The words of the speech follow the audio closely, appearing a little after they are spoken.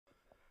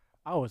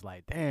I was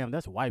like, damn,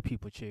 that's white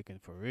people chicken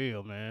for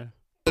real, man.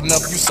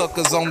 Enough, you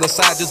suckers on the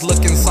side just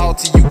looking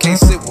salty. You can't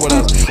sit with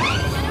us.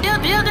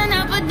 Building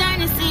up a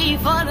dynasty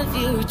for the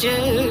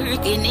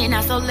future. Getting in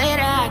out so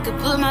later I could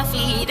put my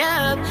feet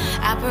up.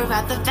 I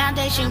provide the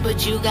foundation,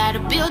 but you gotta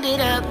build it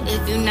up.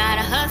 If you're not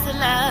a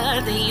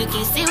hustler, then you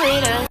can sit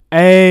with us.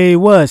 Hey,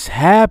 what's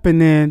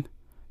happening?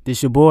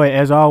 This your boy,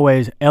 as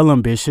always, L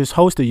Ambitious,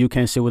 host of You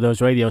Can't Sit With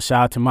Us Radio.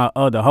 Shout out to my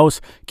other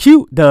host,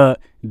 Q the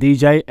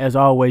DJ. As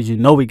always, you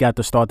know we got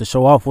to start the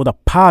show off with a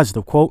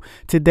positive quote.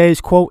 Today's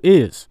quote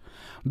is,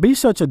 "Be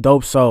such a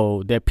dope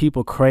soul that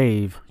people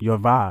crave your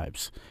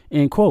vibes."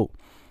 End quote.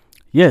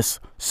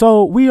 Yes,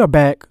 so we are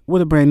back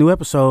with a brand new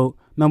episode,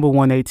 number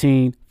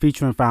 118,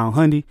 featuring Found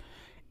Honey.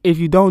 If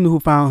you don't know who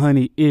Found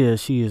Honey is,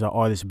 she is an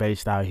artist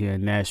based out here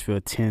in Nashville,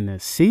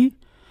 Tennessee.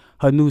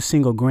 Her new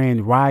single,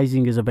 Grand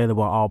Rising, is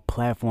available on all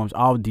platforms,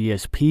 all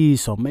DSPs,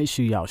 so make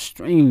sure y'all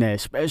stream that,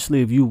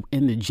 especially if you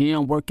in the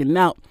gym working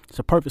out. It's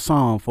a perfect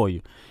song for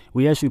you.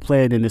 We actually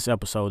play it in this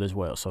episode as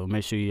well, so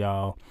make sure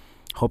y'all,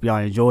 hope y'all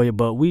enjoy it.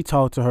 But we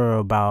talked to her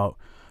about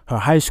her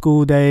high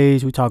school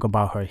days. We talk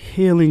about her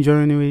healing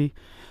journey.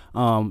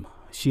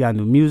 She got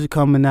new music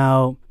coming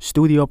out,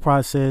 studio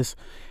process,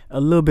 a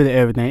little bit of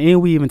everything.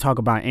 And we even talk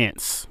about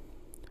ants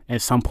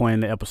at some point in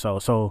the episode.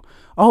 So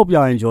I hope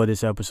y'all enjoy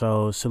this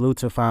episode. Salute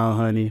to Found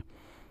Honey.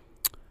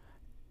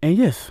 And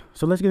yes,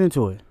 so let's get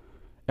into it.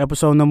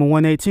 Episode number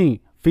 118,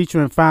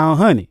 featuring Found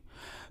Honey.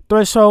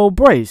 Threshold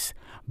Brace,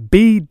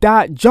 B.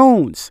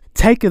 Jones.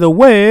 Take it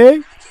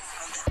away.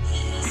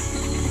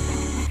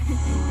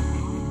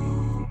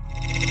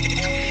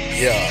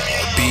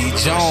 Yeah, B.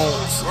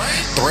 Jones,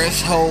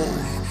 Threshold,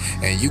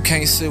 and you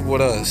can't sit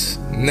with us.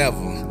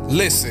 Never.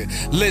 Listen.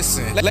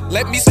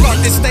 Let me start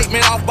this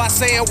statement off by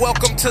saying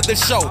welcome to the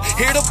show.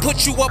 Here to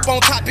put you up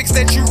on topics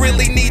that you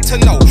really need to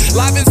know.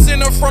 Live and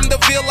center from the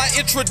Ville, I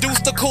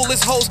introduce the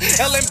coolest host.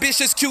 L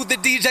Ambitious Q, the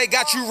DJ,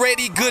 got you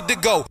ready, good to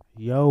go.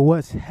 Yo,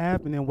 what's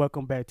happening?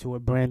 Welcome back to a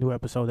brand new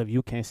episode of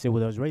You Can't Sit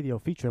With Us Radio,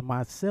 featuring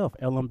myself,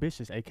 L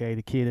Ambitious, aka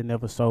the kid that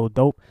never sold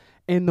dope,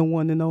 and the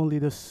one and only,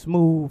 the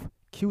smooth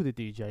Q, the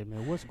DJ,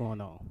 man. What's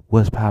going on?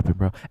 What's poppin',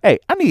 bro? Hey,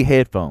 I need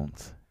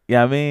headphones. You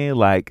know what I mean?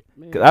 Like,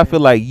 Man, 'cause I feel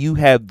like you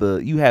have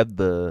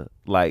the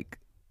like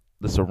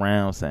the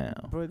surround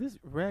sound. Bro, this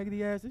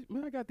raggedy ass,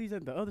 man, I got these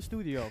at the other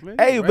studio, man.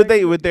 Hey, This but they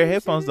raggedy- with their you see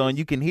headphones on, this?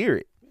 you can hear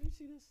it. Man, you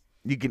see this?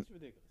 You can. It's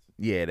ridiculous.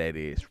 Yeah,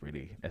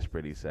 that's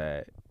pretty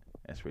sad.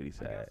 That's pretty I got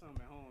sad.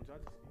 something at home, so I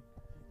just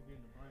get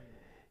in the brain.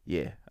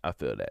 Yeah, I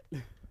feel that.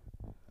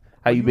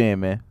 How you been,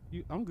 man?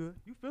 I'm good.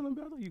 You feeling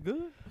better? You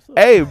good? What's up?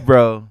 Hey,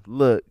 bro,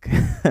 look,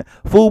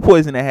 food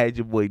poisoning had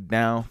your boy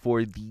down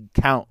for the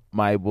count,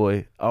 my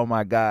boy. Oh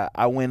my God,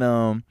 I went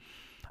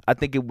I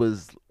think it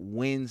was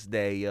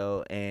Wednesday,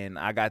 yo, and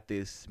I got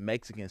this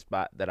Mexican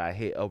spot that I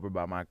hit over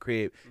by my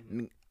crib.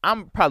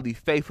 I'm probably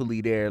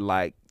faithfully there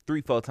like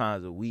 3-4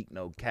 times a week,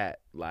 no cap.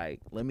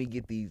 Like, let me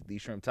get these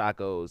shrimp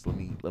tacos.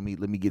 Let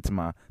me get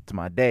to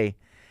my day.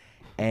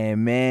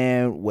 And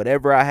man,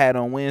 whatever I had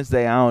on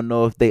Wednesday, I don't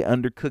know if they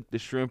undercooked the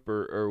shrimp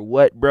or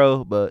what,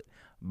 bro. But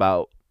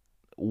about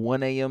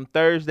 1 a.m.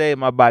 Thursday,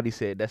 my body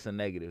said that's a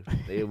negative.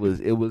 It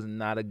was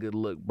not a good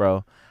look,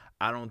 bro.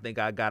 I don't think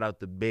I got out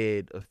the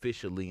bed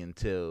officially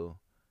until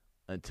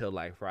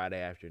like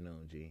Friday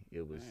afternoon. G,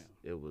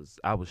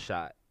 I was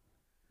shot.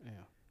 Yeah.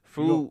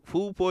 Food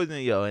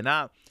poisoning, yo, and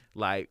I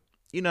like.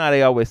 You know how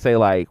they always say,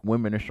 like,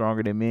 women are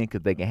stronger than men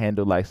because they can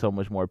handle, like, so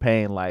much more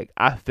pain. Like,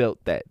 I felt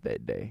that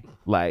day.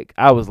 Like,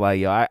 I was like,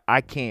 yo,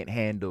 I can't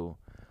handle,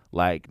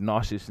 like,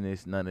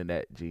 nauseousness, none of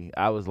that, G.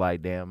 I was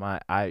like, damn,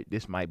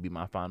 this might be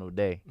my final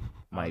day.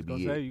 Might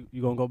be it.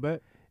 You gonna go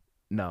back?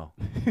 No.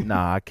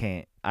 Nah, I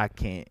can't.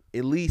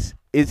 At least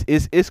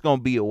it's going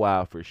to be a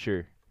while for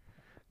sure.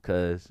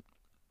 Because,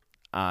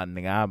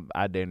 nigga,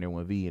 I damn near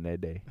went vegan that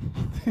day.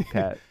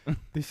 Cat.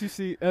 Did you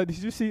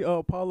see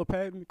Paula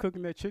Patton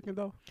cooking that chicken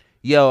though?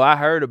 Yo, I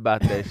heard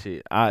about that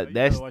shit. You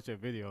That's gotta watch that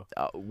video.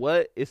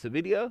 what? It's a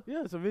video?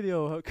 Yeah, it's a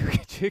video of her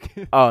cooking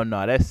chicken. Oh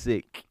no, that's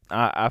sick.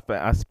 I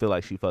feel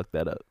like she fucked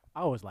that up.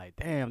 I was like,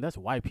 damn, that's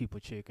white people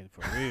chicken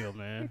for real,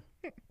 man.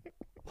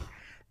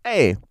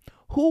 Hey,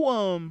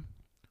 who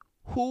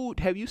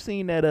have you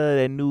seen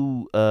that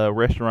new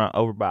restaurant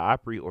over by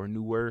Opry or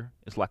Newer?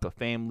 It's like a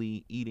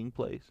family eating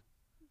place.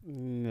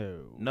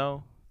 No.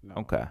 No? No.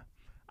 Okay.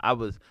 I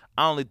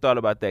only thought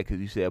about that because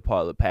you said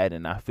Paula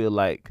Patton. I feel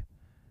like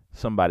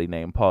somebody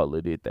named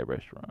Paula did that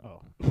restaurant,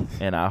 Oh,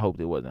 and I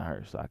hoped it wasn't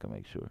her, so I can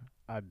make sure.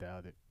 I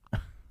doubt it.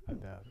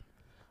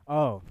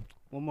 Oh,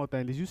 one more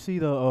thing. Did you see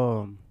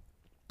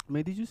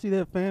did you see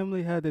that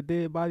family had the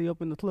dead body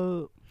up in the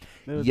club?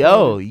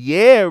 Yo,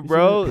 yeah, see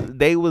bro. that?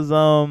 They was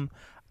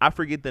I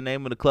forget the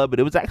name of the club, but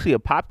it was actually a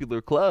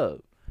popular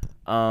club.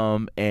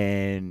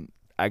 And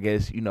I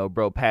guess,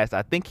 bro passed.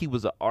 I think he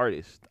was an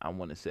artist, I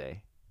want to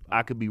say.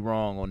 I could be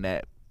wrong on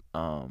that.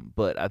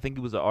 But I think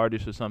he was an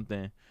artist or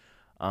something.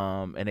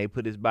 And they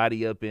put his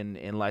body up in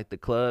like the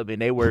club,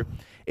 and it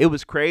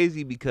was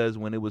crazy because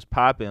when it was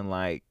popping,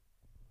 like,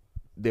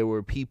 there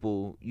were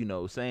people,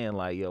 saying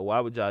like, yo, why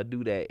would y'all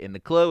do that? And the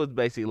club was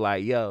basically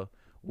like, yo,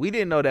 We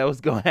didn't know that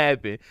was gonna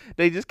happen.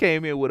 They just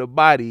came in with a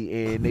body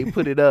and they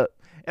put it up.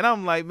 And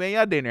I'm like, man,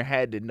 y'all dinner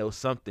had to know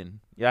something.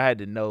 Y'all had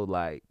to know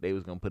like they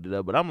was gonna put it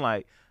up. But I'm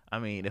like, I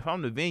mean, if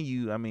I'm the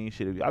venue, I mean,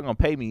 shit, if y'all gonna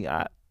pay me,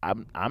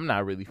 I'm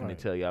not really finna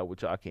tell y'all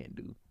what y'all can't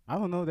do. I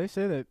don't know. They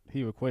said that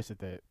he requested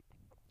that.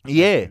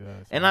 Yeah,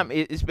 and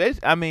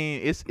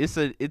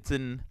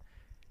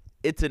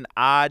it's an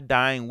odd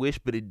dying wish,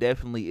 but it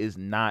definitely is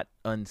not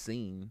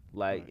unseen.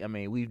 Like, I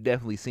mean, we've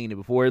definitely seen it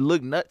before. It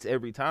looked nuts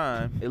every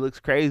time. It looks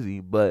crazy,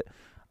 but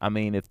I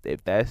mean,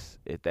 if that's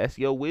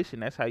your wish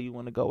and that's how you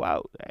want to go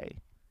out, hey,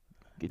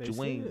 get your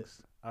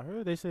wings. I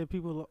heard they said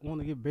people want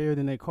to get buried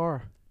in their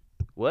car.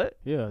 What?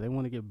 Yeah, they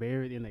want to get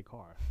buried in their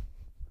car.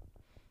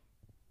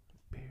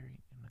 Buried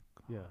in the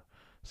car. Yeah.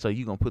 So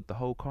you gonna put the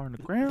whole car in the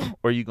ground,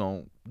 or you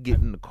gonna get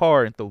in the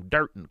car and throw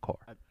dirt in the car?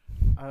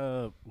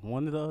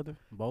 One or the other,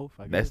 both.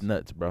 I guess. That's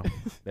nuts, bro.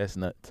 That's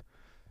nuts.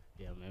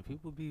 Yeah, man.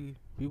 People be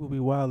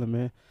wilding,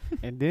 man.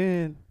 And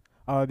then,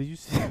 did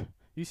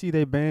you see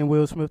they banned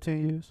Will Smith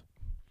 10 years?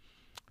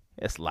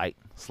 That's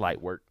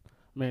slight work.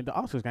 Man, the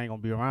Oscars ain't gonna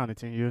be around in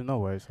 10 years, no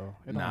way. So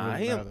it don't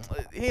really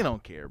matter. he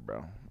don't care,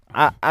 bro.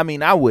 I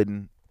mean, I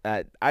wouldn't.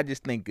 I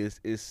just think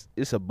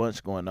it's a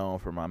bunch going on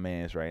for my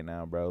man's right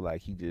now, bro.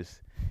 Like he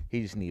just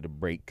need a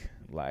break.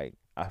 Like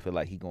I feel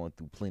like he going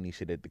through plenty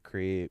shit at the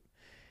crib,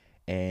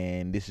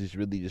 and this is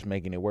really just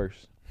making it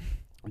worse.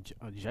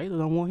 Jada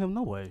don't want him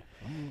no way.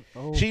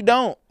 She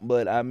don't,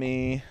 but I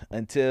mean,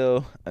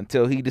 until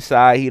he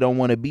decide he don't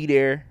want to be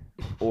there,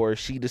 or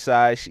she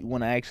decides she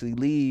want to actually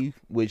leave,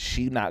 which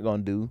she not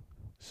gonna do.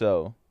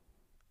 So,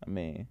 I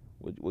mean,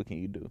 what can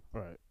you do?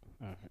 Right.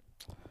 All right.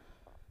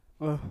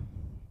 Well,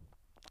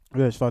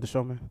 let's start the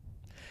show, man.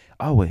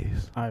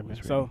 Always. All right,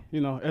 man. So,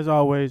 as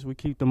always, we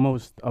keep the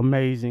most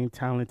amazing,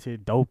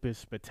 talented, dopest,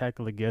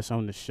 spectacular guests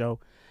on the show.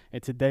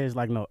 And today is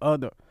like no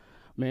other.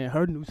 Man,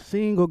 her new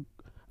single,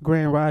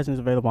 Grand Rising, is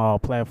available on all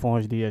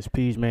platforms,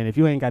 DSPs. Man, if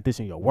you ain't got this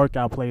in your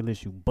workout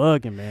playlist, you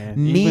bugging, man.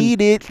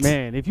 Need it.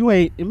 Man, if you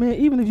ain't, man,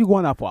 even if you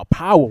going out for a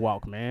power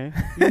walk, man,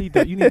 you need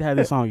to have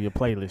this on your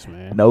playlist,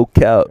 man. No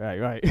cap.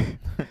 Right.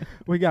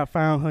 We got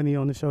Found Honey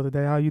on the show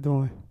today. How you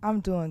doing? I'm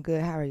doing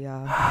good. How are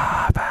y'all?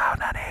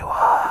 Found Honey.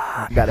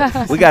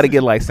 We got to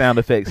get like sound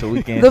effects so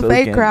we can. The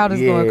fake crowd is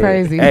going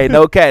crazy. Hey,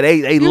 no cat.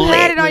 They you lit.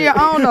 had it on your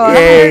own though.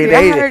 Yeah,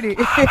 I heard it.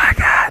 Oh my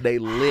God, they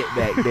lit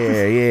back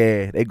there.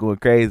 Yeah, they going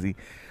crazy.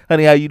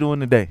 Honey, how you doing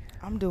today?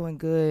 I'm doing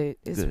good.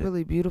 It's Good.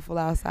 really beautiful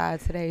outside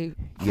today.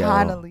 Yo.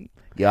 Finally.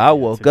 Yeah, I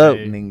woke up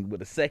and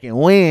with a second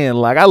wind.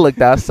 Like I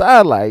looked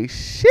outside, like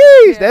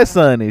sheesh, that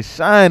sun is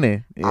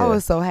shining. Yeah. I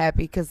was so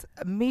happy because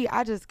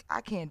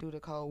I can't do the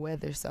cold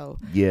weather. So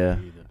yeah,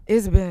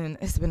 it's been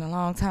a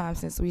long time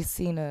since we've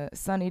seen a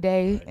sunny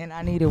day, and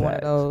I needed one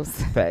of those.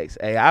 Facts.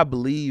 Hey, I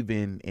believe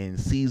in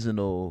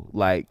seasonal,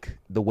 like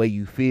the way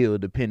you feel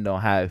depending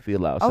on how it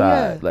feel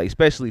outside. Yeah. Like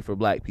especially for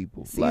black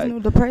people. Seasonal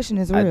like, depression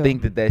is real. I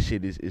think that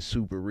shit is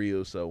super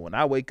real. So when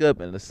I wake up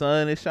and the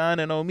sun is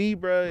shining on me,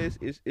 bro,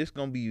 it's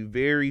gonna be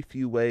very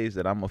few ways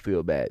that I'm gonna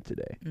feel bad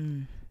today.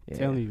 Yeah.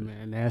 Telling you,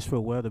 man,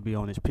 Nashville weather be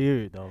on its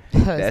period though.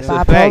 That's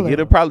a fact.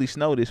 It'll probably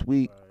snow this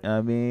week.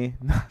 I mean,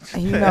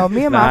 me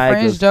and my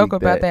friends joke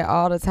about that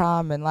all the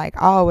time, and like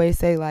I always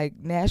say, like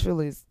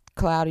Nashville is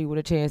cloudy with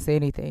a chance of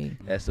anything.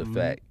 That's a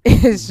fact.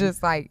 It's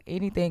just like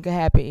anything could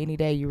happen any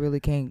day. You really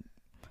can't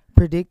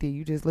predict it.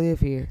 You just live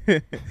here.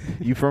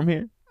 You from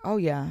here? Oh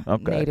yeah,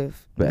 okay.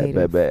 Native.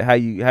 Bad. How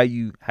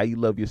you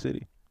love your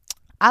city?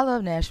 I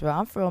love Nashville.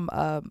 I'm from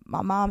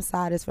my mom's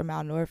side is from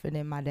out north, and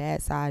then my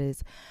dad's side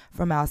is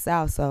from out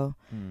south. So,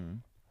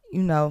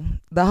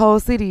 the whole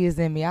city is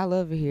in me. I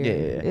love it here.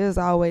 Yeah. It was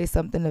always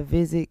something to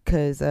visit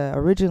because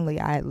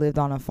originally I had lived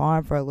on a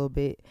farm for a little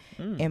bit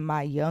in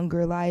my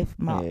younger life.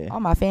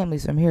 All my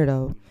family's from here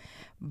though.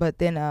 But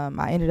then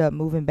I ended up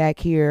moving back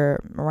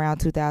here around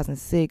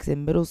 2006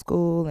 in middle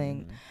school,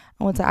 and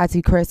I went to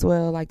IT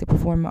Crestwell, like the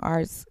performing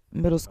arts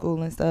middle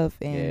school and stuff,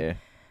 and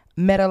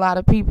met a lot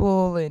of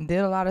people and did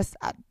a lot of.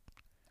 I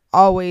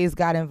always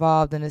got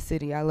involved in the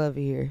city. I love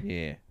it here.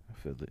 Yeah, I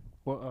feel it.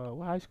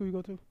 What high school you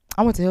go to?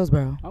 I went to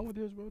Hillsborough. I went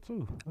to Hillsborough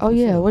too. Oh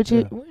yeah, when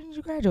did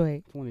you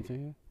graduate?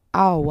 2010.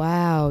 Oh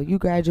wow, you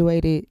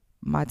graduated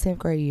my 10th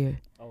grade year.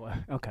 Oh,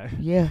 okay.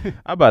 Yeah.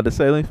 I'm about to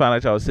say, let me find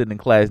out y'all was sitting in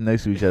class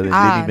next to each other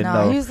and didn't even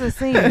know. He's a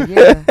senior.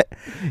 Yeah.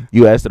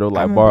 You asked her to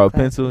like borrow a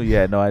pencil. You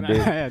had no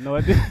idea. I had no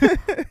idea.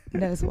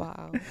 That's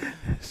wild.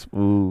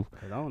 Smooth.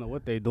 I don't know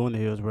what they doing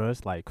in Hillsborough.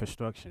 It's like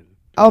construction.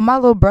 Oh, my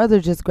little brother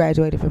just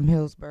graduated from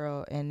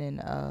Hillsborough, and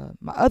then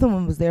my other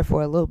one was there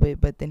for a little bit,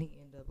 but then he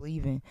ended up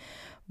leaving.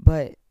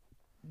 But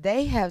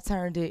they have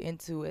turned it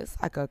into, it's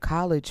like a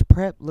college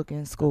prep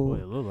looking school.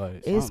 It look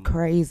like it's something.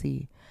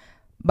 crazy.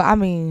 But I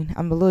mean,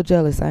 I'm a little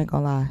jealous, I ain't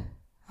gonna lie.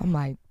 I'm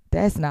like,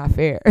 that's not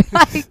fair.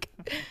 Like,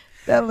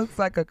 that looks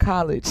like a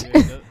college.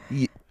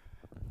 Yeah.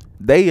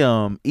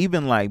 They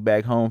even like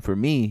back home for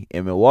me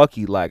in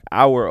Milwaukee, like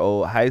our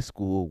old high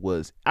school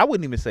was, I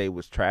wouldn't even say it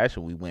was trash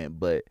when we went,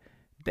 but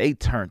they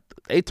turned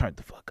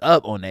the fuck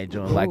up on that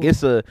joint. Like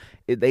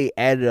they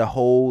added a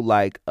whole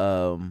like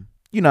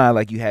you know how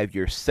like you have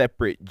your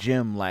separate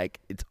gym, like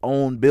its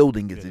own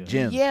building is a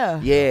gym. Yeah.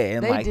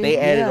 And like they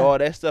added all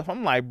that stuff.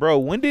 I'm like, bro,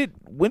 when did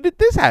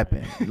this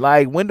happen?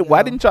 Like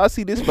why didn't y'all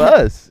see this for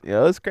us? You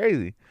know, it's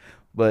crazy.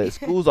 But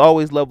schools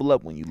always level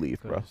up when you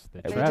leave, bro.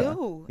 They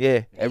do.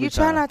 Yeah, every you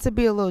try time. not to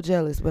be a little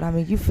jealous, but I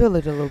mean, you feel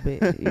it a little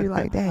bit. You're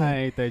like, dang. I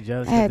ain't that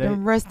jealous. I had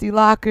them rusty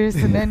lockers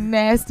and that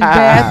nasty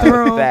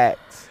bathroom.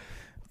 Facts.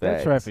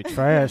 That traffic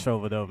trash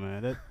over there,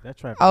 man. That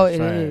traffic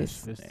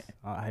is trash.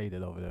 I hate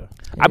it over there.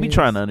 I be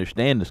trying to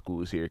understand the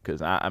schools here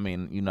because I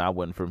mean, you know, I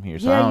wasn't from here,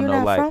 so I don't you're know.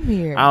 not Like, from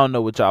here. I don't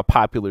know what y'all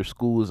popular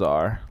schools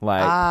are.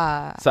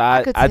 Like, so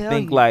I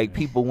think like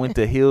people went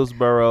to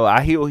Hillsborough.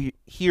 I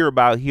hear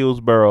about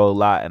Hillsborough a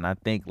lot, and I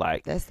think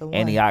like that's the one.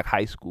 Antioch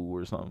High School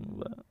or something.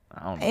 But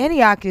I don't know.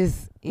 Antioch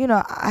is, you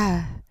know,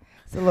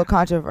 it's a little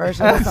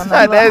controversial.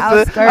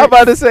 I'm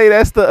about to say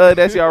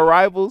that's your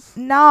rivals.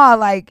 Nah,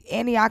 like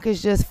Antioch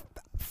is just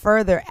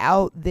further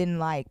out than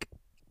like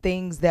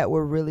things that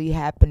were really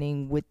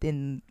happening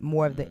within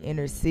more of the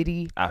inner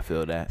city. I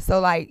feel that.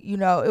 So like, you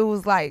know, it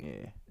was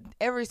like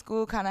every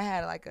school kind of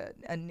had like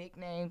a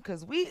nickname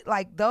because we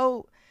like,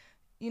 though,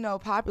 you know,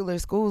 popular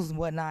schools and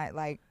whatnot,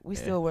 like we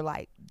still were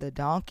like the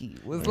donkey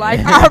was like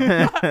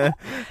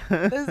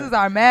this is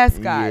our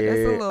mascot.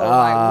 It's a little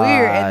like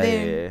weird. And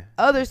then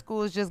other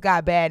schools just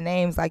got bad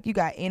names. Like you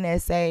got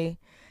NSA,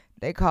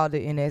 they called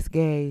it NS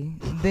Gay.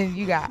 Then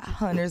you got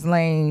Hunter's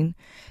Lane.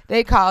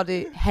 They called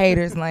it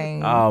Haters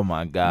Lane. Oh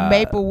my God.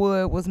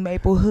 Maplewood was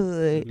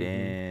Maplehood.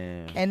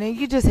 Damn. And then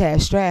you just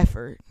had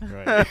Stratford.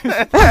 Right.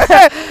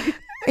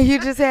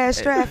 You just had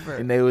Stratford.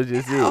 And they was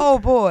just it. Oh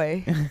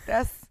boy.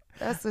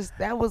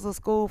 That was a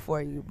school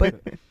for you. But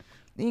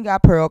then you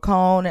got Pearl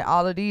Cone and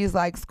all of these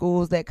like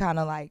schools that kind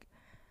of like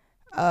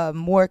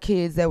more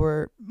kids that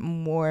were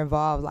more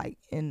involved like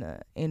in the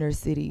inner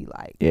city,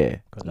 like you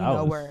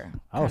know where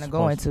kind of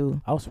going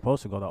to. I was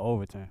supposed to go to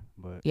Overton,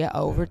 but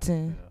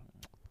Overton. Yeah.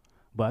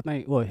 But I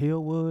think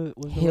Hillwood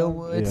was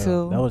Hillwood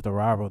too. That was the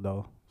rival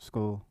though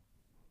school.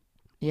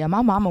 Yeah,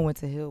 my mama went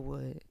to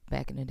Hillwood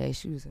back in the day.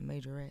 She was a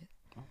majorette.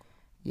 Okay.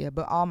 Yeah,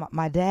 but all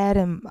my dad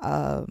and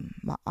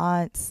my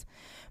aunts,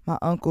 my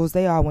uncles,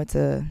 they all went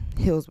to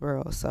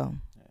Hillsborough. So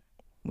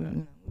we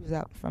was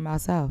out from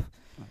out south.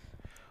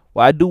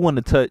 Well, I do want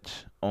to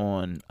touch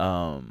on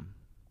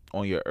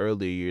your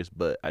earlier years,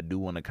 but I do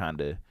want to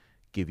kind of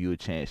give you a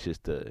chance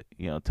just to,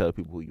 you know, tell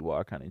people who you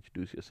are, kind of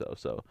introduce yourself.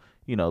 So,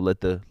 you know, let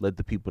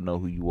the people know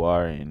who you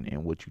are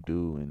and what you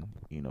do, and,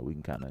 you know, we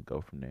can kind of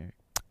go from there.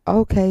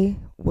 Okay.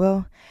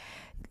 Well,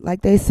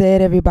 like they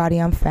said, everybody,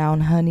 I'm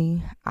Found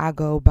Honey. I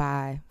go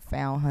by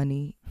Found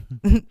Honey.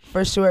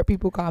 For short,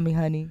 people call me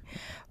Honey.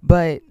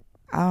 But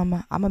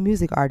I'm a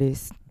music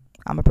artist.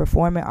 I'm a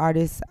performing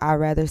artist, I'd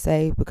rather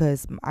say,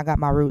 because I got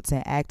my roots in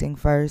acting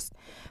first.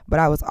 But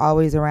I was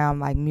always around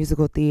like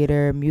musical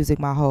theater, music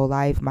my whole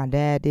life. My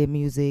dad did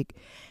music,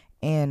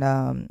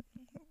 and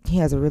he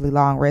has a really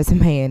long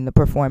resume in the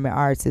performing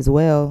arts as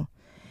well.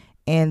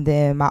 And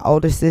then my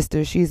older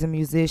sister, she's a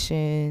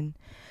musician.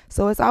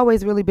 So it's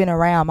always really been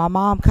around. My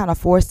mom kind of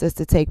forced us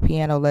to take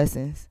piano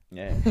lessons.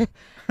 Yeah.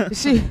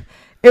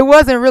 It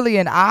wasn't really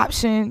an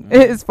option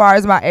as far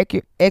as my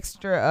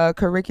extra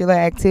curricular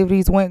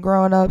activities went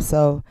growing up.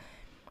 So,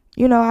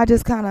 you know,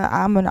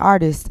 I'm an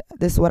artist.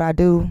 This is what I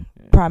do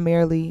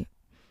primarily.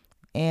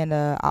 And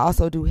I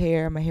also do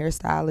hair. I'm a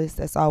hairstylist.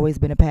 That's always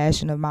been a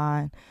passion of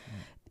mine.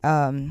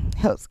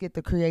 Helps get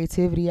the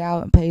creativity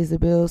out and pays the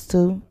bills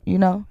too, you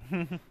know?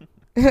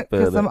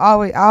 Because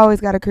I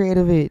always got a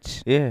creative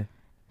itch. Yeah.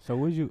 So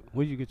where'd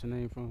you get your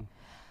name from?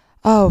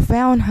 Oh,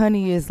 Found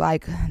Honey is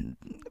like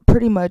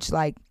pretty much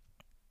like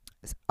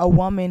a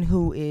woman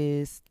who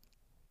is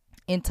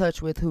in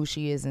touch with who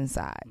she is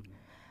inside.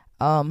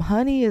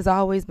 Honey has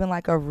always been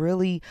like a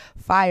really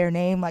fire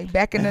name, like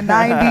back in the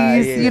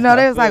 90s. You know,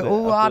 there's like,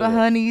 ooh, all the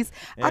honeys.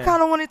 Yeah. I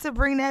kind of wanted to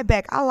bring that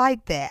back. I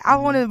like that. I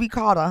wanted to be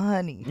called a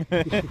honey.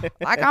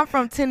 Like, I'm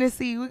from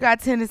Tennessee. We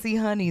got Tennessee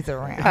honeys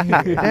around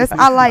here.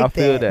 I like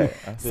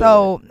that.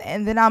 So,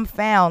 and then I'm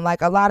Found.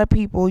 Like, a lot of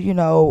people, you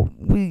know,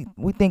 we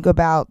think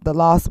about the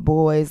lost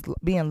boys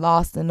being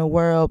lost in the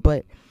world,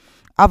 but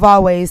I've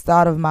always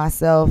thought of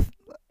myself,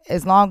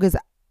 as long as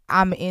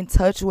I'm in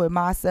touch with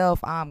myself,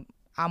 I'm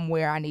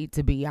where I need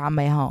to be. I'm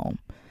at home.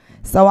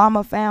 So I'm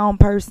a found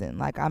person.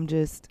 Like, I'm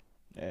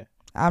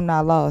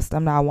not lost.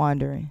 I'm not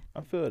wandering.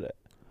 I feel that.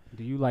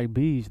 Do you like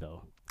bees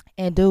though?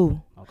 And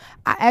do. Okay.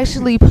 I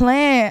actually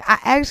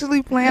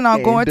plan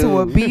on going to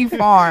a bee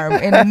farm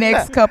in the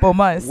next couple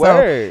months.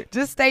 Word. So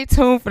just stay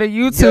tuned for the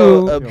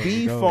YouTube. Yo, a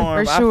bee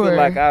farm, for sure. I feel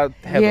like I'll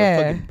have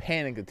a fucking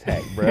panic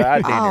attack, bro. I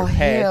didn't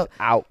pass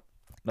out.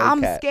 No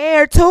I'm cap.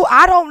 scared too.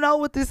 I don't know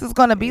what this is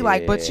gonna be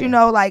like, but you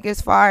know, like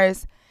as far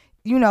as,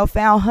 you know,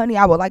 Found Honey,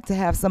 I would like to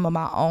have some of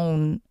my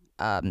own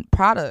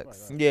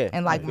products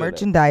and like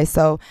merchandise. That.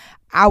 So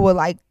I would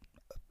like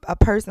a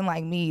person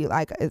like me,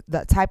 like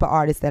the type of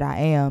artist that I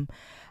am,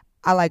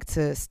 I like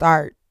to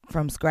start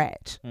from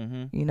scratch.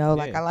 Mm-hmm. You know,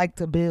 like I like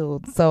to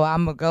build. So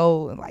I'm going to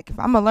go, like if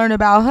I'm going to learn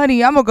about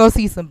honey, I'm going to go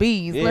see some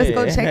bees. Let's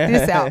go check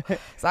this out.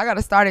 So I got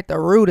to start at the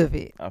root of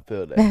it. I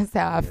feel that. That's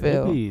how I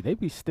feel. They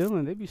be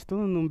stealing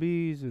them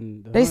bees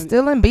and they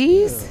stealing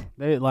bees? Yeah.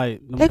 They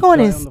like they going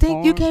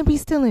instinct. You can't be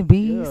stealing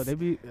bees. Yeah, they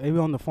be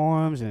on the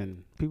farms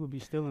and people be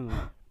stealing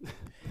them.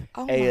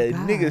 Oh Hey, my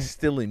God. nigga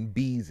stealing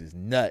bees is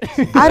nuts.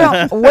 I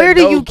don't. Where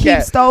do you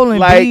keep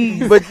stolen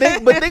bees? But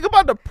think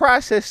about the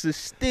process to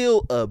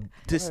steal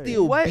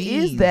What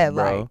bees. is that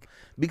bro. like?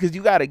 Because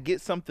you got to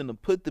get something to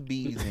put the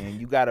bees in.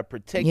 You got to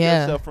protect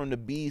yourself from the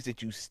bees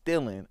that you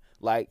stealing.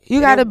 Like you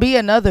got to be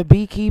another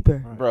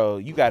beekeeper, bro.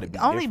 You got to be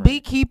only different.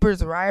 Beekeepers.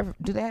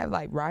 Do they have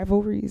like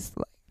rivalries?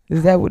 Like,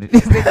 is that what it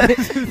is?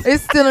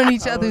 It's stealing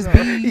each other's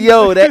bees.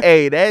 Yo, that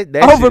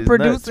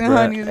overproducing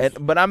honey.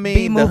 But I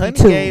mean, the honey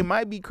game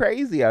might be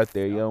crazy out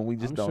there, yo. We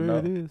just don't know.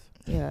 It is.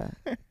 Yeah.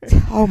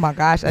 Oh my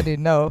gosh, I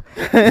didn't know.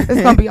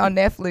 It's gonna be on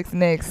Netflix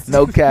next.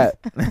 No cap.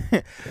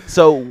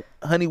 So,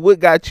 honey, what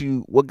got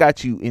you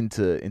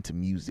into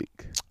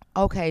music?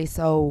 Okay,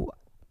 so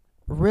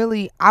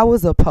really, I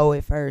was a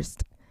poet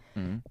first.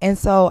 Mm-hmm. And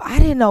so I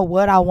didn't know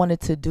what I wanted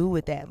to do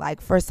with that.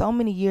 Like for so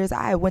many years,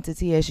 I went to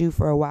TSU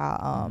for a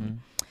while.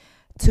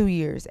 2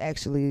 years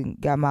actually,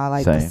 got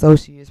my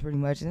associates pretty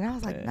much, and I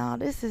was like, no,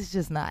 this is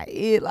just not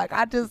it. Like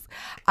I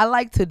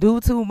like to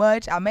do too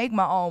much. I make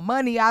my own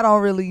money. I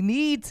don't really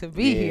need to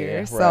be here.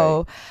 Right.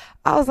 So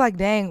I was like,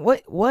 dang,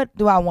 what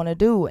do I want to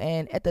do?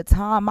 And at the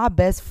time, my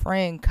best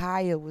friend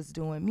Kaya was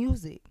doing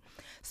music.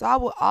 So I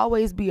would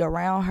always be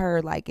around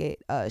her. Like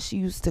she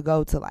used to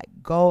go to like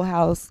Gold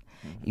House.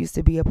 Used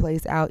to be a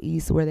place out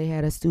east where they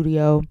had a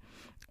studio.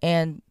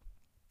 And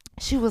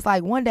she was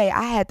like, one day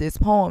I had this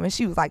poem and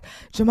she was like,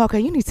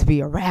 Jamocha, you need to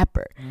be a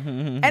rapper.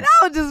 And I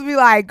would just be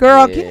like,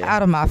 girl, get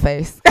out of my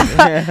face.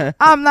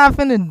 I'm not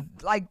finna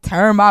like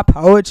turn my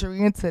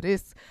poetry into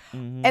this.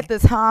 At the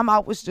time, I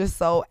was just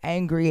so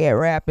angry at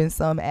rap in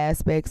some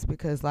aspects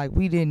because like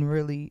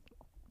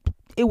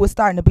it was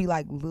starting to be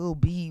like Lil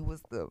B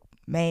was the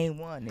main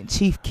one and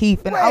Chief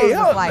Keef, and I was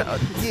just like,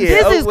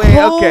 this is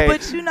cool,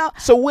 but you know.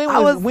 So when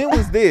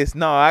was this?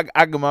 No, I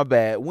got my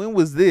bad. When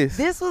was this?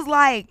 This was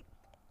like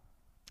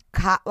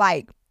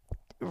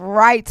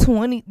right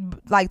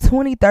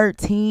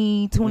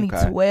 2013,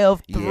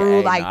 2012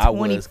 through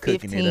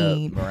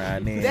 2015.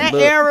 That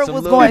era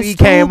was going stupid.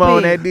 Came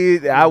on that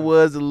did. I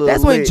was a little.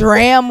 That's when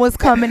Dram was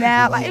coming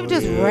out. Like it was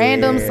just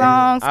random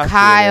songs.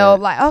 Kyle,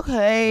 like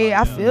okay,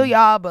 I feel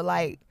y'all, but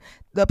like.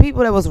 The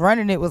people that was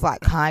running it was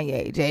like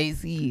Kanye,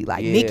 Jay-Z,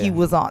 like Nicki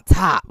was on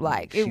top.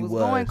 Like it was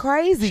going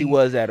crazy. She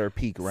was at her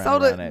peak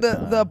around that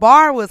time. The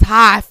bar was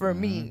high for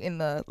me in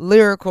the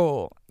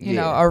lyrical, you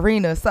know,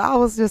 arena. So I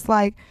was just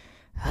like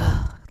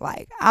I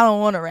don't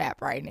want to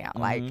rap right now.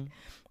 Like,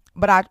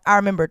 but I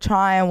remember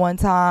trying one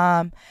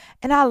time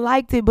and I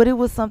liked it, but it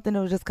was something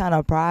that was just kind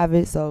of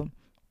private. So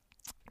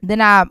then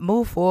I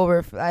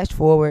flash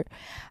forward.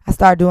 I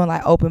started doing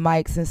like open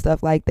mics and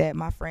stuff like that.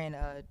 My friend,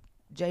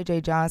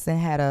 JJ Johnson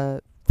had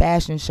a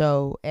fashion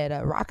show at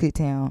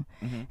Rocketown,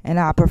 and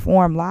I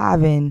performed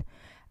live. And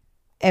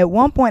at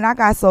one point, I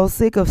got so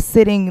sick of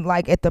sitting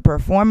like at the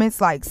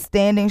performance, like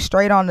standing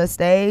straight on the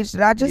stage,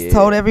 that I just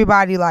told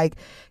everybody like,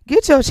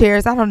 "Get your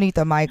chairs. I don't need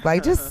the mic.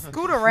 Like, just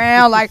scoot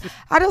around. Like,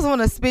 I just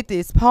want to spit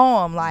this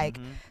poem." Like,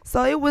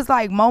 so it was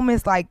like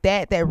moments like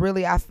that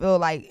really I feel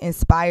like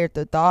inspired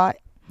the thought.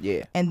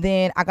 Yeah. And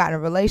then I got in a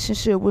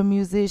relationship with a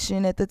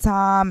musician at the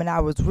time, and I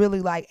was really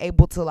like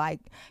able to like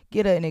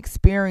get an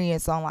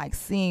experience on like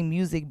seeing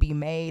music be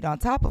made on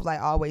top of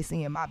like always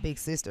seeing my big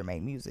sister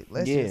make music.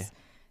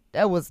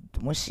 That was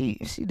when she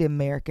did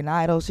American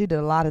Idol. She did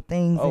a lot of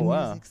things in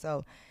music.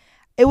 So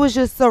it was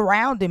just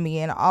surrounding me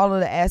in all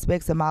of the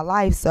aspects of my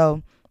life.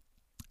 So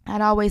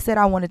I'd always said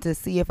I wanted to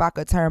see if I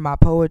could turn my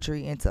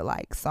poetry into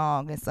like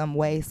song in some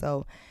way.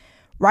 So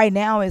right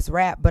now it's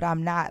rap, but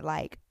I'm not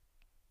like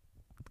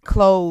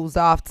closed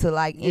off to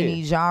like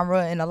any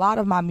genre, and a lot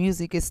of my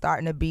music is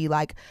starting to be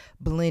like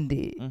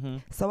blended.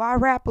 So I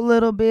rap a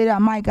little bit, I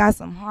might got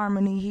some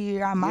harmony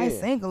here, I might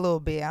sing a little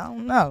bit, I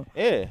don't know.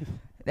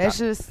 That's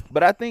just.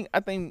 But I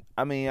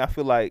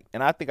feel like,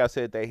 and I think I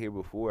said that here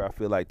before, I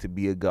feel like to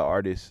be a good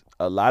artist,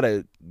 a lot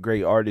of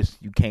great artists,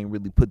 you can't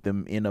really put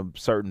them in a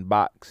certain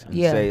box and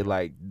say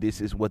like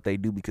this is what they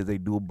do, because they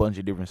do a bunch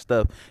of different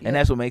stuff, and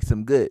that's what makes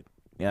them good.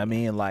 You know what I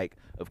mean? Like,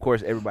 of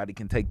course, everybody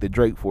can take the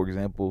Drake, for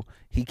example.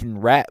 He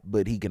can rap,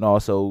 but he can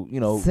also,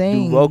 you know,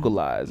 sing, do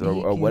vocalize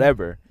or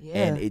whatever.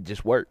 And it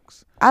just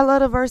works. I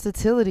love the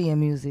versatility in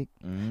music.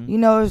 You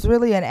know, it's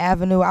really an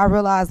avenue. I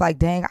realized, like,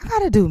 dang, I got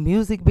to do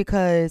music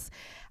because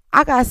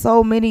I got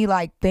so many,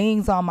 like,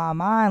 things on my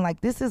mind. Like,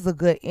 this is a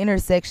good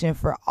intersection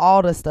for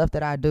all the stuff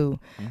that I do.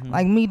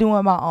 Like, me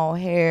doing my own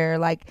hair,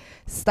 like,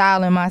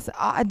 styling myself.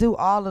 I do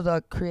all of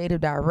the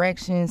creative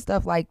direction,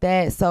 stuff like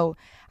that. So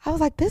I was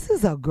like, this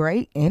is a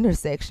great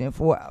intersection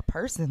for a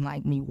person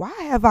like me. Why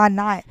have I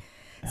not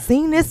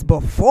seen this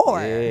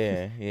before?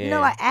 You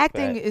know, like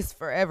acting is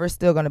forever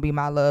still going to be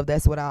my love.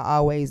 That's what I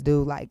always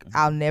do. Like,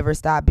 I'll never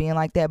stop being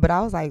like that. But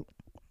I was like,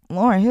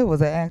 Lauryn Hill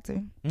was an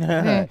actor.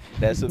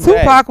 That's a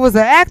Tupac fact. was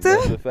an actor.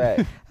 That's a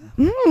fact.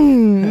 You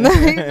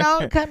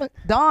know, kind of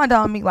dawned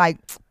on me like,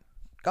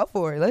 go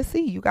for it. Let's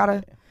see.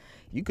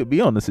 You could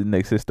be on the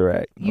next Sister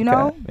Act. You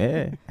know?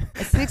 Yeah.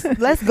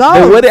 Let's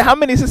go. How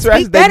many Sister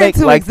Acts Speak they that make?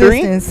 into Like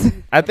existence.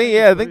 3? I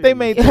think they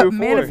made 3 or 4.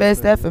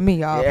 Manifest that for me,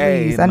 y'all.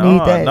 Hey, Please, I need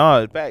that.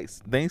 No,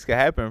 facts. Things can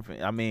happen.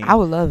 I mean, I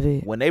would love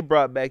it. when they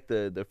brought back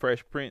the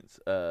Fresh Prince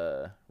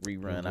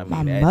rerun, I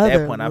My mean, at mother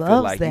that point, I feel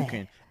loves like that. you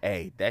can.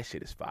 Hey, that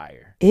shit is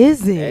fire.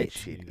 Is That it?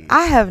 shit is.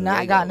 I have not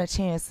They gotten go- a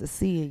chance to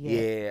see it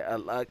yet.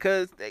 Yeah,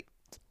 cause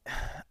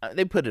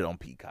they put it on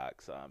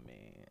Peacock, so I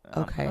mean,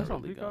 Okay. That's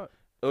on really Peacock?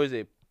 or is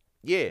it?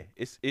 Yeah,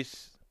 it's.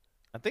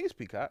 I think it's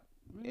Peacock.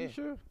 Yeah, Yeah.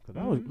 sure. 'Cause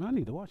I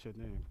need to watch it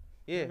then.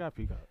 I Yeah, got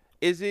Peacock.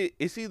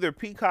 it's either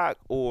Peacock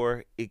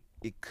or it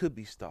could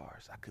be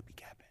Stars. I could be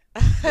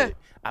capping. But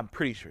I'm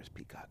pretty sure it's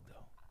Peacock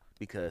though,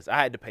 because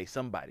I had to pay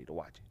somebody to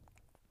watch it.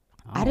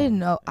 I didn't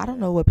know. I don't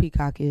know what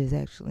Peacock is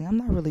actually. I'm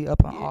not really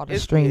up on all the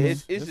It's- streaming.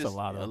 It's It's just a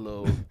lot of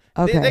little.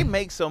 Okay. They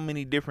make so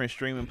many different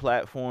streaming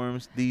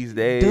platforms these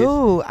days. Dude,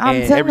 I'm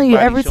and telling you,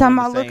 everybody every showing time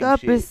the I look same up,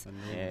 shit. it's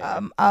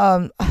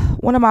Yeah.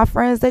 one of my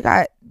friends. They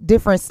got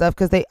different stuff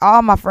because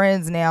all my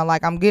friends now.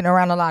 Like I'm getting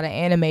around a lot of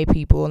anime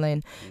people,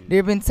 and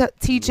they've been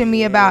teaching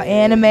me about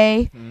anime,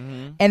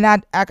 Mhm. and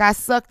I got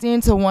sucked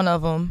into one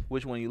of them,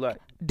 Which one you like?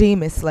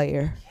 Demon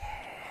Slayer.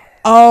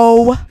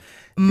 Oh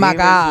my Demon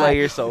God.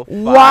 Slayer so fire,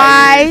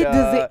 Why dog.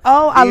 does it?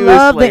 Oh, I Demon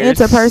love the Slayer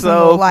interpersonal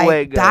so like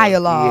fuego.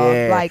 dialogue.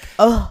 Yeah.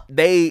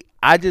 Like,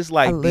 I just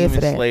like I live for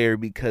Demon that. Slayer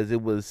because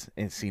it was,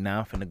 and see now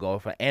I'm finna go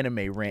off an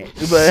anime rant,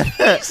 but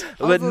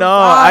so no,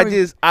 I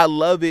sorry.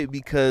 love it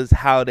because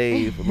how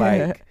they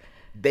like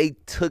they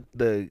took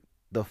the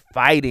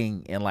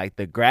fighting and like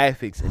the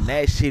graphics and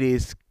that shit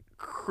is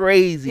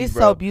crazy. it's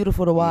bro. so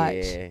beautiful to watch.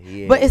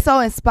 Yeah. But it's so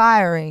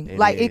inspiring. It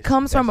Like is. it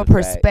comes from a That's a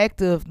fact.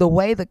 perspective. The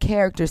way the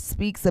character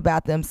speaks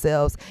about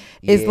themselves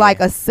is Yeah. like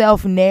a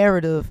self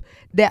narrative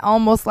that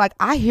almost like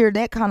I hear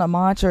that kind of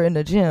mantra in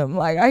the gym.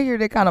 Like I hear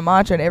that kind of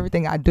mantra in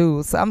everything I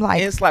do. So I'm like,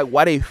 And it's like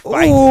why they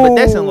fight, but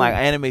that's in Ooh. like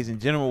animes in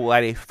general.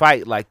 Why they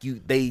fight, like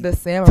they the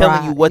samurai.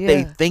 telling you what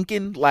they yeah.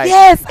 thinking, like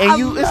Yes, and I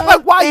you it's love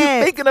like why that.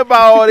 you thinking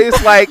about all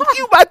this? Like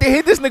you about to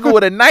hit this nigga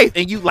with a knife,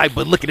 and you like,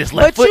 but look at his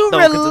left But foot you though,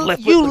 'cause his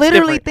left foot you looks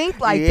literally different. think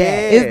like that.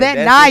 Yeah, Is that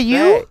that's not a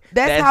you? fact.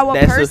 That's how a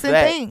that's person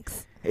fact.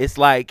 thinks. It's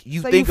like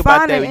you So think you about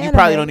find that, an and you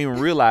probably anime. don't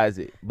even realize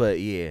it. But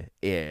yeah,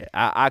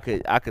 I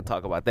could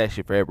talk about that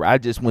shit forever. I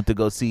just went to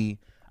go see.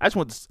 I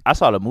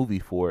saw the movie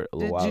for it a The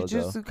little while ago.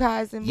 Jujutsu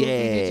Kaisen movie.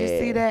 Did you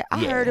see Yeah, that?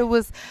 I yeah. heard it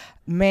was,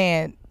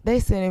 man, they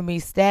sending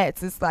me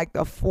stats. It's like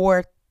the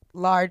 4th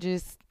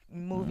largest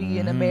movie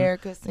in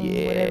America,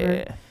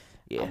 whatever.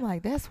 Yeah. I'm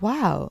like, that's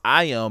wild.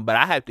 But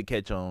I have to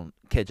catch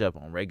up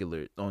on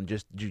regular on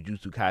just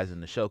Jujutsu Kaisen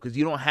the show, because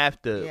you don't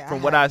have to. Yeah, from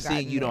I what I've haven't seen,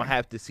 gotten you don't there.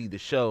 have to see the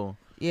show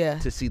Yeah.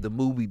 to see the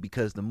movie,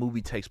 because the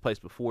movie takes place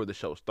before the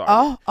show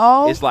starts.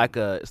 Oh. It's like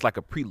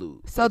a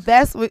prelude. So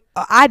that's what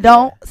I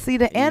don't see.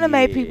 The anime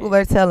Yeah. people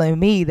are telling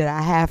me that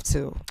I have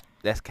to.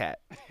 That's cap.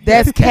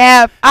 That's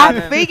cap. I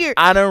done- figured.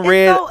 I done it's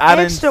read. so I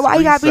done extra. Why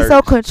you gotta be so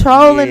researched.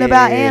 controlling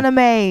about Yeah.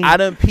 anime? I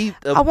done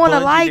peeped a I wanna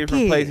bunch like of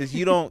different it. places.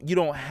 You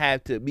don't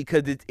have to,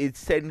 because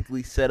it's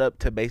technically set up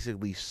to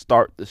basically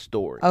start the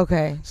story.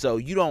 Okay. So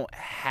you don't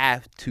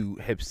have to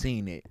have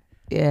seen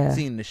Yeah.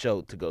 the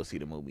show to go see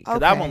the movie.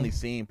 Because I've Okay. only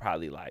seen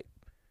probably like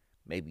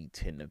maybe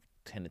 10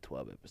 to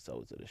 12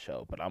 episodes of the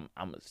show, but I'm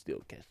gonna still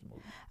catch the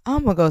movie.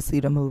 I'm gonna go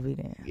see the movie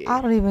then. Yeah.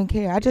 I don't even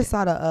care. I just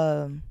saw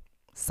the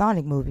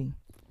Sonic movie,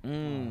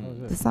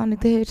 Mm. the Sonic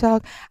the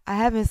Hedgehog. I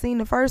haven't seen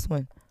the first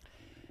one,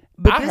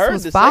 but I this heard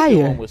was the second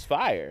fire. one was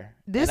fire.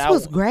 This And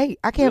was great.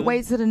 I can't Really?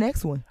 wait to the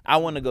next one. I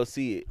want to go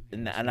see it,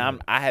 and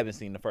I haven't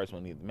seen the first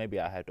one either. Maybe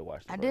I have to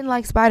watch. I didn't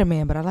like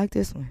Spider-Man, but I like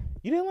this one.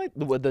 You didn't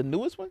like the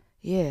newest one?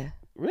 Yeah,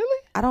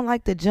 Really? I don't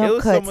like the It jump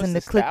was so cuts much and the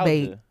nostalgia.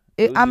 clickbait.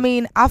 It was I just-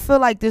 mean, I feel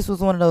like this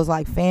was one of those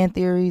like fan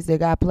theories that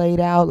got played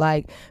out.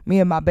 Like me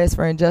and my best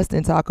friend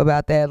Justin talk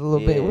about that a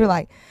little bit. Yeah. We're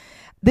like,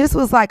 this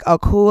was like a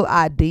cool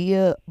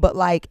idea, but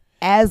like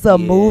as a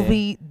Yeah.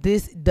 movie,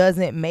 this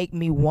doesn't make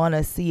me want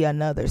to see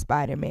another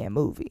Spider-Man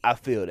movie. I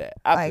feel that.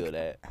 I Like, feel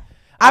that.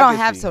 I don't can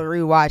have see to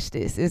rewatch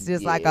this. It's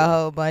just like a Yeah.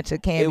 whole bunch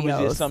of cameos. It was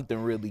just something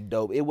really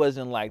dope. It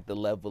wasn't like the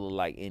level of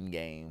like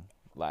Endgame.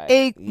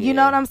 Like You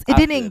know what I'm saying? It I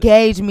didn't feel that.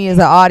 engage me as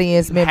an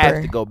audience You member.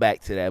 have to go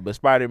back to that, but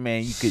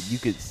Spider-Man, you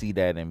could see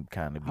that and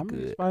kind of be How many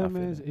good. I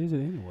Spider-Mans feel that. is it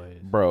anyways?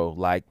 Bro,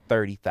 like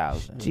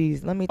 30,000.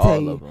 Jeez, let me tell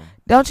All you. of them.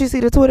 Don't you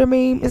see the Twitter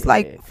meme? It's Yeah.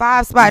 like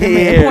 5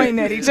 Spider-Man Yeah. pointing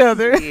at each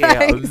other. Yeah,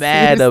 Like,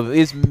 mad seriously. of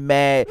it's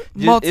mad.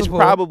 It's Multiple.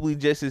 probably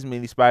just as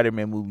many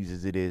Spider-Man movies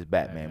as it is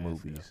Batman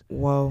movies,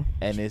 Whoa.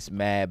 and it's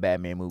mad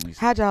Batman movies.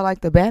 How'd y'all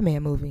like the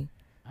Batman movie?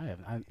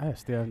 I have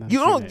still not You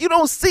seen don't it. you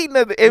don't see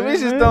nothing. If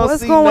it's just Man, don't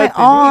what's see going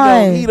nothing.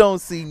 on? He don't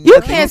see nothing. You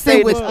He can't stay sit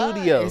in with the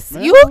studio. us.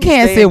 Man, You who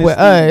can't stay sit in the with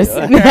us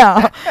studio?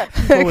 now. Keep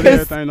over there 'Cause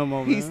everything no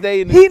more, He man.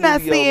 stayed in the He studio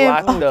not seeing-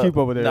 locked I don't up. keep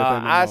over there Nah,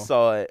 everything no I more.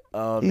 saw it. You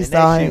And saw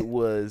that it? shit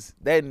was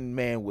that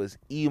man was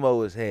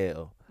emo as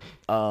hell.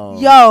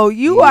 Yo,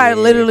 you are yeah.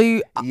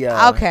 literally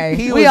Yeah. okay.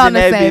 He We was on in the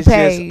that same bitch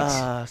page.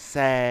 Just,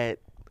 sad.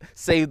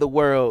 save the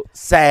world,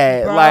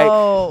 sad. Bro.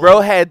 Like, bro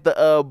had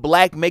the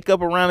black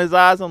makeup around his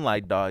eyes. I'm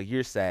like, dog,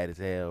 you're sad as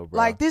hell, bro.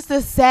 Like, this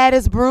the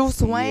saddest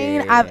Bruce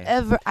Wayne Yeah. I've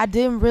ever. I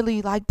didn't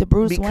really like the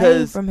Bruce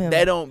Wayne from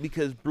him.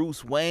 Because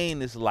Bruce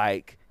Wayne is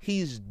like,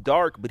 he's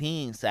dark, but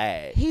he ain't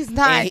sad. He's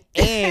not.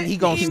 And he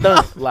gonna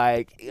stunt.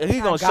 Like, he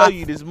gonna show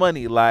you this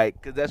money.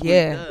 Like, because that's what he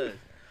does.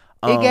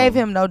 It gave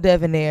him no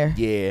debonair.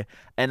 Yeah,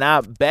 and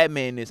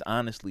Batman is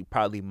honestly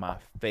probably my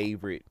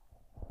favorite.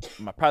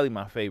 My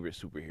favorite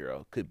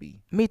superhero could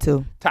be Me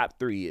too. top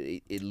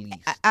 3 at least.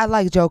 I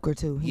like Joker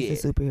too.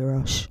 He's Yeah. a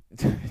superhero. Shh.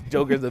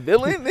 Joker's a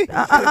villain.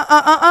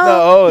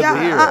 No, it's a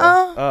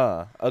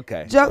hero.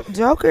 Okay.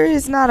 Joker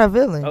is not a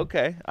villain.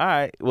 Okay. All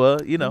right. Well,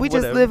 We just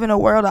whatever. live in a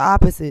world of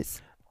opposites.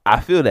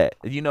 I feel that.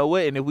 You know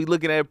what? And if we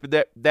looking at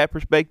that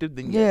perspective,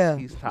 then Yeah. yes,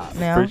 he's top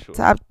Now, for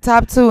sure.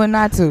 top 2 and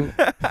not 2.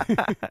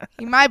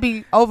 He might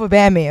be over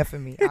Batman for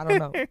me. I don't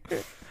know.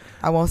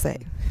 I won't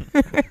say.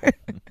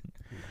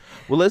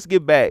 Well, let's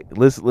get back.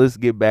 Let's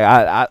get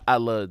back. I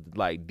love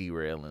like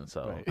derailing,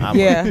 so Right. I'm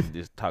Yeah.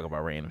 just talking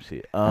about random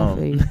shit. I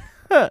feel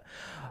you.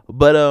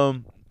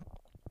 But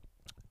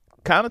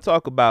kind of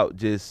talk about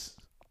just.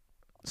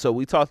 So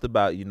we talked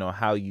about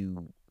how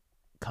you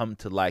come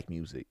to like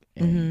music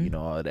and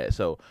all of that.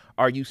 So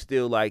are you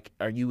still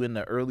are you in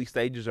the early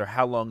stages, or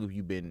how long have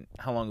you been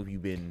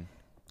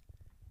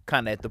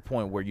kind of at the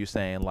point where you're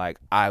saying like,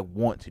 I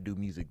want to do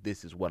music,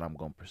 this is what I'm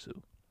gonna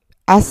pursue?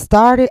 I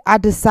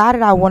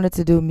decided I wanted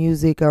to do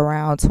music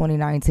around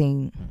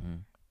 2019.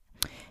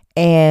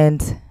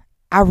 And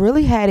I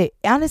really had it,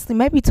 honestly,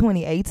 maybe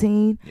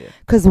 2018. Yeah.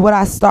 Because what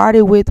I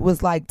started with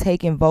was like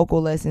taking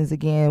vocal lessons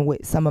again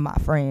with some of my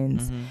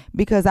friends.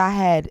 Because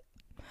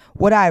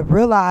what I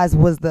realized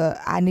was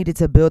I needed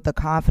to build the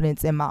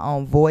confidence in my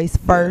own voice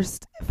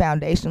first,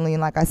 foundationally.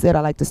 And like I said,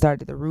 I like to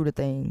start at the root of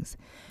things.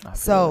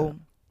 So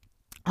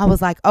I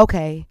was like,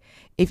 okay,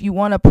 if you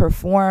want to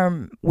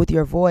perform with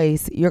your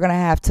voice, you're going to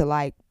have to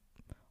like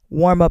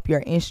warm up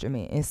your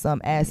instrument in some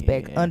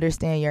aspect,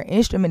 understand your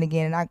instrument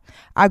again. And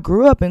I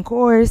grew up in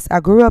chorus. I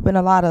grew up in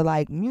a lot of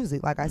like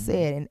music, like I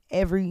said, and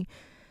every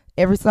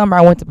summer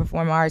I went to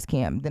performing arts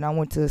camp. Then I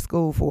went to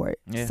school for it.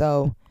 Yeah.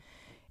 So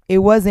it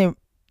wasn't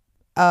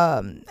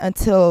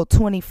until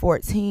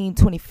 2014,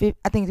 2015,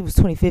 I think it was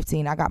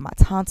 2015, I got my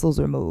tonsils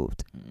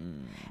removed.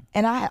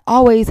 And I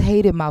always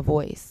hated my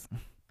voice.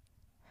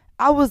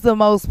 I was the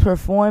most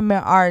performing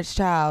arts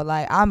child.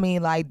 Like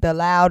the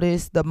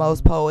loudest, the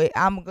most poet.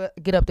 I'm going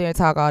to get up there and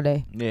talk all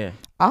day. Yeah.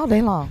 All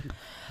day long.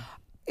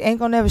 Ain't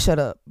gonna never shut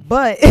up.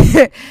 But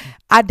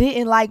I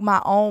didn't like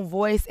my own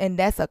voice, and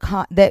that's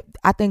that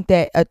I think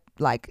that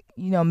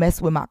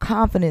messed with my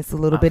confidence a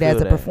little bit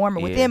as a performer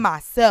within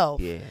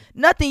myself. Yeah.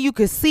 Nothing you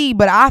could see,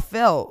 but I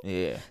felt.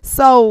 Yeah.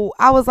 So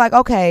I was like,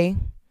 okay,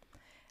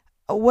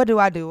 what do?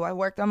 I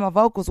worked on my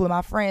vocals with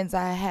my friends.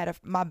 I had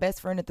my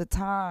best friend at the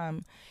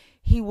time.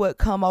 He would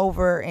come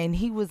over, and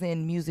he was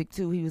in music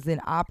too. He was in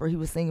opera. He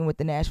was singing with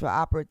the Nashville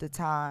Opera at the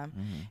time.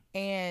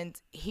 And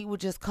he would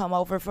just come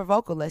over for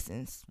vocal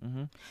lessons.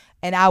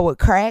 And I would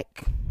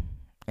crack,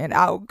 and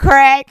I would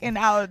crack, and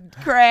I would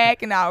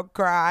crack, and I would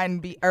cry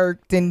and be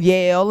irked and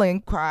yell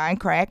and cry and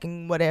crack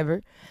and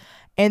whatever.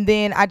 And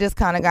then I just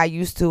kind of got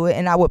used to it,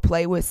 and I would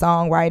play with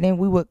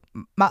songwriting.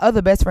 My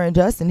other best friend,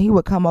 Justin, he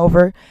would come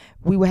over.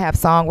 We would have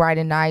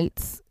songwriting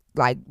nights.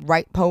 Like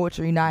write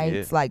poetry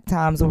nights, like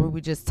times where we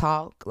would just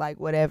talk, like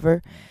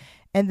whatever.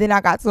 And then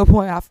I got to a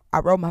point I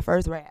wrote my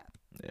first rap.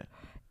 Yeah.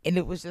 And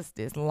it was just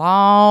this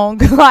long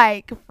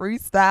like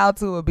freestyle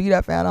to a beat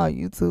I found on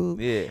YouTube.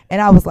 Yeah.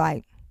 And I was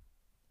like,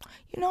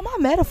 my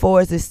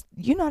metaphors is,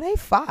 they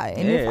fire.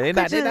 And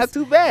they're not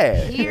too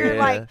bad. Here,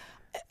 like,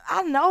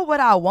 I know what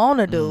I want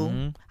to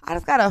do. I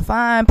just gotta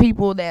find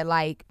people that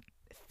like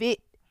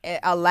fit,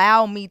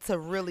 allow me to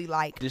really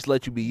like just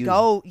let you be you.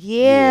 Go,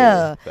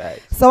 yeah.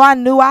 So I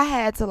knew I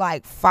had to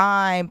like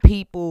find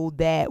people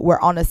that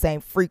were on the same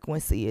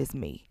frequency as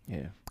me.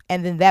 Yeah.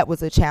 And then that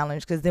was a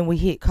challenge, because then we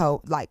hit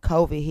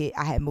COVID hit.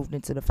 I had moved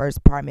into the first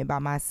apartment by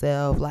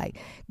myself, like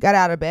got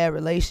out of a bad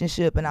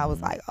relationship, and I was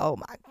like, oh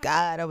my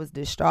God, I was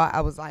distraught. I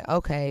was like,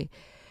 okay,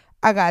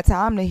 I got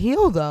time to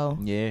heal though.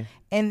 Yeah.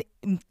 And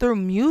through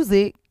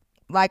music,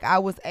 like I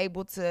was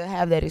able to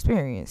have that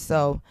experience.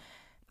 So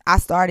I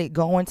started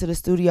going to the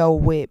studio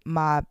with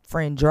my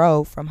friend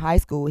Dro from high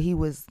school.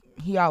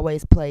 He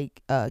always played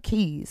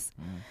keys.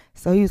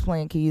 So he was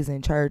playing keys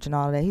in church and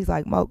all that. He's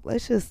like, Mo,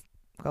 let's just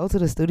go to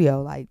the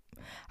studio. Like,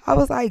 I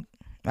was like,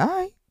 all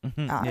right.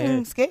 I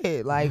ain't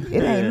scared. Like,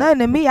 it ain't nothing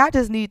to me. I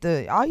just need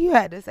to, all you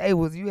had to say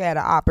was you had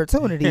an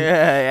opportunity.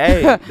 Yeah,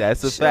 hey,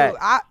 that's a fact.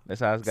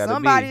 That's how it's got to be.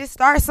 Somebody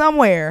start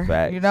somewhere,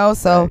 Facts.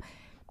 So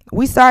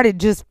we started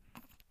just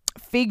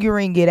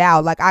figuring it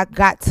out. Like, I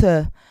got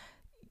to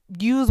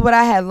use what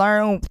I had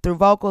learned through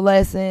vocal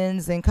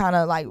lessons, and kind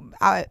of like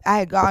I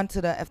had gone to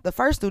the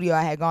first studio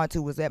I had gone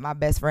to was at my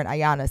best friend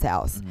Ayana's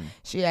house.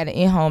 She had an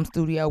in-home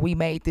studio. We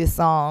made this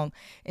song,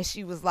 and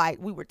she was like,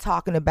 we were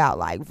talking about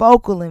like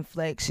vocal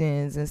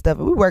inflections and stuff.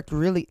 And we worked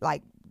really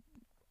like,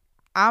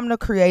 I'm the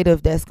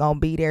creative that's gonna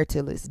be there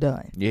till it's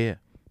done. Yeah.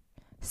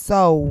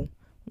 So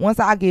once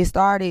I get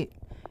started,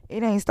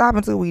 it ain't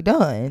stopping till we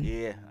done.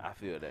 Yeah, I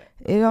feel that.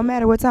 It don't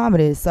matter what time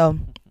it is. So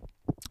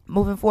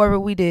moving forward,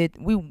 we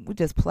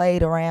just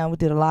played around. We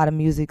did a lot of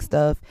music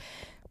stuff.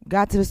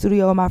 Got to the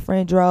studio with my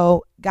friend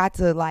Dro. Got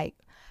to like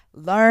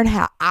learn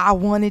how I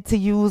wanted to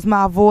use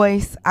my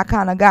voice. I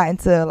kind of got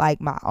into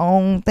like my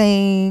own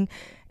thing,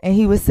 and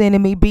he was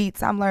sending me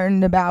beats. I'm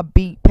learning about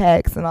beat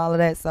packs and all of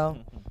that. So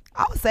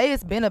I would say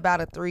it's been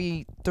about a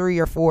three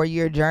or 4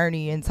 year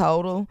journey in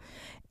total.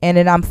 And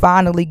then I'm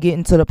finally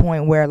getting to the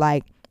point where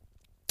like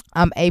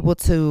I'm able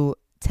to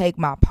take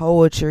my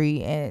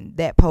poetry and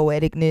that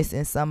poeticness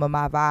and some of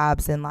my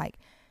vibes and like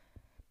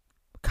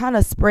kind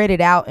of spread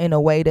it out in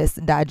a way that's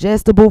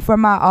digestible for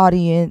my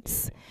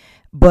audience,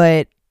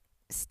 but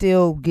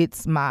still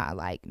gets my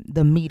like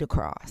the meat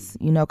across,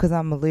 you know, because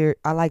I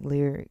like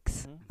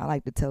lyrics. I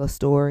like to tell a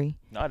story.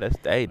 No, that's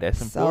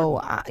important.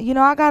 So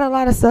I got a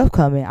lot of stuff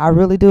coming. I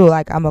really do.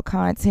 Like, I'm a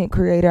content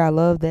creator. I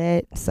love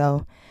that.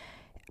 So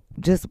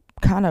just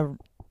kind of,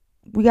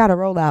 we got to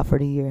roll out for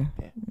the year.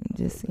 Yeah.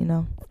 Just, you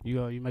know.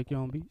 You make your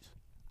own beats?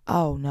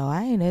 Oh, no,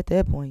 I ain't at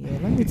that point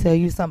yet. Let me tell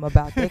you something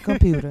about that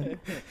computer.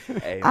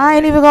 Hey, I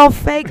ain't even gonna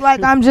fake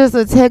like I'm just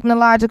a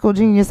technological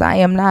genius. I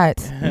am not.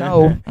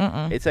 No.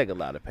 It takes a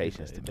lot of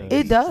patience to do.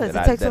 It does.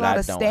 It takes a lot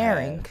of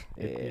staring.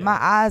 Yeah. My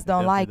eyes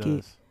don't like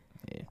it.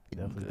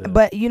 Yeah.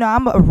 But, you know,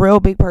 I'm a real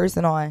big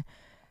person on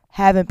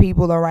having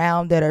people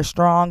around that are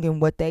strong in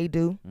what they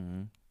do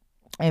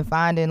and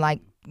finding,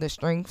 like, the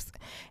strengths.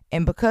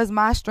 And because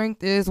my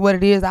strength is what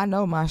it is, I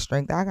know my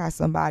strength. I got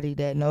somebody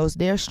that knows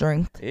their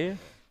strength. Yeah.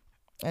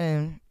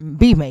 And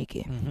be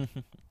making.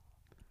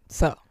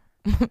 So,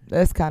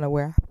 that's kind of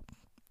where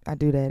I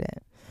do that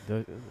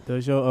at.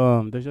 Does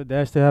your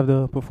dad still have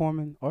the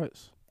performing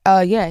arts?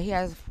 Yeah, he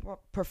has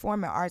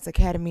Performing Arts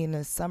Academy in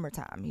the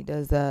summertime. He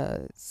does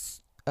a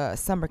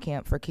summer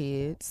camp for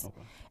kids.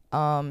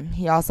 Okay.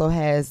 He also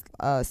has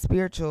a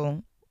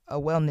spiritual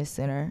wellness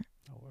center.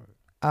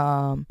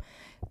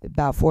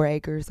 About 4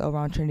 acres over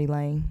on Trinity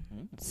Lane.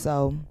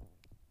 So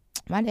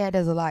my dad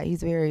does a lot.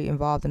 He's very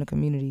involved in the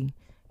community.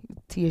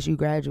 TSU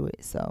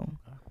graduate, so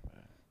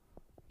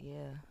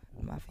yeah,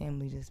 my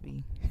family just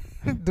be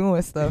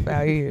doing stuff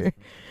out here.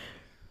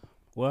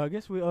 Well, I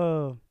guess we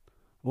talk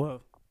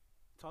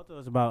to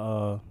us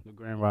about the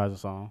Grand Rising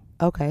song.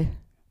 Okay.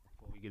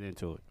 Before we get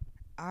into it.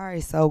 All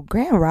right, so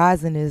Grand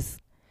Rising is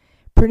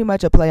pretty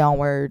much a play on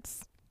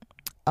words.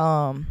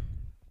 I'm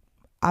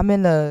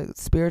in the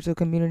spiritual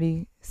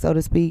community, so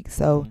to speak.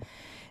 So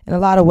in a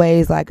lot of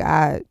ways, like,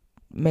 I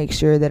make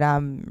sure that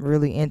I'm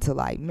really into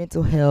like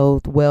mental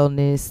health,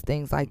 wellness,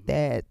 things like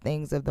that,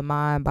 things of the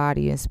mind,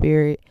 body, and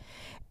spirit.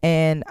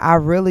 And I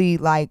really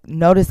like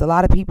noticed a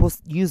lot of people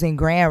using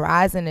Grand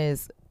Rising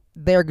as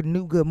their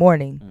new good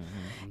morning.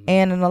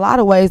 And in a lot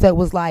of ways, that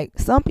was like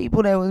some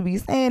people that would be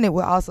saying it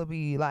would also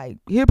be like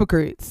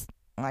hypocrites.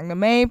 Like, the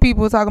main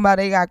people talking about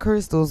they got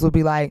crystals would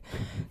be like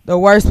the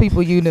worst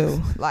people you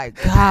knew.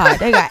 Like, God,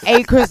 they got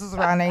 8 crystals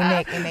around their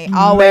neck and they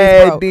always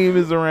mad broke.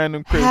 demons around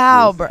them crystals.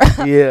 How, bro?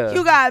 Yeah.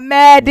 You got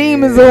mad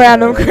demons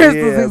around them crystals.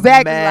 Yeah,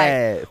 exactly.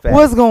 mad. Like,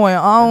 what's going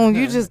on?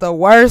 You just the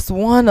worst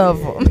one of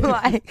them.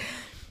 Like,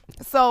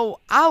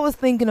 so I was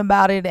thinking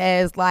about it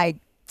as like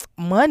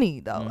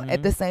money though.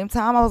 At the same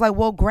time, I was like,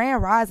 well,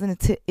 Grand Rising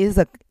is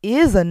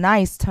a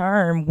nice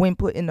term when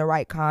put in the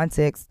right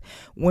context,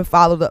 when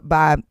followed up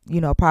by,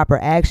 you know, proper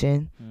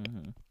action.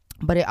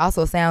 But it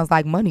also sounds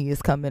like money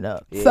is coming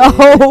up.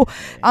 So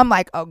I'm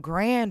like, a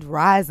Grand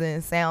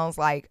Rising sounds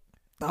like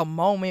a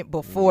moment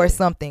before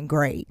something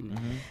great.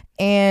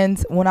 And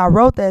when I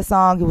wrote that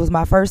song, it was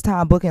my first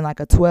time booking like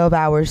a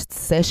 12-hour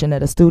session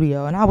at a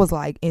studio. And I was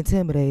like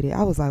intimidated.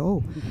 I was like,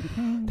 oh,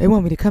 they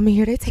want me to come in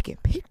here. They taking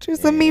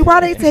pictures of me.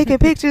 Why they taking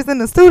pictures in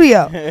the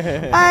studio? I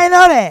didn't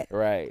know that.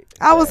 Right.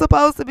 I was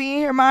supposed to be in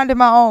here minding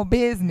my own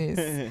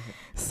business.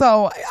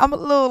 So I'm a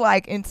little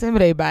like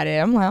intimidated by that.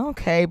 I'm like,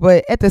 okay.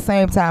 But at the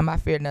same time, I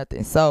fear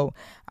nothing. So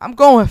I'm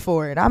going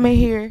for it. I'm in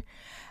here.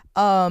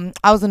 I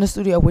was in the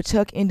studio with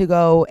Chuck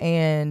Indigo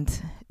and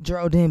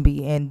Dro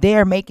Denby, and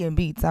they're making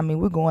beats. I mean,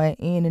 we're going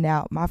in and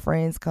out. My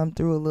friends come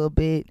through a little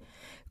bit,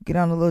 get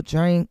on a little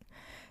drink.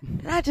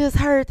 And I just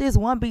heard this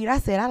one beat. I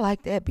said, I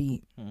like that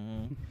beat.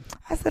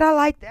 I said, I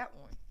like that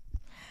one.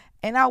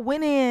 And I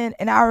went in,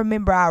 and I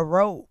remember I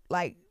wrote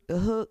like the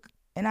hook,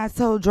 and I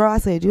told Dro, I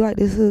said, you like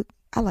this hook?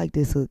 I like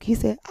this hook. He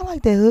said, I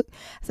like that hook.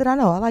 I said, I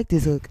know, I like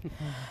this hook.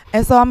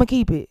 And so I'm going to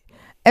keep it.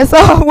 And so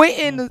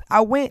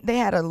I went, they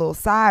had a little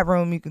side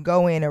room you can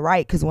go in and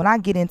write. Cause when I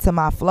get into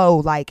my flow,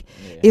 like,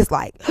 it's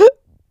like,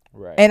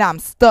 right. And I'm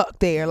stuck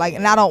there. Like,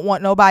 and I don't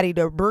want nobody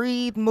to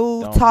breathe,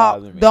 move,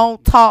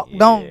 don't talk,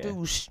 don't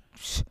do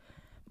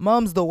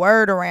mum's the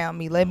word around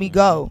me. Let me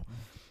go.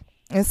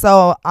 And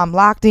so I'm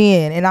locked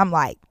in and I'm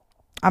like,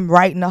 I'm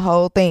writing the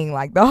whole thing.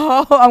 Like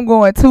I'm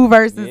going 2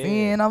 verses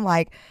in. I'm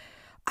like,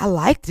 I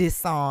like this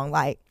song.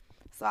 Like,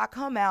 so I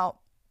come out.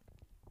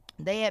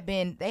 They had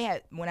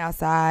went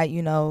outside,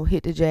 you know,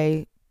 hit the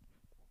J,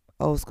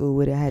 old school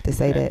with it. I had to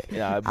say that.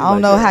 I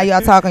don't know how y'all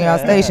talk on y'all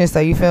station,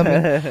 so you feel me?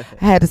 I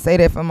had to say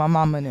that for my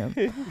mama and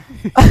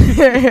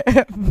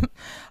them.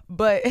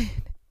 But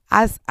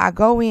I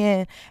go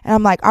in and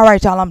I'm like, all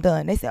right, y'all, I'm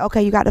done. They said,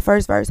 okay, you got the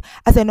first verse.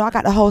 I said, no, I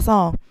got the whole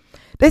song.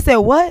 They said,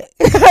 what?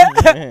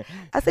 I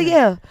said,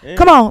 yeah.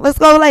 Come on, let's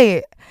go lay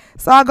it.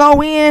 So I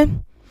go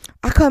in.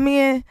 I come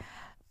in.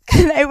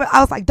 And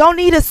I was like, don't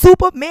need a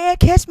Superman.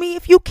 Catch me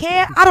if you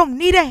can. I don't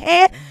need a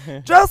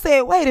hand. Dro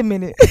said, wait a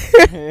minute.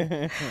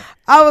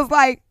 I was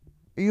like,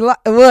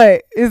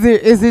 what?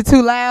 Is it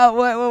too loud?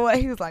 What?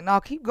 He was like, no,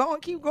 keep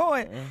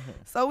going.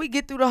 So we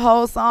get through the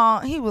whole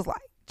song. He was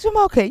like,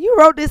 Jamoke, you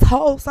wrote this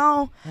whole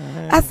song?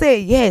 I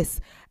said, yes.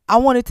 I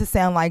want it to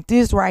sound like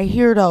this right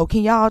here, though.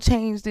 Can y'all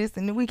change this?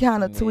 And then we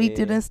kind of tweaked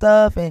it and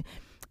stuff. And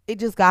it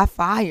just got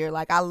fire.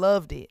 Like, I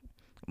loved it.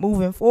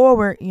 Moving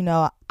forward, you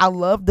know, I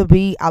love the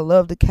beat. I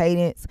love the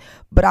cadence.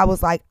 But I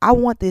was like, I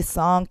want this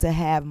song to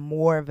have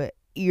more of an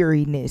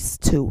eeriness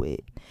to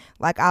it.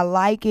 Like, I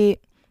like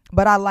it.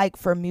 But I like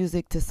for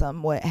music to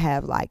somewhat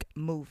have, like,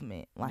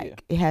 movement.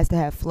 Like, it has to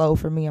have flow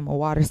for me. I'm a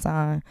water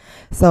sign.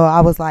 So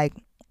I was like,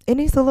 it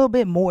needs a little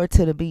bit more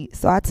to the beat.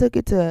 So I took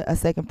it to a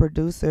second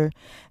producer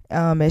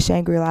at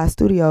Shangri-La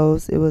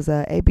Studios. It was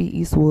A.B.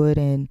 Eastwood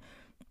and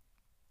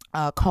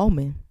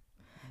Coleman,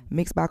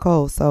 mixed by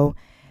Cole. So,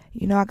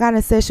 you know, I got in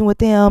a session with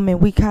them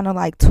and we kind of,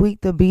 like,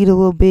 tweaked the beat a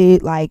little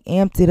bit, like,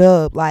 amped it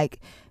up.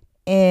 Like,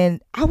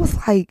 and I was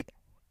like,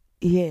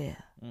 yeah,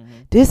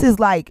 this is,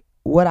 like,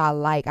 what I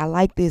like. I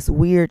like this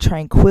weird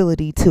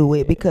tranquility to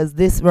it because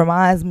this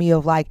reminds me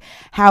of, like,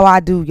 how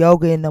I do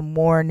yoga in the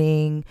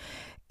morning.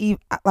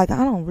 Like, I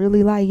don't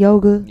really like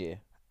yoga. Yeah.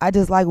 I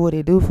just like what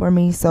it do for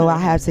me, so I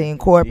have to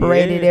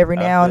incorporate it every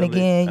now and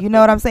again. You know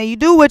what I'm saying? You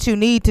do what you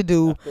need to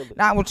do,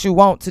 not what you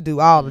want to do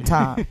all the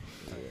time.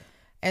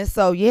 And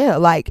so, yeah,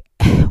 like,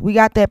 we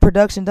got that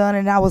production done,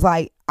 and I was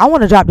like, I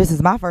want to drop this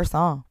as my first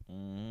song.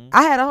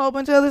 I had a whole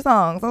bunch of other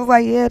songs. I was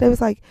like, yeah, they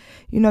was like,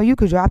 you know, you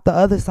could drop the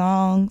other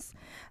songs.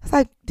 I was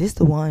like, this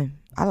the one.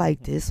 I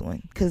like this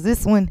one because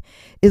this one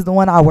is the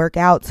one I work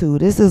out to.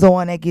 This is the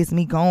one that gets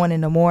me going in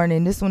the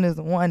morning. This one is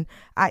the one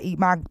I eat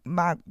my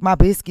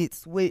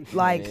biscuits with.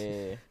 Like,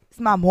 it's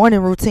my morning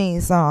routine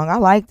song. I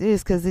like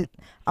this because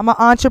I'm an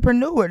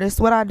entrepreneur.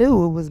 That's what I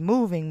do. It was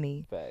moving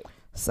me. Fact.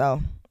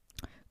 So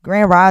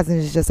Grand Rising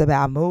is just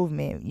about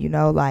movement, you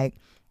know, like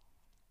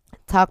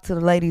talk to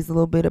the ladies a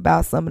little bit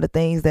about some of the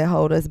things that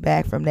hold us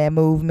back from that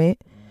movement.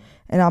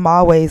 And I'm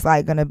always,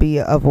 like, going to be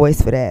a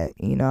voice for that.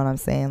 You know what I'm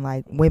saying?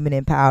 Like, women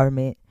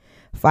empowerment,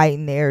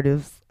 fighting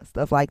narratives,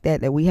 stuff like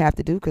that we have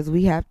to do because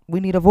we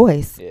need a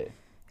voice. Yeah.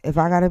 If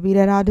I got to be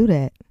that, I'll do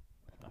that.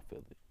 I feel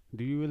it.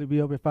 Do you really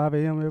be up at 5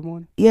 a.m. every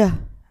morning? Yeah.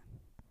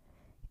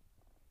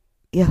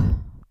 Yeah.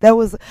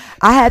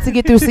 I had to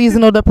get through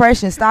seasonal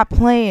depression. Stop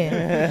playing.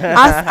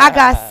 I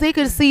got sick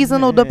of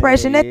seasonal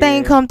depression. That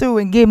thing come through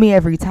and get me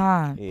every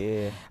time.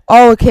 Yeah.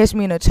 Oh, it catch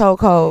me in a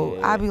chokehold.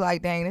 Yeah. I'd be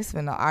like, dang, this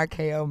finna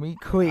RKO me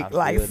quick.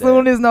 Like,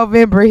 soon as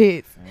November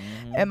hits.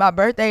 And my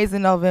birthday's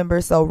in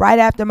November. So right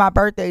after my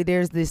birthday,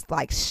 there's this,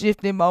 like,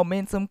 shifting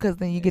momentum because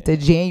then you get to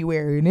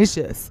January and it's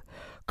just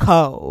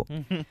cold.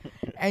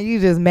 And you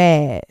just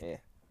mad. Yeah.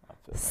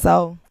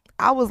 So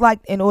I was like,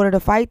 in order to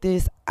fight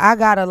this, I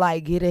gotta,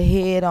 like, get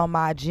ahead on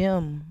my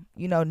gym,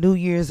 you know, New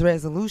Year's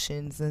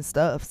resolutions and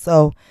stuff.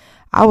 So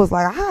I was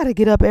like, I gotta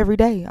get up every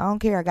day. I don't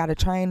care. I got a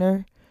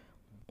trainer.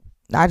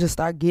 I just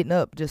start getting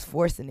up, just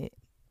forcing it.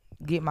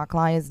 Get my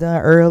clients done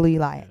early.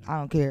 Like, I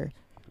don't care.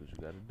 What you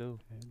gotta do.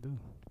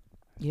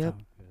 Yep.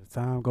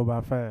 Time go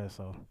by fast,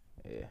 so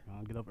yeah,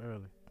 I'll get up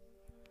early.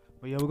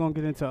 But yeah, we're gonna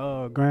get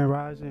into Grand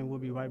Rising. We'll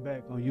be right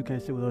back on You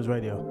Can't Sit With Us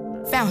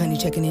Radio. Found Honey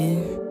checking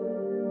in.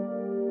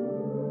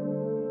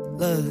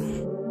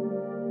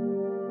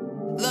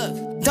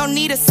 Look, don't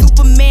need a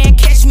Superman.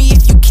 Catch me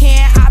if you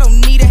can. I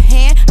don't need a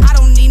hand. I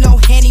don't need no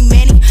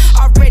handy-manny.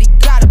 Already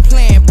got a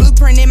plan.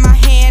 Blueprint in my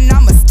hand.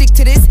 I'ma stick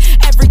to this.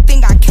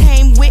 Everything I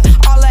came with,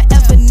 all I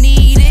ever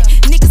needed.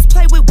 Niggas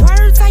play with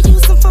words. I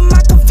use them for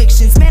my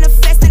convictions.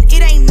 Manifesting,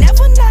 it ain't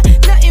never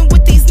nothing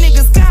with these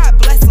niggas. God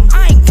bless them.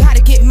 I ain't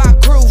gotta get my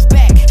groove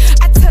back.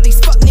 I tell these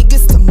fuck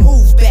niggas to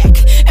move back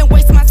and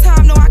waste my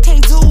time. No, I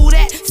can't do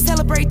that.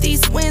 Celebrate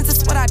these wins.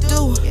 That's what I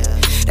do.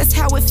 That's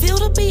how it feel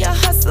to be a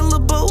hustler,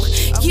 boo.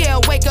 Yeah,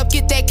 wake up,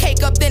 get that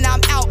cake up, then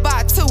I'm out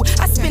by 2.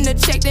 I spend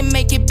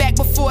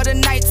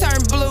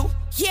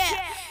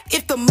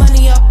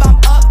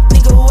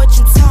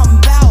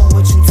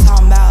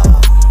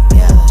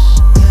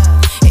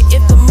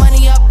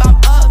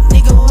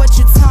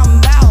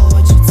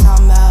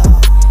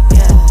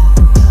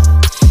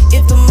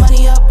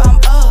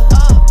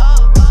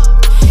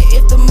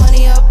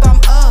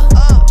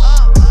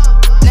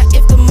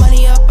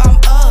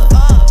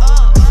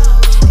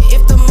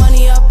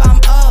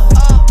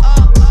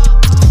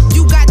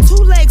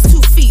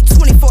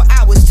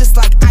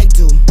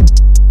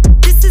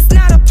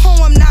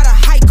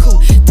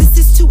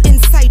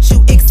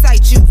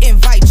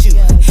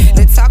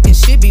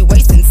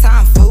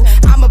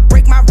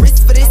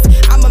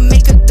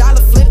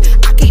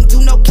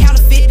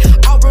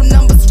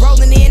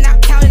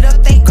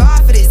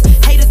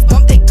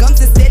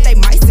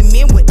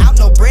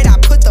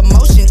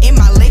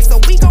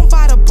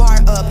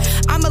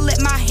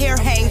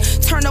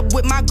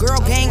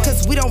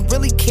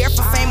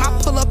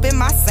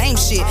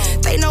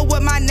They know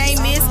what my name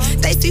is.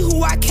 They see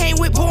who I came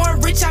with. Born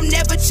rich, I'm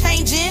never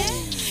changing.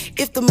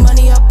 If the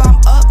money up, I'm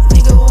up.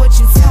 Nigga, what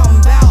you talking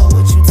about?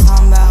 What you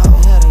talking about?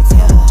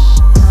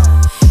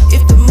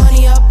 If the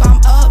money up,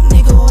 I'm up.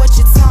 Nigga, what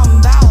you talking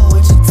about?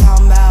 What you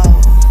talking about?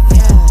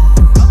 Yeah.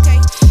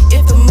 Okay.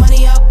 If the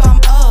money up, I'm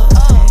up.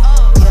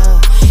 Yeah.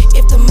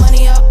 If the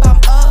money up, I'm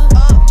up.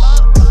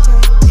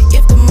 Okay.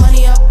 If the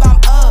money up, I'm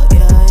up.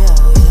 Yeah.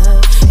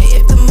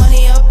 If the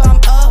money up, I'm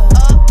up.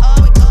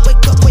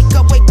 Wake up, wake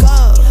up, wake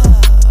up.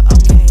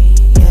 Okay.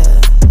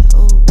 Yeah.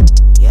 Ooh.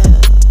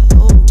 Yeah.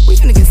 Ooh. We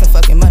finna get some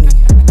fucking money.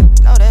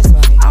 No, that's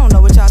right. I don't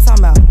know what y'all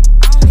talking about.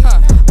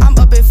 I'm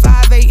up at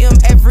 5 a.m.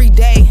 every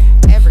day.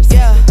 Every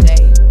single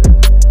day.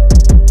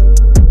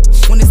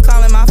 When it's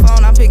calling my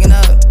phone, I'm picking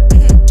up.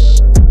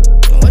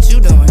 What you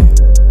doing?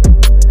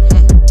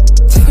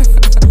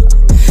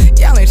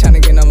 Y'all ain't trying to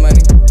get no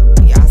money.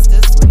 Y'all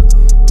still sleeping.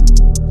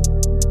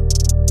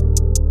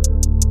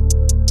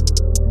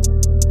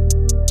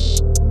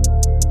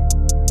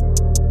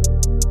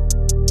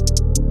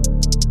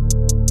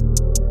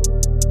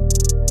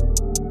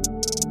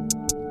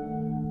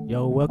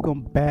 Yo,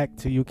 welcome back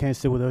to You Can't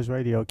Sit With Us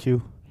Radio,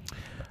 Q.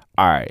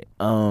 All right.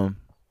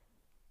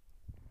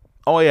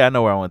 Oh yeah, I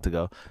know where I want to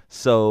go.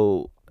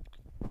 So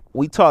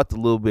we talked a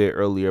little bit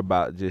earlier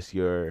about just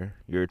your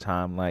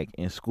time like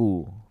in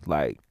school.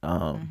 Like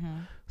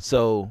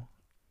so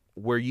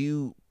were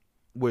you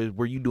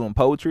doing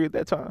poetry at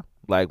that time?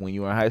 Like when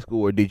you were in high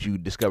school, or did you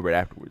discover it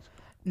afterwards?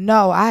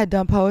 No, I had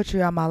done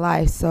poetry all my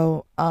life.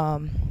 So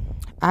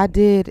I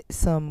did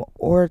some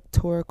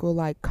oratorical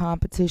like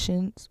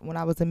competitions when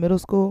I was in middle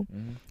school.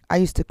 I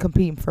used to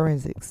compete in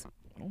forensics.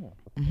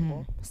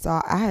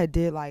 So I had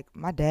did like,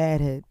 my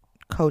dad had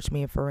coached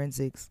me in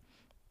forensics.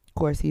 Of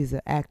course, he's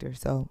an actor,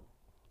 so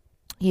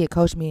he had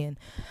coached me in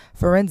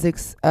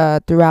forensics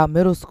throughout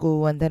middle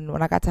school. And then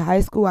when I got to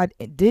high school, I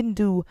didn't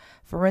do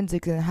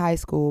forensics in high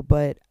school,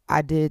 but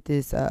I did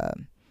this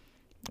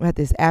at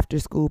this after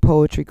school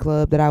poetry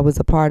club that I was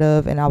a part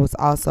of, and I was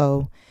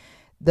also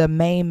the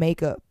main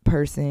makeup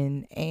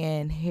person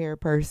and hair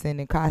person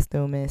and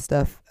costume and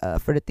stuff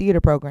for the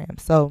theater program.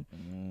 So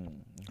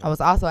I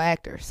was also an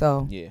actor.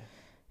 So Yeah.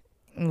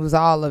 it was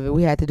all of it.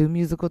 We had to do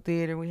musical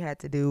theater. We had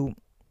to do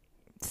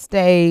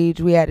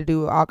stage. We had to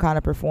do all kind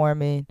of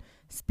performing,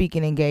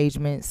 speaking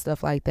engagements,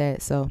 stuff like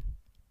that. So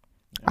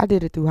I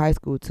did it through high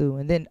school too.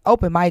 And then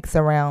open mics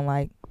around,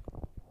 like,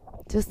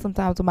 just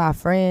sometimes with my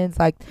friends.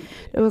 Like,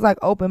 it was like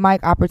open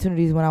mic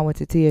opportunities when I went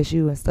to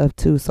TSU and stuff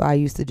too. So I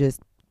used to just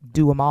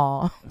do them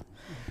all.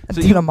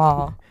 Them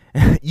all.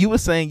 You were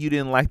saying you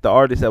didn't like the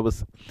artist that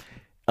was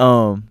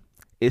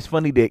it's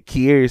funny that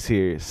Kiera's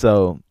here.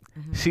 So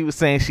she was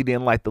saying she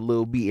didn't like the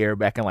Lil B era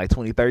back in like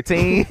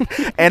 2013.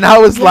 And I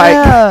was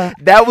like,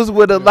 that was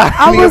what a lot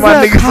of me and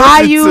my niggas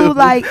listened to.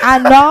 Like, I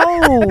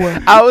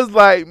know. I was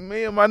like,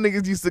 man, my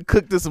niggas used to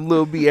cook to some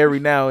Lil B every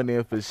now and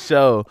then for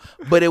sure.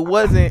 But it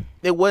wasn't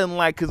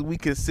like because we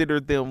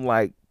considered them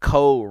like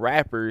cold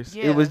rappers.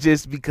 It was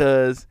just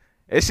because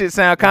that shit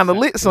sound kind of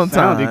lit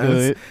sometimes.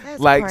 Good.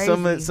 Like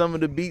crazy. some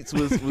of the beats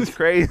was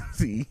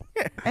crazy.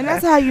 And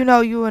that's how you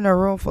know you in a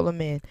room full of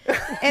men.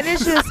 And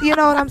it's just, you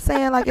know what I'm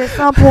saying? Like, at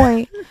some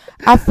point,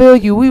 I feel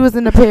you. We was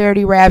in the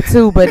parody rap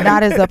too, but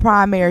not as a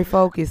primary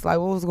focus. Like,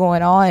 what was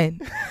going on?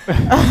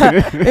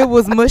 It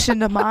was mushing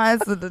the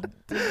minds of the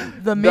men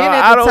at the time.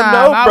 I don't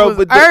know,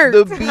 bro, but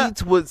irked. the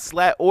beats would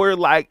slap, or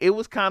like it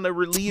was kind of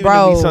relieving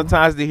to me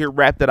sometimes to hear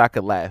rap that I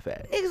could laugh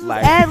at. Niggas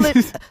Like, was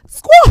ad-libs.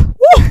 Squaw!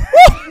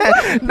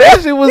 that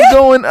shit was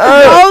going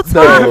up.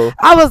 Time,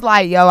 I was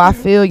like, yo, I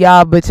feel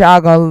y'all, but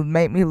y'all gonna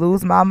make me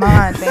lose my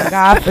mind. Thank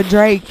God for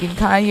Drake and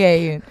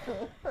Kanye and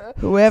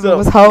whoever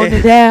was holding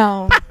it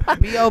down.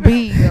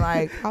 B.O.B.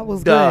 Like, I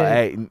was good.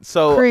 Hey,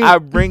 so Creep. I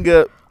bring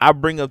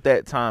up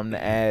that time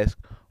to ask,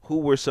 who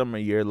were some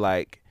of your,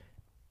 like,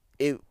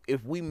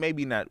 if we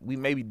maybe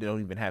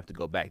don't even have to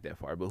go back that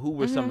far, but who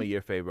were some of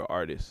your favorite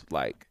artists,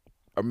 like,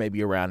 or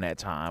maybe around that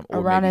time, or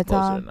around maybe that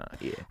closer time? to not?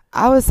 Yeah.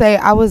 I would say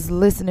I was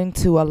listening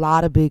to a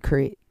lot of Big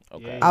Crit.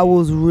 Okay. I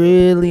was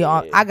really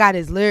on. I got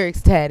his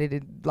lyrics tatted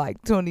in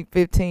like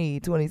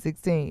 2015,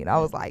 2016. I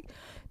was like,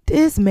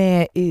 this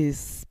man is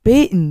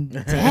spitting.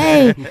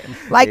 Dang.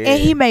 Like, and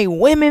he made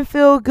women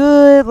feel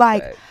good.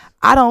 Like,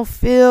 I don't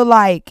feel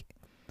like,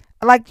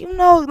 you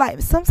know,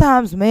 like,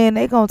 sometimes, man,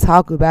 they gonna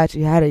talk about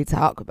you how they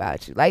talk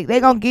about you. Like,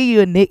 they gonna give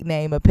you a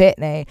nickname, a pet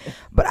name.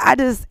 But I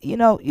just, you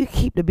know, you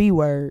keep the B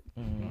word.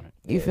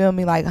 You feel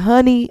me? Like,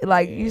 honey.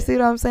 Like, you see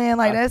what I'm saying?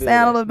 Like, that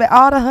sound a little bit.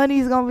 All the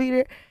honeys gonna be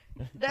there.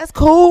 That's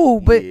cool.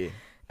 But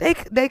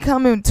they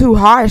come in too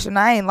harsh, and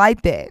I ain't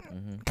like that.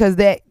 Because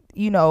that,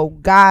 you know,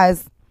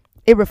 guys,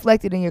 it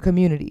reflected in your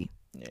community.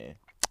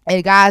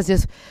 And guys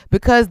just,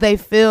 because they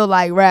feel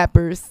like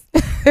rappers,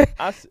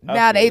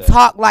 now they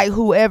talk like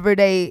whoever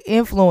they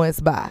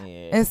influenced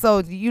by. And so,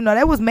 you know,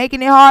 that was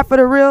making it hard for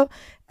the real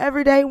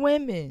everyday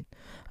women.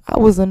 I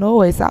was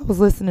annoyed. So I was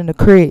listening to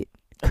Crit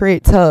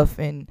Tough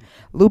and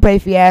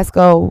Lupe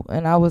Fiasco.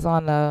 And I was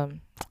on,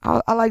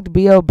 I liked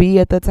B.O.B.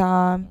 at the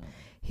time.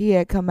 He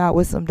had come out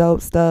with some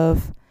dope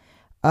stuff.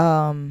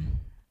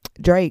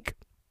 Drake.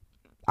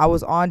 I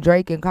was on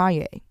Drake and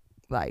Kanye,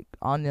 like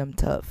on them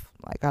tough.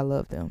 Like I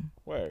love them.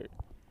 Word.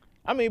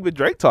 I mean, but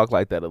Drake talk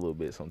like that a little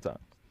bit sometimes.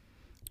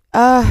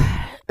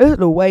 It's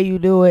the way you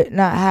do it,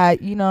 not how,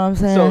 you know what I'm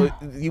saying?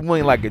 So you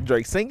mean like a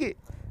Drake sing it?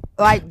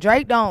 Like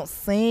Drake don't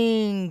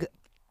sing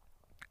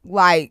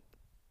like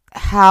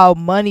how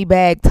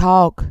Moneybag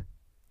talk.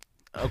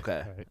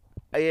 Okay.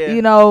 Yeah.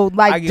 You know, I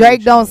like get Drake what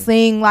you don't mean.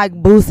 sing like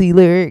Boosie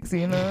lyrics,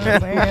 you know what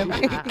I'm saying?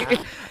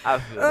 I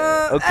feel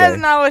that. Okay.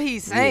 That's not what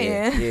he's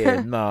saying.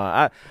 Yeah,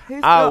 no, He's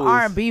still I always-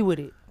 R&B with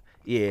it.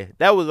 yeah,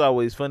 that was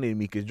always funny to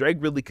me because Drake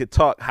really could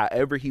talk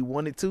however he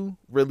wanted to,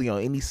 really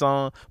on any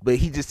song, but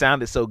he just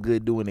sounded so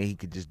good doing it, he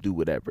could just do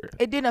whatever.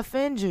 It didn't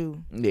offend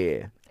you.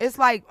 Yeah. It's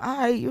like, all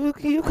right, you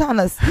kind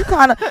of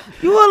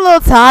you a little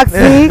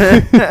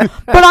toxic, but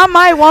I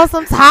might want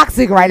some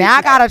toxic right now.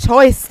 I got a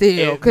choice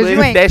still because But you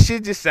ain't that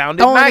shit just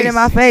sounded throwing nice. it in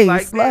my face.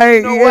 Like, Like, man,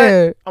 you know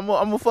yeah. what? I'm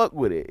gonna fuck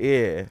with it.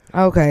 Yeah.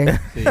 Okay.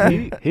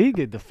 See, he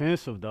get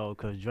defensive though,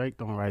 cause Drake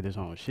don't write his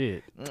own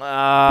shit.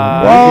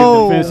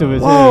 Whoa. He get defensive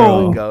as Whoa. hell.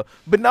 There we go.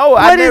 But no,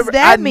 What does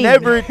that mean?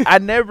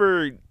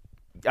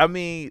 I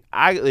mean,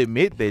 I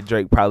admit that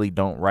Drake probably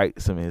don't write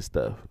some of his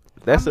stuff.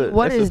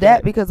 What is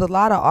that? Because a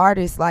lot of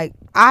artists, like,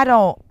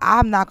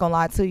 I'm not gonna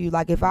lie to you.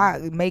 Like, if I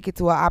make it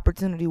to an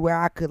opportunity where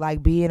I could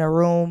like be in a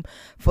room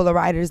full of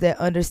writers that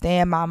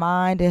understand my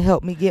mind and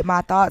help me get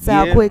my thoughts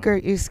out Yeah. quicker,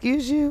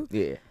 excuse you,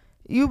 Yeah.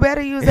 you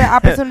better use that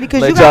opportunity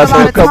because Let you got a y'all lot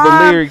throw of a couple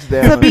time lyrics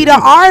down. to be the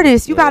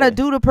artist. You Yeah. gotta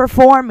do the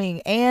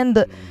performing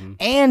and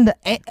and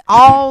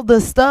all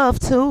the stuff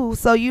too.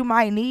 So you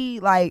might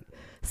need like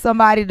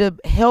somebody to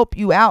help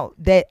you out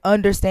that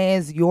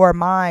understands your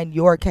mind,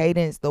 your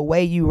cadence, the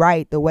way you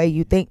write, the way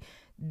you think.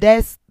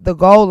 That's the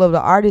goal of the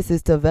artist,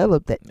 is to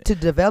develop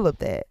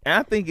that. And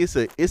I think it's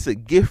a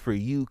gift for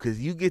you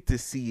because you get to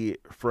see it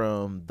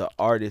from the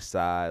artist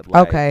side.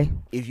 Like, Okay.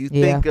 if you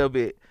Yeah. think of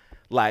it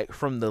like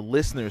from the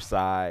listener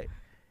side,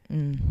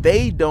 Mm.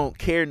 they don't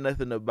care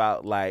nothing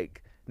about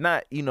like,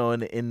 not, you know,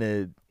 in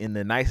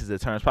the nicest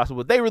of terms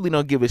possible. They really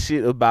don't give a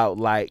shit about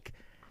like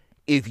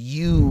if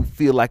you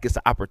feel like it's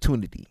an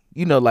opportunity.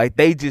 You know, like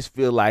they just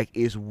feel like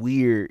it's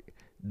weird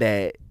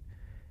that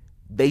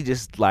they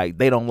just like,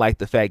 they don't like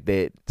the fact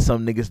that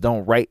some niggas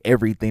don't write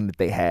everything that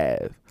they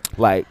have.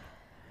 Like,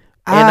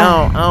 and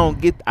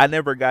I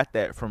never got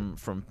that from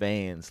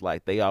fans.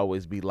 Like, they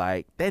always be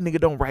like, that nigga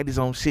don't write his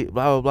own shit,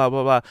 blah, blah, blah,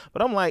 blah, blah.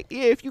 But I'm like,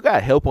 yeah, if you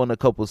got help on a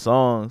couple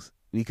songs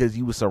because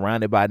you were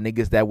surrounded by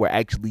niggas that were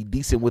actually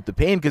decent with the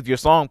pen because your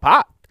song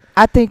popped.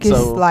 I think it's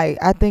So-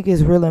 I think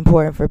it's real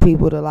important for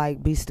people to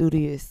like be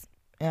studious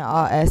in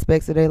all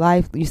aspects of their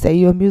life. You say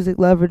you're a music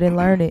lover, then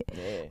learn it.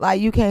 Yeah. Like,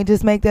 you can't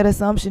just make that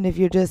assumption if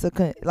you're just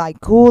like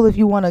cool if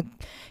you want to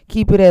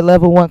keep it at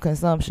level 1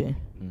 consumption,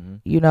 Mm-hmm.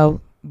 you know.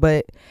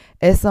 But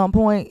at some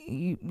point,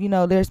 you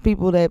know, there's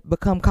people that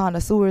become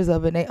connoisseurs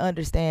of it. And they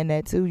understand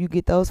that too. You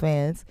get those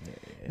fans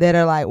that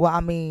are like, well,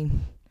 I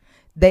mean,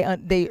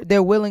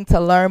 they're willing to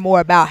learn more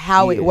about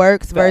how it Yeah,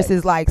 works versus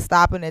facts. like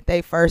stopping at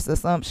their first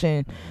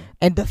assumption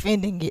and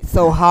defending it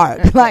so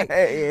hard. Like,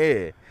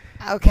 yeah.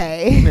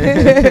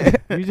 okay.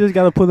 You just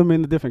gotta put them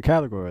in a different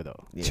category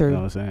though. Yeah. True. You know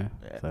what I'm saying?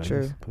 Yeah. So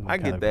True. just put 'em in I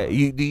get that.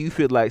 category. Do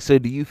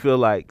you feel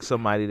like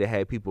somebody that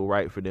had people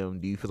write for them,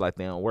 do you feel like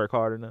they don't work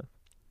hard enough?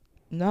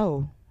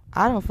 No,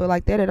 I don't feel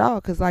like that at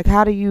all. Cause like,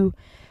 how do you?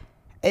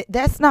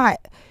 That's not.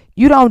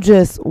 You don't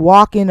just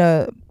walk in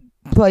a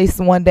place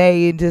one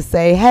day and just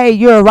say, "Hey,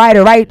 you're a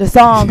writer. Write the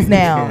songs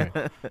now."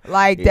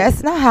 Like, Yeah.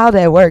 that's not how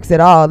that works at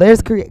all.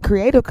 There's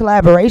creative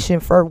collaboration.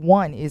 For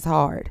one, is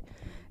hard.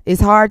 It's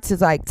hard to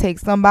like take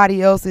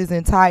somebody else's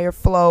entire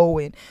flow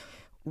and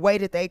way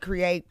that they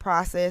create,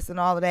 process, and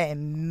all of that,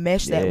 and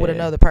mesh that with Yeah.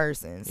 another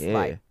person's. Yeah.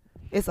 Like,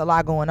 it's a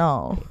lot going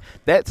on.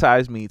 That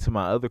ties me to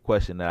my other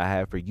question that I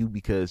have for you,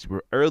 because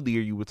earlier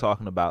you were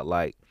talking about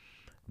like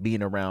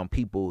being around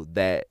people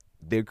that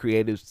their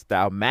creative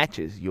style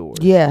matches yours.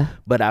 Yeah.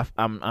 But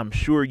I'm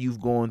sure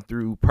you've gone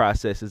through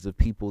processes of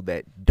people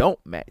that don't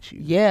match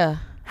you. Yeah.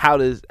 How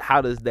does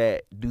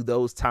that, do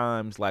those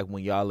times, like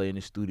when y'all are in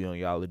the studio and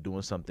y'all are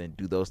doing something,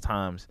 do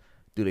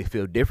they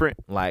feel different?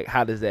 Like,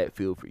 how does that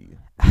feel for you?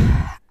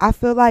 I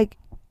feel like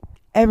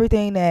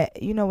everything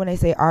that, you know, when they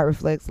say art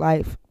reflects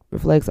life,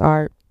 reflects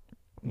art,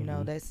 you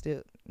know, that's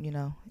still, you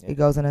know, it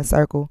goes in a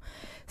circle.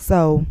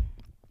 So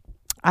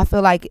I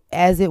feel like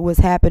as it was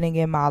happening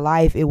in my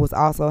life, it was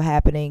also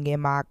happening in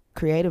my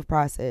creative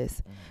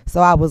process. So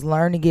I was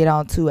learning it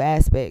on 2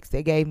 aspects.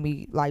 They gave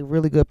me like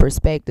really good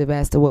perspective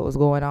as to what was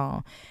going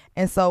on.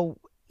 And so,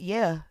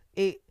 yeah,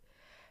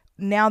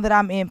 now that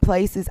I'm in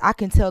places, I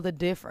can tell the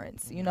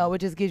difference. You know, it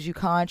just gives you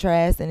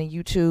contrast, and then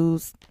you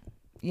choose,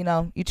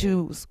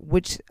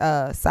 which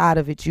side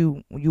of it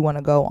you want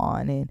to go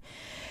on. And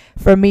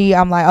for me,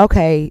 I'm like,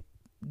 okay,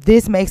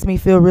 this makes me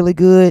feel really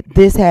good.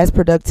 This has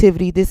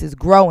productivity. This is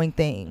growing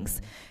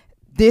things.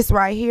 This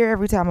right here,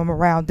 every time I'm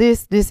around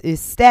this is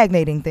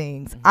stagnating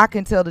things. I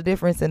can tell the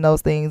difference in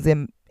those things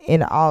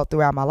in all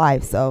throughout my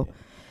life. So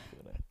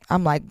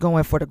I'm like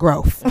going for the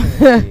growth.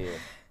 Yeah,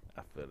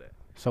 I feel that.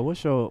 So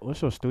what's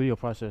your studio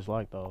process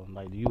like though?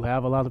 Like, do you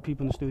have a lot of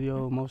people in the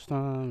studio most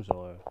times,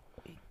 or?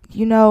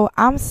 You know,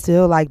 I'm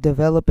still like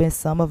developing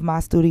some of my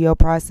studio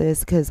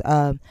process because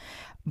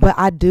but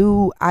I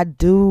do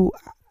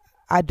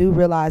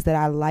realize that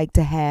I like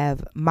to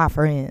have my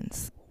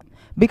friends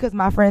because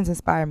my friends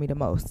inspire me the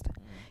most.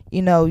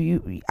 You know,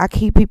 I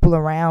keep people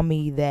around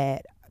me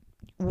that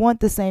want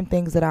the same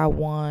things that I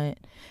want,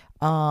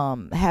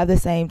 have the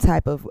same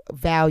type of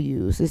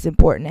values. It's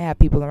important to have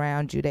people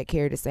around you that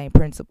carry the same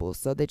principles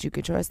so that you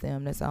can trust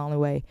them. That's the only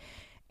way.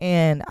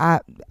 And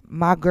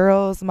my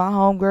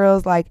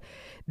homegirls, like,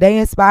 they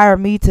inspire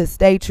me to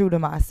stay true to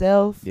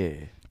myself. Yeah.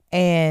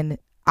 And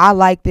I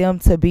like them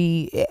to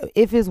be,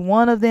 if it's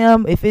one of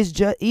them,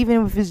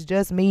 even if it's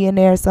just me in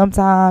there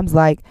sometimes,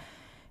 like,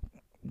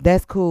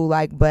 that's cool.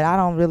 Like, but I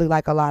don't really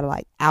like a lot of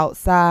like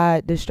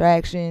outside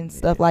distractions,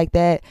 stuff like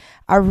that.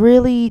 I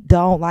really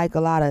don't like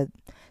a lot of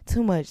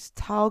too much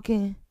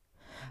talking.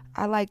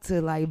 I like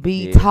to like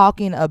be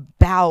talking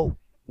about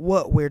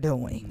what we're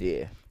doing.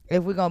 Yeah.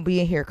 If we're gonna be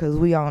in here, cause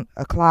we on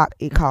a clock,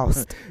 it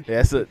costs.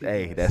 That's a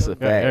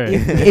fact.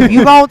 If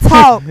you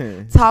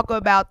gonna talk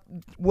about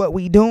what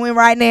we doing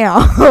right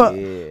now.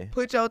 Yeah.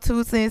 Put your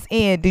 2 cents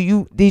in.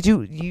 You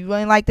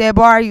ain't like that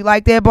bar? You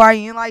like that bar?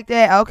 You ain't like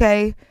that?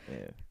 Okay. Yeah.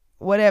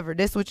 Whatever.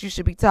 That's what you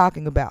should be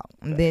talking about.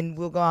 And then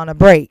we'll go on a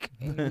break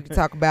and we can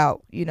talk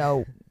about, you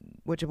know,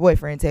 what your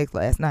boyfriend texted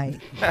last night.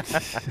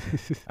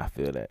 I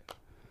feel that.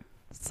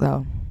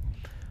 So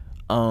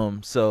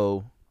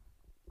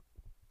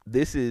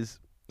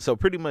so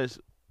pretty much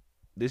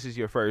this is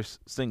your first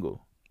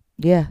single.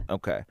 Yeah.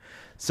 Okay.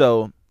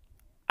 So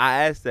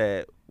I asked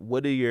that,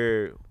 what are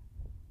your,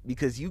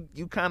 because you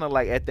kind of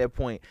like at that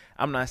point,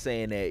 I'm not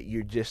saying that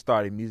you're just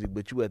starting music,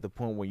 but you at the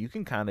point where you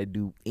can kind of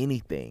do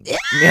anything. You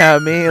know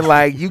what I mean?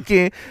 Like you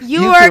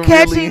are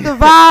catching the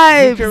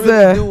vibes. You can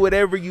really do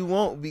whatever you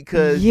want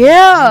because you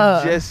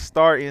just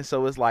starting.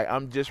 So it's like,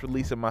 I'm just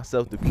releasing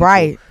myself to people.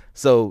 Right.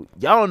 So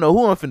y'all don't know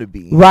who I'm finna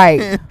be.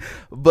 Right.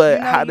 But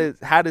how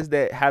does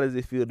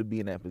it feel to be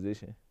in that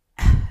position?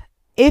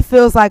 It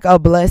feels like a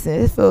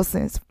blessing. It feels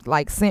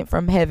like sent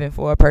from heaven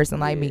for a person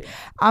like me.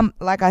 I'm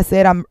like I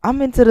said,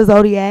 I'm into the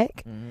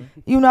zodiac. Mm-hmm.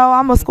 You know,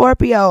 I'm a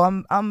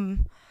Scorpio.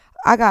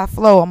 I got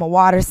flow. I'm a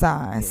water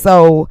sign.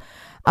 So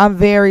I'm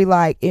very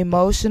like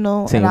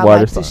emotional and I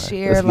like to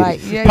share like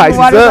Pisces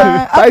water up.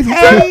 sign. Pisces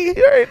Okay. up.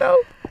 You already know.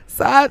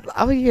 So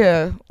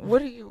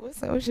what are you?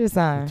 What's your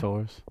sign?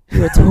 Taurus.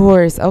 You're a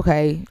Taurus.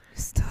 Okay.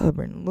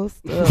 Stubborn. Little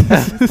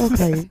stubborn.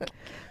 Okay.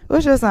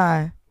 What's your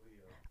sign?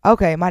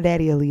 Okay, my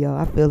daddy a Leo.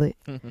 I feel it.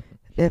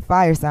 That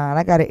fire sign.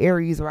 I got an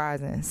Aries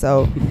rising.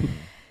 So,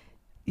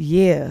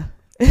 yeah.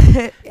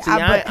 See,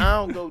 I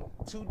don't go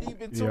too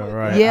deep into it.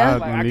 Right. Yeah.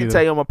 I can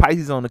tell you I'm a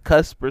Pisces on the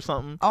cusp or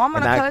something. Oh, I'm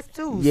on the cusp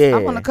too. Yeah.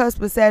 I'm on the cusp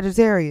of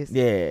Sagittarius.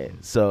 Yeah.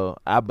 So,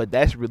 but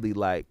that's really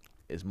like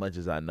as much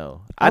as I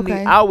know.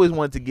 Okay. I always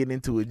wanted to get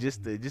into it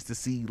just to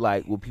see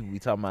like what people be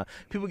talking about.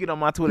 People get on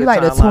my Twitter you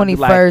like the timeline,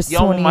 21st, like,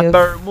 yo, on my 20th.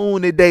 third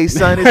moon today,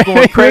 son. It's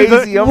going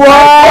crazy. I'm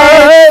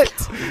What?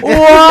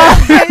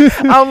 what?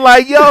 I'm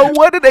like, yo,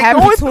 what are they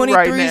Happy going through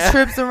right 23 now?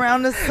 trips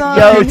around the sun.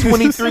 Yo,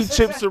 23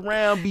 trips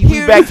around. We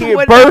Here, back here.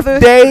 whatever.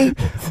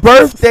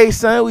 Birthday,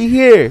 son. We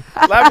here.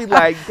 I be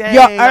like, dang,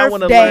 Your I Earth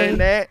want to Day. learn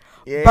that.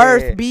 Yeah.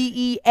 Birth,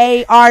 BEARTH.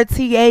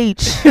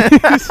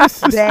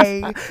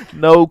 Day.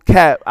 No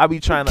cap. I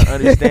be trying to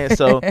understand.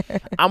 So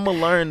I'ma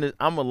learn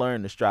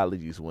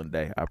astrologies one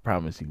day. I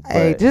promise you.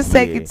 Hey, just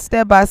take it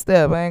step by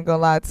step. I ain't gonna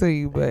lie to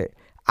you, but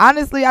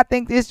honestly, I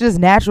think it's just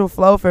natural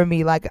flow for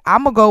me. Like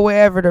I'm gonna go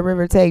wherever the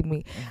river take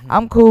me. Mm-hmm.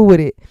 I'm cool with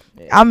it.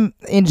 Yeah. I'm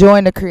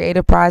enjoying the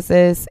creative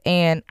process,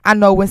 and I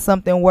know when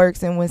something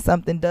works and when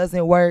something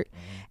doesn't work,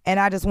 and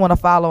I just want to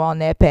follow on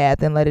that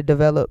path and let it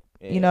develop.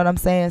 Yeah. You know what I'm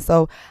saying?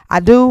 So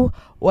I do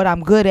what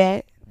I'm good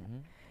at,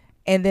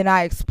 and then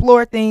I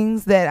explore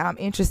things that I'm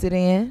interested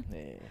in,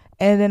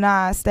 and then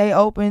I stay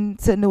open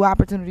to new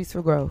opportunities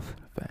for growth.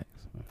 Thanks.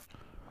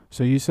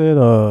 So you said,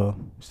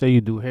 say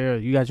you do hair.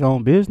 You got your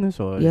own business,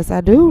 or? Yes,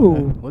 I do.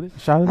 Okay. What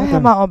is? Shout it I out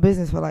have my own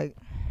business for like,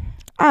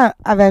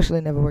 I've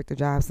actually never worked a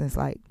job since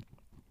like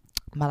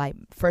my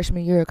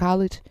freshman year of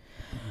college,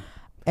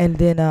 and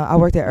then I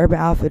worked at Urban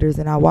Outfitters,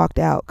 and I walked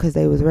out because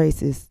they was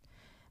racist.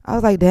 I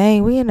was like,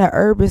 dang, we in the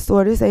urban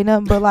store. This ain't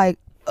nothing but like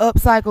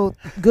upcycled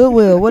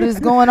Goodwill. What is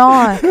going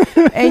on?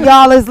 And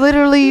y'all is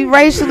literally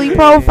racially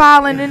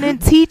profiling and then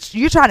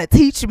you're trying to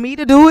teach me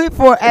to do it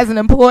as an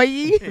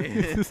employee?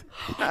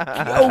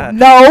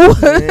 No.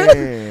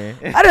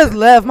 I just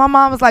left. My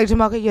mom was like,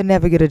 Jamalka, you'll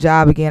never get a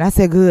job again. I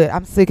said, good.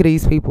 I'm sick of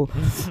these people.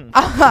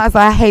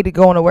 I hated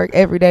going to work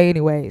every day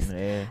anyways.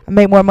 I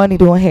make more money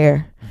doing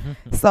hair.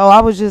 So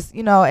I was just,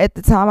 at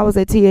the time I was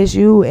at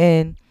TSU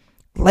and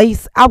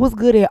I was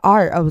good at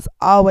art. I was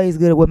always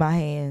good with my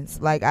hands.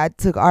 Like I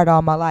took art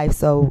all my life.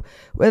 So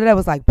whether that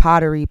was like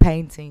pottery,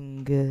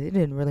 painting, it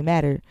didn't really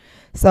matter.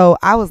 So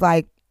I was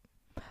like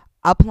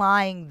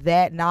applying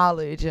that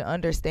knowledge and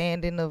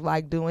understanding of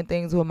like doing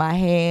things with my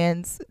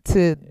hands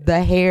to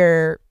the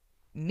hair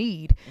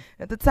need.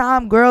 At the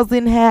time, girls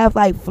didn't have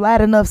like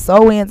flat enough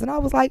sew-ins, and I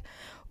was like,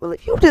 well,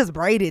 if you just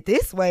braid it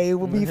this way, it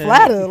would be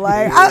flatter.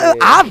 Like,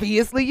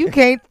 obviously, you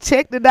can't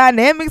check the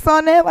dynamics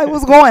on that. Like,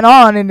 what's going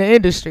on in the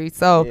industry?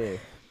 So,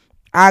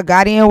 I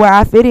got in where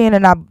I fit in,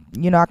 and I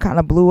kind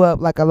of blew up.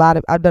 Like,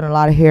 I've done a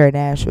lot of hair in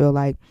Nashville.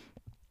 Like,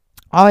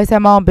 always had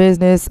my own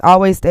business.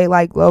 Always stay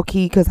like low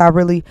key because I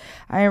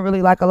ain't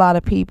really like a lot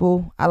of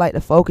people. I like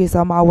to focus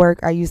on my work.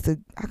 I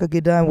could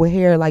get done with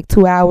hair like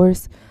 2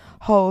 hours,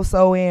 whole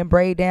sew in,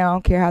 braid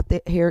down. Care how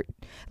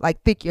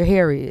thick your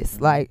hair is.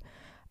 Like,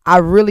 I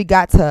really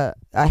got to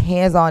a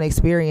hands-on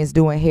experience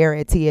doing hair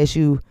at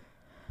TSU.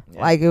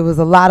 Yeah. Like, it was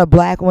a lot of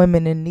black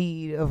women in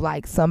need of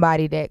like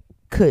somebody that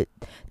could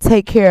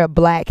take care of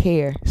black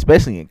hair,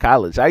 especially in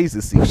college. I used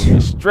to see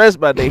women stressed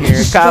about their hair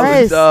in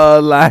college,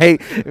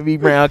 like be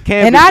around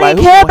campus. And I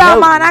didn't care about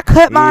mine. I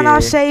cut mine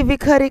off, shave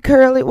it, cut it,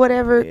 curl it,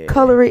 whatever,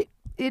 color it.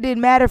 It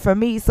didn't matter for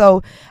me.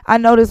 So I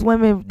noticed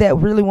women that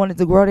really wanted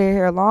to grow their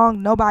hair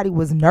long, nobody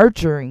was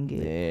nurturing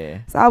it. Yeah.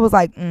 So I was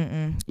like,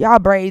 y'all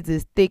braids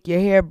is thick, your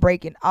hair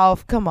breaking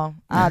off. Come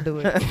on, I'll do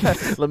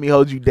it. Let me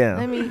hold you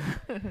down.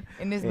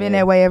 And it's been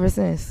that way ever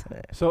since.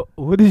 So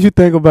what did you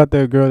think about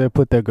that girl that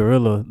put that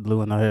Gorilla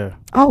Glue in her hair?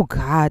 Oh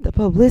God, the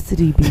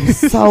publicity be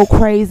so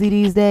crazy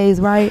these days,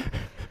 right?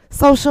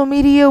 Social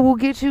media will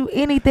get you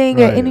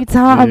anything at any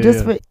time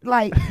for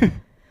like,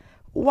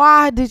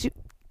 why did you?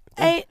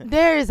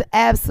 There is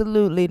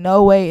absolutely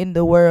no way in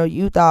the world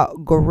you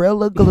thought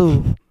Gorilla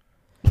Glue.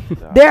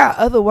 There are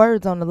other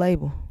words on the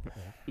label.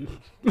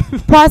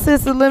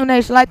 Process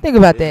elimination. Like, think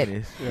about that.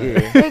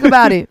 Yeah. Think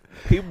about it.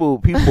 People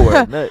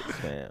are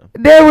nuts, man.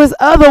 There was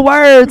other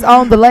words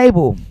on the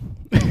label,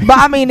 but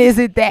I mean, is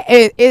it that?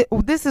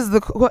 This is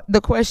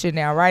the question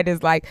now, right?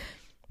 It's like,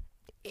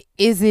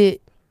 is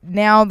it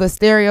now the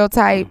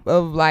stereotype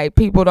of like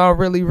people don't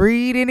really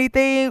read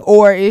anything,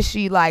 or is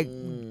she like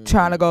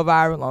trying to go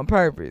viral on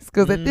purpose?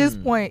 Because at this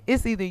point,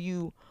 it's either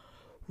you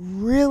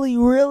really,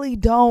 really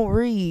don't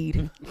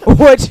read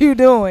what you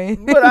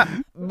doing. But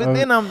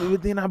then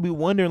I'll be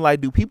wondering, like,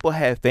 do people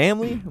have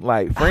family,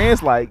 like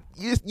friends, like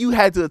you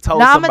had to have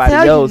told somebody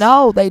else?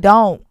 No, they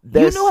don't.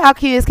 You knew how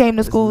kids came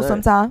to school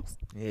sometimes.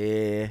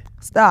 Yeah.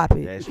 Stop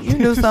it. You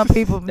knew some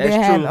people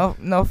didn't have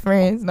no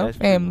friends, no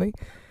family.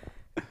 True.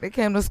 They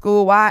came to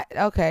school. Why?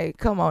 Okay,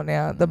 come on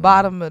now. The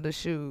bottom of the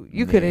shoe,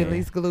 you could at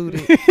least glue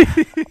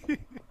it.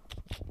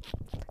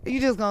 You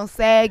just gonna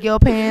sag your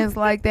pants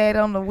like that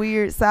on the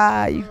weird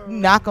side. You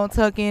not gonna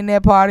tuck in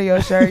that part of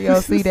your shirt.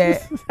 You'll see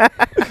that.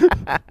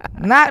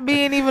 Not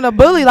being even a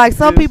bully. Like,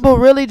 some people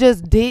really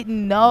just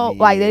didn't know.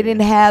 Like, they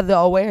didn't have the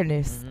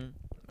awareness.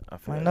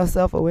 Like, no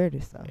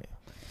self-awareness. So.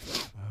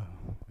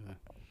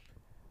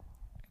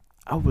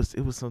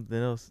 It was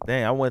something else.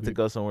 Dang, I wanted to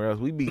go somewhere else.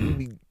 We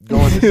be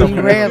going to some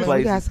random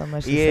places. We got so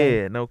much to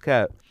say. No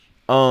cap.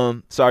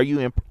 So are you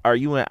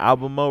in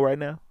album mode right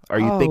now? Are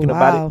you thinking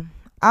about it?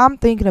 I'm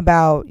thinking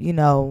about,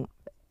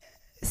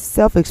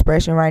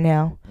 self-expression right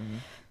now. Mm-hmm.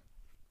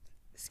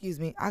 Excuse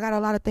me. I got a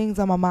lot of things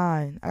on my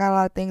mind. I got a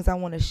lot of things I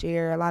want to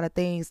share, a lot of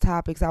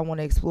topics I want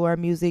to explore,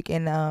 music.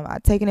 And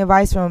I'm taking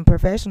advice from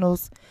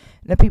professionals,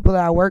 the people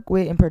that I work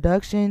with in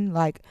production.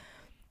 Like,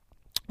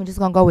 I'm just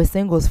going to go with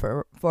singles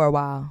for a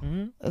while.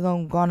 Mm-hmm. We're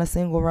going to go on a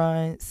single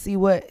run, see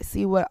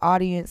what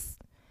audience,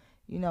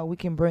 we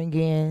can bring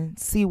in,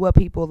 see what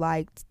people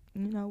like.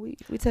 We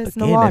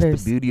testing the waters.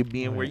 That's the beauty of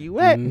being where you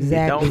at.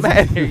 Exactly. It don't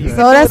matter.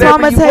 So that's why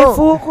I'm going to take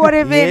full court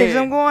advantage.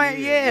 I'm going,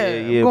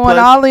 I'm going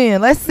all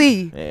in. Let's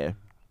see. Yeah.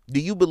 Do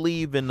you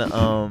believe in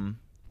the,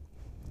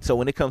 so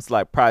when it comes to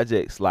like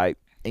projects, like,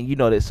 and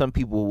that some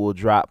people will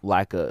drop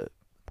like a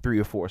 3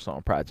 or 4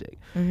 song project,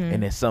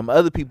 and then some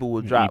other people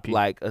will drop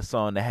like a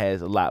song that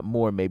has a lot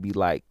more, maybe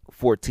like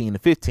 14 to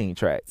 15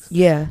 tracks.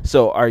 Yeah.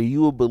 So are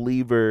you a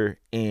believer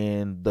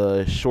in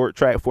the short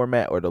track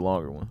format or the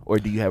longer one, or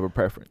do you have a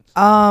preference?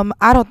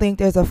 I don't think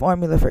there's a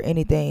formula for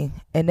anything,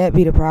 and that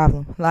be the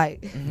problem.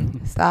 Like,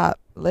 stop.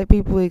 Let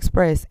people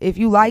express. If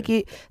you like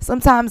it,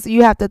 sometimes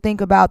you have to think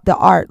about the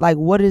art. Like,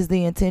 what is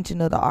the intention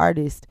of the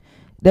artist?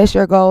 That's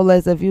your goal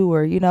as a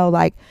viewer.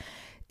 Like,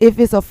 if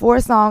it's a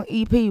 4-song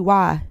EP,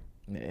 why?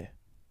 Yeah.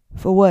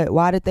 For what?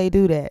 Why did they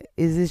do that?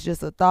 Is this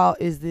just a thought?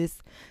 Is this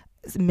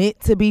meant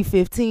to be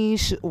 15?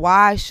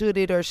 Why should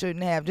it or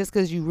shouldn't have? Just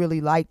because you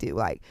really liked it.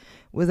 Like,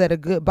 was that a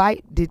good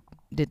bite? Did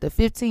the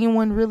 15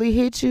 one really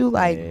hit you?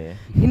 Like,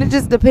 it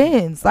just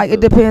depends. Like,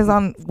 it depends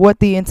on what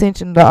the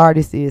intention of the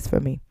artist is for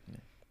me.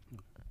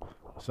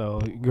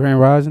 So, Grand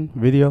Rising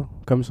video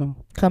coming soon?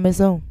 Coming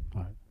soon.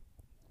 All right.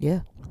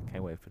 Yeah.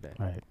 Can't wait for that.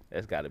 All right.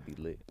 That's got to be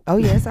lit. Oh,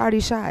 yeah. It's already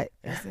shot.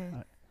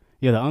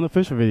 Yeah, the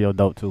unofficial video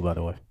dope too, by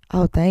the way.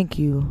 Oh, thank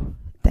you.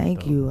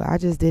 Thank you. I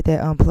just did that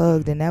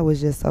unplugged, and that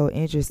was just so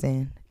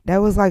interesting. That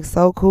was like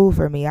so cool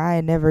for me. I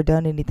had never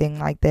done anything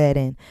like that,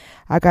 and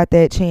I got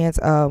that chance.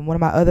 One of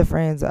my other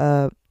friends,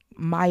 Maya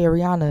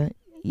Rihanna,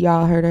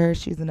 y'all heard of her?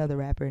 She's another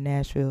rapper in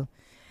Nashville,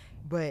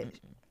 but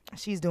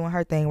she's doing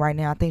her thing right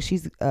now. I think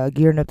she's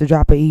gearing up to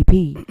drop an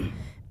EP,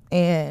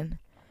 and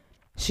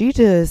she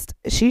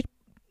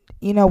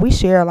we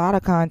share a lot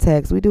of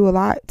contacts. We do a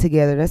lot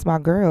together. That's my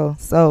girl.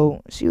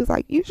 So she was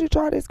like, you should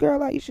try this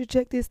girl out. You should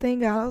check this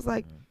thing out. I was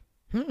like,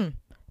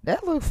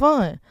 that look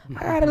fun.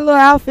 I got a little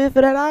outfit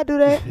for that. I'll do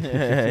that.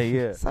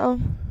 Yeah. So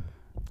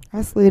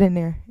I slid in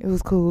there. It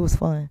was cool. It was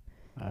fun.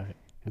 All right.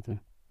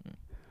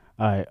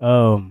 All right.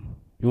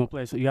 You want to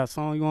play? So you got a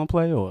song you want to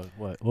play or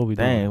what? What we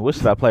doing? Dang, what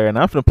should I play right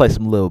now? I'm finna play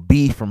some Lil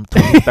B from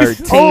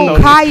 2013. Oh,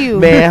 Caillou.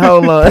 Man,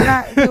 hold on.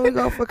 Can we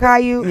go for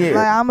Caillou? Yeah.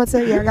 Like, I'm gonna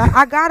tell you,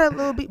 I got a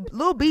Lil B.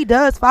 Lil B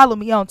does follow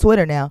me on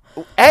Twitter now.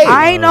 Hey,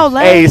 I ain't no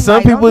lame. hey, some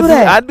like, don't people do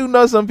that. I do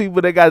know some people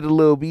that got the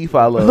Lil B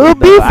follow. Lil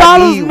B I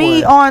follows need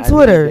me one. on I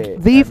Twitter. need that.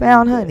 V I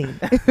found need honey.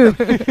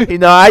 that. You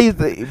know, I used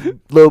to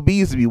Lil B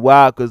used to be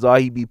wild because all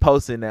he be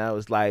posting now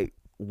is like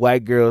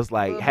white girls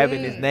like Lil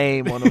having B. his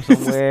name on them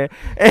somewhere.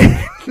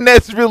 And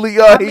that's really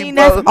all I he mean,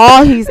 posts. that's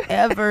all he's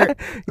ever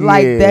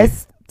like. Yeah.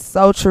 That's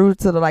so true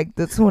to the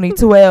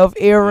 2012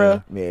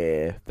 era.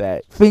 Yeah,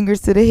 that.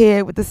 Fingers to the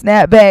head with the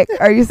snapback.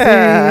 Are you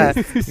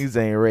serious? He's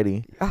ain't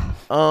ready. I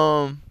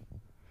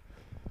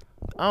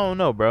don't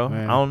know, bro.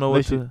 Man, I don't know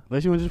what to.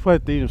 Unless you want to just play a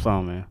theme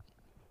song, man.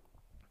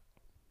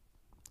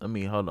 I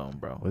mean, hold on,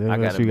 bro. Whatever I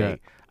else gotta you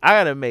make. I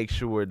gotta make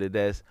sure that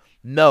that's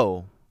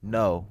no.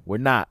 We're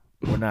not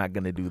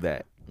gonna do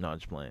that. No, I'm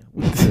just playing.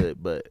 We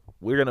could, but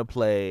we're gonna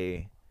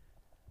play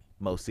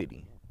Mo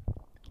City.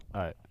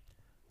 All right.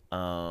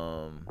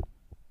 I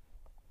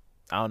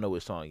don't know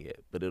which song yet,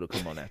 but it'll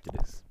come on after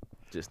this.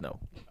 Just know.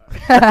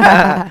 All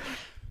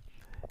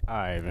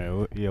right,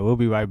 man. We'll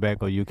be right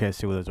back on You Can't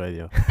Sit With Us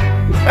Radio.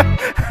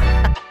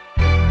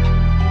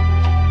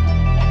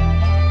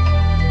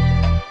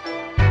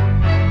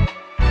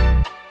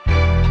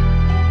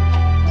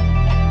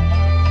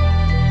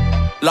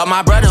 Lost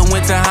my brother,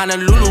 went to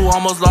Honolulu,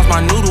 almost lost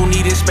my noodle.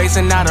 Needed space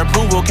and not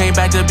approval, came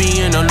back to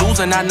being a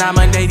loser. Not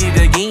nominated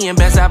again,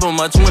 best album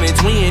of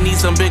 2020. Need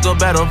some bigger,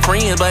 better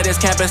friends, but it's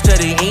campus to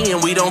the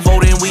end. We don't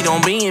vote and we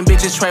don't bend,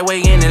 bitches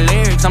Treyway in the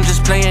lyrics. I'm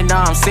just playing,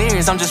 nah, I'm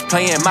serious, I'm just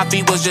playing. My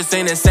feet was just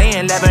in the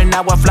sand,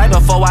 11-hour flight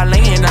before I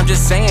land. I'm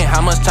just saying, how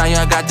much time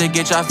y'all got to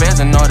get your fans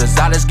in order?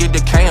 Let's get the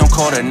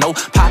camcorder, no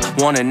pop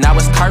warning. Now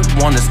it's Kurt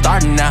wanna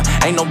start now.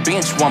 Ain't no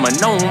bench woman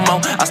no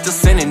more. I still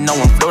sending no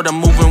one, Florida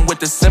moving with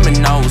the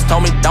Seminoles.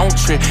 Told me don't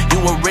trip, you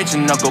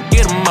original, go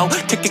get 'em all.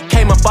 Kick it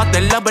came up off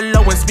the level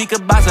low and speaker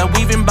box. I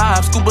weaving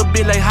Bob, scuba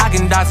bit like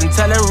Haagen-Dazs and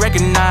tell her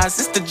recognize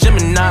it's the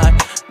Gemini,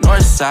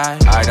 North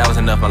Side. Alright, that was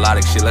enough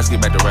melodic shit, let's get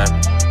back to rap.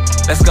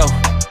 Let's go.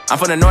 I'm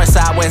from the north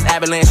side, West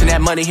Avalanche, and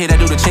that money hit, I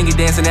do the chingy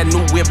dance and that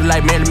new whip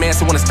like Marilyn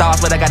Manson when the stars,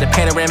 but I got the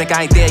panoramic,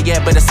 I ain't there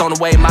yet, but it's on the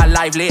way, my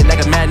life lit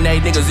like a matinee,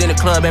 niggas in the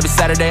club every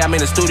Saturday, I'm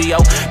in the studio,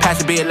 pass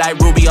the beat like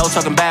Rubio,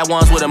 talking bad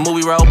ones with a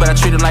movie role, but I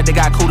treat them like they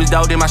got coolies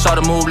though, then my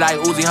shoulder move like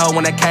Uzi Ho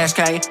when that cash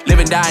came,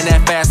 living dying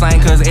that fast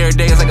lane, cause every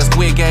day is like a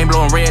Squid Game,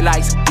 blowing red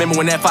lights, remember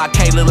when that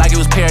 5K looked like it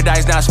was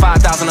paradise, now it's 5,000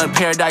 on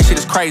paradise, shit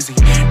is crazy,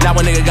 now a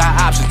nigga got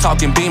options,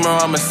 talking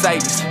Beamer or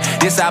Mercedes,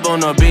 this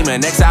album no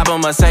Beamer, next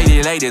album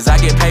Mercedes, ladies, I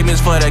get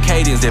payments for the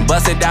cadence, then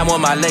bust it down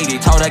with my lady,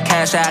 told her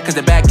cash out, cause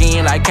the back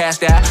end like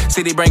cashed out,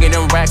 city bringing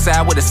them racks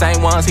out with the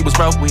same ones he was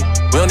broke with,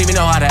 we don't even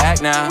know how to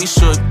act now, we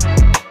should,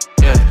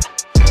 yeah,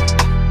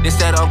 this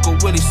that Uncle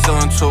Willie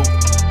son too,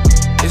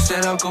 this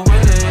that Uncle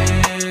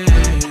Willie,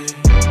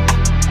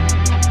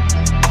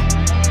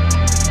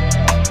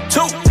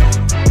 two.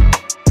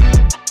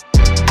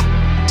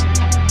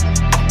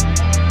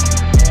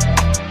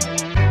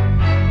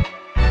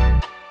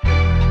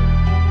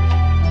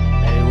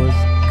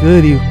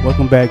 Goody.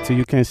 Welcome back to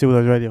You Can't Sit With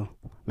Us Radio.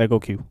 Let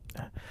go Q.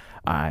 All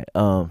right.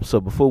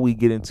 So before we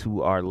get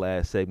into our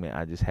last segment,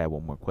 I just had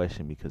one more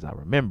question because I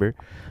remember.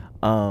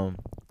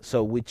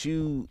 So with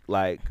you,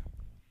 like,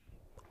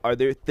 are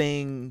there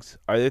things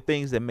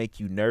that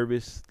make you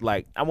nervous?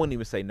 Like, I wouldn't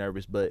even say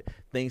nervous, but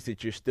things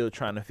that you're still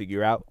trying to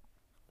figure out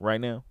right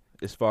now,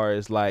 as far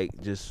as like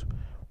just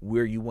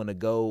where you want to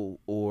go,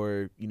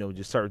 or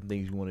just certain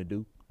things you want to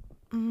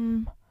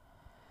do.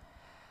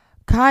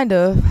 Kind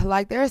of.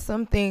 Like, there's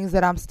some things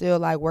that I'm still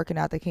like working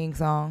out the kinks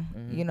on.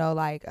 Mm-hmm.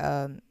 Like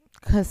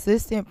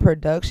consistent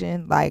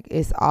production. Like,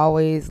 it's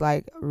always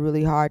like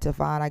really hard to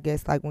find. I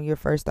guess like when you're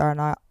first starting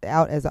out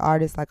as an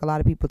artist, like a lot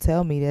of people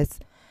tell me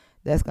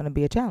that's gonna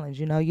be a challenge.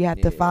 You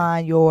have to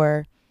find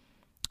your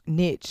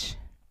niche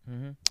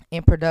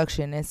in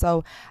production, and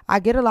so I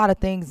get a lot of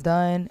things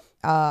done.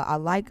 I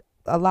like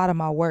a lot of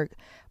my work,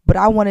 but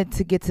I wanted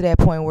to get to that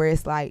point where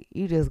it's like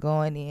you just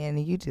going in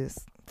and you just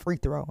free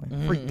throwing.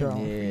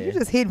 Yeah. You're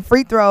just hitting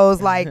free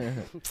throws. Like,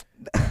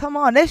 come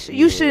on,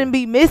 you shouldn't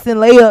be missing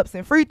layups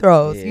and free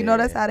throws. Yeah.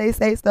 That's how they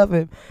say stuff.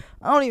 And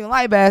I don't even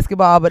like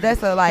basketball, but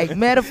that's a like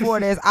metaphor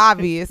that's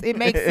obvious. It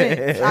makes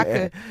sense. I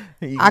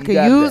could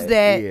use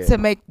that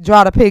to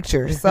draw the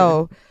picture.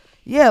 So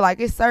yeah, like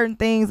it's certain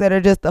things that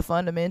are just the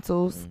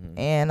fundamentals,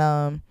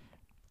 and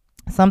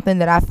something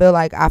that I feel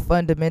like I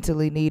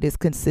fundamentally need is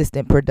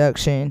consistent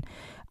production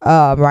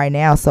right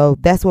now. So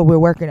that's what we're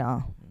working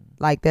on.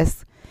 Like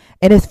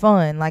and it's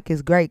fun. Like,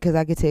 it's great because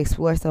I get to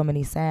explore so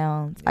many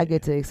sounds. I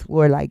get to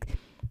explore like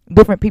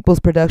different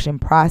people's production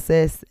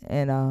process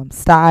and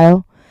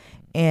style,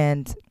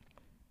 and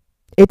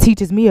it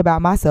teaches me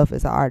about myself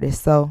as an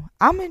artist. So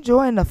I'm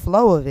enjoying the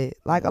flow of it.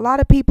 Like, a lot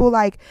of people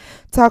like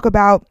talk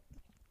about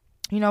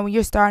you know, when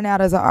you're starting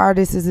out as an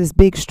artist, is this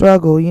big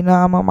struggle. You know,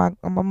 I'm on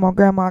my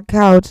grandma's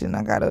couch and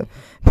I gotta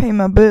pay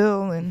my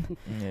bill and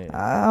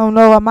I don't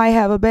know, I might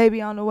have a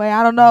baby on the way.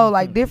 I don't know,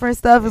 like different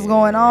stuff is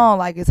going on.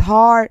 Like it's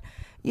hard.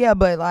 Yeah,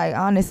 but like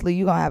honestly,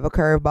 you're gonna have a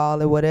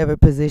curveball at whatever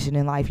position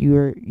in life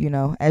you're, you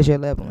know, as you're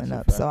leveling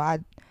up. So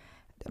I'm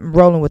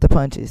rolling with the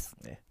punches.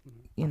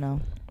 You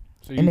know,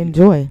 so and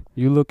enjoy.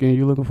 You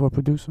looking for a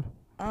producer?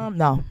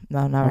 No,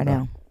 not right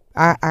now.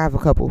 I have a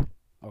couple.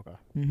 Okay.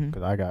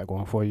 Because I got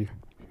going for you.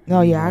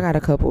 No, yeah, I got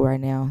a couple right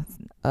now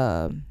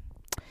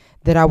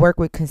that I work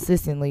with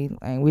consistently,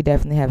 and we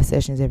definitely have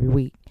sessions every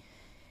week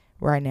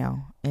right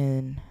now.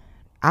 And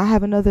I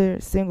have another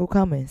single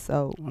coming,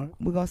 so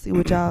we're gonna see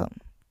what y'all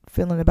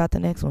feeling about the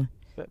next one.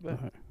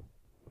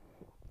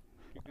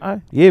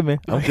 Yeah, man,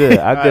 I'm good.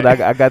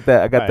 I got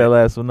that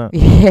last one up.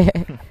 Yeah.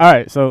 All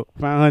right, so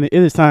honey,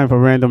 it is time for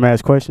random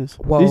ass questions.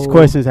 Whoa. These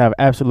questions have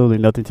absolutely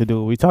nothing to do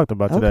with what we talked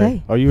about today.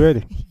 Okay. Are you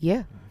ready?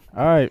 Yeah.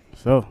 All right,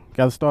 so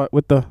gotta start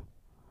with the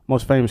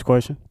most famous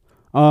question.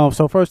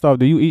 So first off,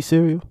 do you eat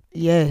cereal?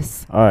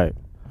 Yes. All right.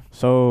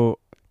 So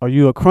are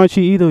you a crunchy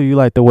eater or you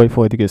like to wait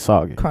for it to get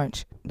soggy?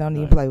 Crunch. Don't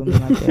even play with me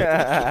like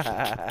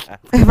that.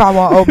 If I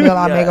want oatmeal,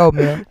 I make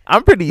oatmeal.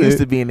 I'm pretty used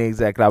to being the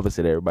exact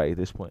opposite of everybody at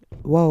this point.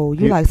 Whoa,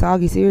 you like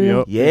soggy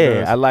cereal? Yep.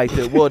 Yeah, I like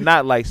to. Well,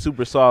 not like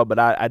super soft, but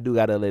I do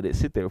gotta let it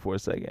sit there for a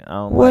second. I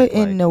don't What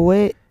in the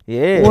wet?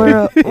 Yeah,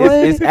 world?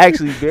 it's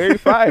actually very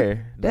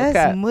fire.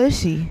 That's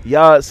mushy.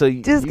 Y'all, so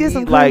Just get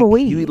some like cream of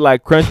wheat. you eat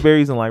like crunch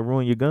berries and like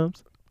ruin your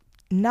gums.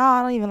 No,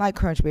 I don't even like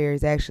crunch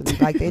berries. Actually,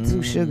 like they're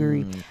too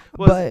sugary.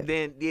 Well, But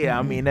then, yeah,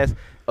 I mean that's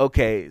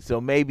okay. So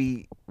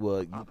maybe,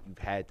 well, you've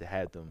had to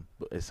have them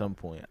at some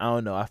point. I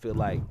don't know. I feel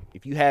like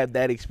if you have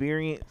that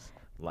experience,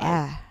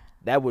 like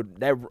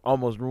that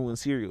almost ruin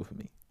cereal for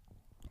me.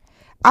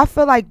 I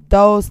feel like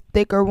those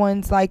thicker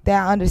ones like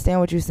that. I understand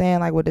what you're saying,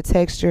 like with the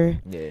texture.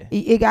 Yeah,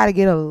 It got to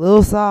get a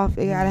little soft.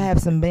 It got to have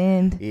some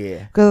bend.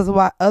 yeah. Because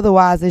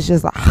otherwise, it's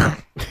just like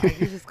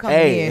you just come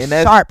in and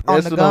that's, sharp on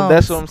that's the what I'm, gums.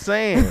 that's what I'm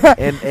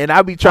saying. and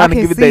I be trying to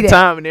can give it see that that.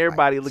 time, and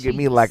everybody look at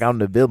me like I'm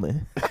the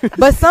villain.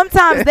 But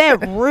sometimes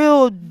that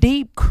real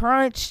deep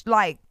crunch,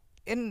 like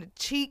in the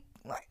cheek,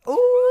 like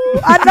ooh,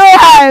 I know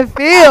how it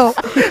feel.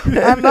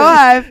 I know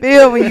how it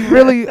feel when you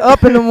really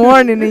up in the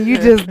morning and you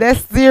just that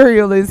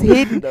cereal is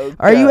hitting. No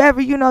Or you doubt.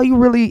 ever, you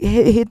really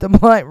hit the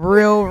blunt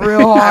real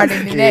hard,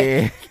 and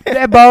then Yeah.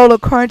 that bowl of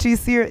crunchy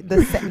cereal,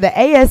 the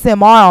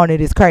ASMR on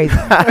it is crazy.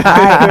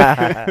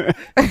 Alright?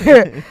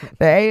 The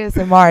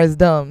ASMR is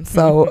dumb,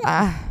 so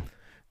I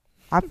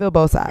feel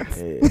both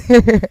sides.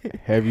 Yeah.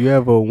 Have you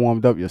ever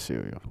warmed up your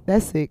cereal?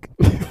 That's sick.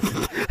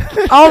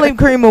 Only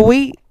cream of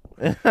wheat.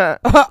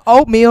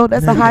 Oatmeal,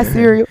 that's a hot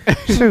cereal.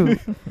 Shoot.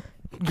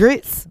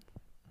 Grits.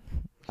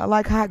 I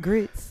like hot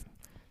grits.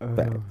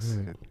 Facts.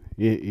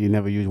 You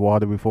never used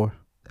water before?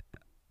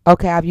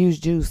 Okay, I've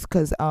used juice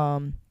because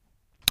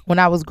when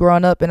I was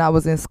growing up and I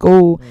was in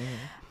school,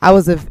 I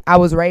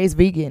was raised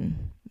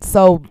vegan.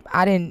 So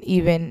I didn't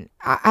even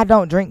I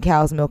don't drink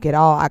cow's milk at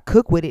all. I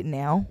cook with it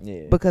now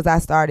because I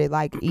started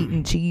like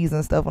eating cheese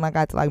and stuff when I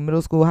got to like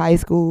middle school, high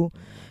school.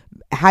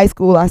 High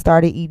school, I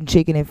started eating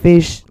chicken and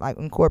fish, like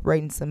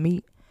incorporating some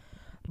meat.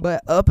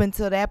 But up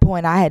until that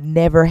point, I had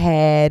never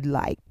had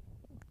like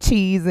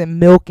cheese and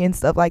milk and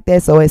stuff like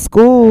that. So at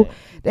school,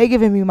 they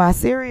giving me my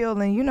cereal,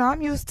 and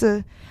I'm used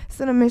to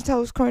Cinnamon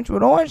Toast Crunch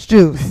with orange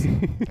juice,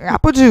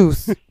 apple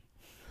juice.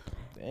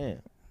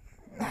 Damn.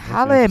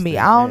 Holla at me.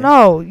 I don't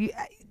know.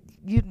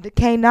 You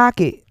can't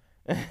knock it.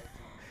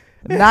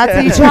 Not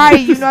till you try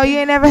it. You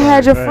ain't never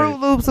had your Fruit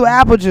Loops with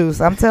apple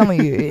juice. I'm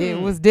telling you, it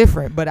was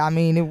different. But I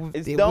mean,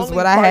 it was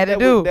what I had to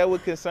do. That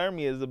would concern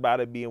me is about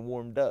it being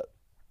warmed up.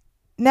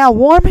 Now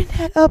warming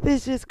that up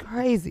is just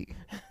crazy.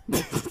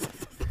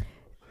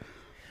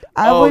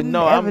 I wouldn't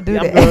ever do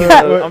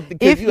that.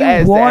 If you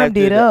warmed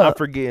it up, I'm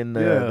forgetting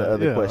the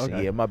other question.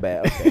 Okay. Yeah, my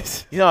bad. Okay.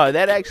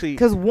 That actually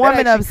because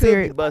warming up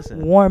cereal,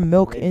 warm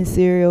milk in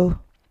cereal.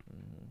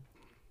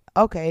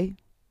 Okay,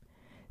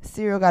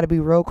 cereal got to be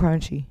real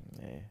crunchy.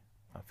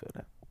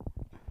 That.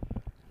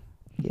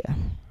 Yeah.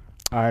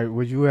 All right.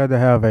 Would you rather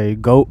have a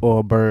goat or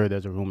a bird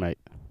as a roommate?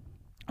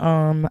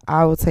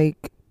 I would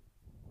take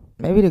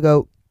maybe the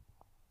goat.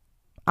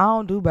 I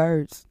don't do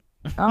birds.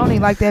 I don't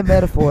even like that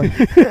metaphor.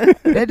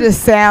 That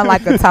just sound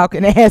like a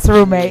talking ass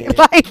roommate.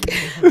 Like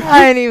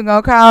I ain't even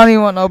gonna call. I don't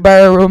even want no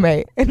bird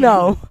roommate.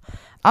 No,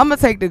 I'm gonna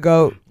take the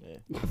goat.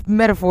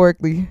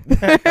 Metaphorically.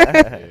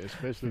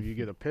 Especially if you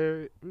get a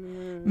parrot.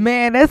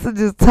 Man, that's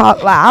just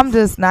talk. Like I'm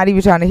just not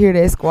even trying to hear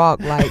that squawk.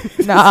 Like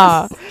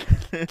nah,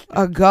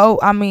 a goat.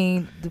 I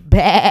mean,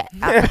 bad.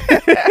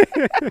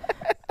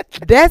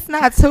 That's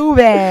not too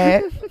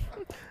bad.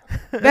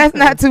 That's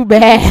not too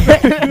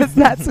bad. It's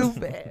not too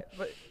bad.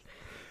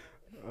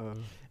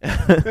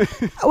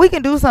 But we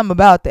can do something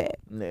about that.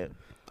 Yeah,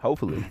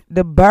 hopefully.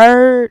 The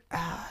bird,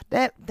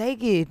 that they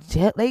get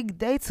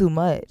they too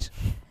much.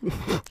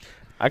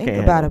 I Think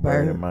can't about have a a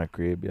bird bird. in my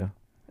crib, yo.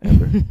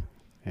 Ever.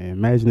 And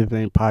imagine if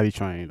they ain't potty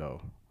trained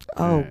though.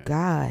 Oh Man.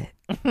 God.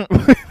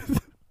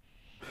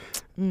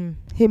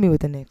 Hit me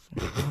with the next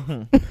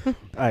one. All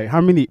right,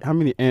 how many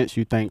ants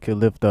you think could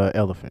lift the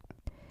elephant?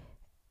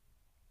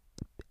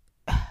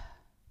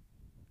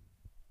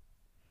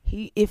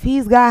 If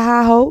he's got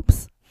high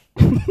hopes,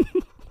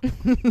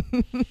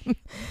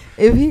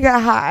 if he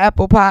got high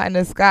apple pie in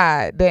the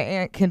sky, the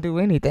ant can do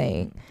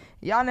anything.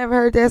 Y'all never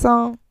heard that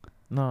song?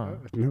 No.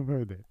 I've never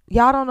heard that.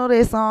 Y'all don't know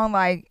that song?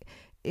 Like,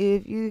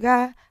 if you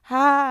got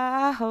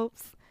high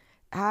hopes,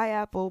 high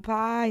apple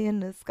pie in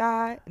the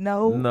sky.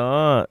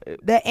 No.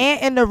 The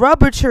ant in the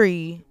rubber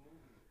tree.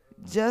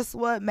 Just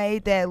what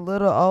made that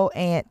little old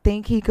ant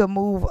think he could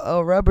move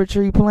a rubber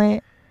tree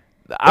plant?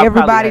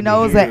 Everybody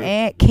knows an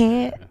ant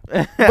can't,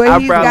 but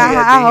he's got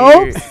high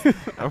hopes.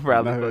 I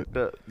probably fucked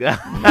up.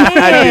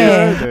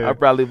 Man. I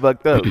probably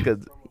fucked up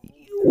because.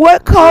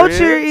 What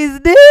culture is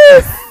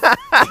this?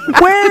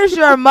 Where's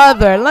your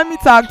mother? Let me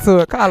talk to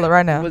her. Call her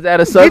right now. Was that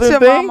a Southern thing?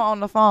 Get your thing? mama on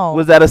the phone.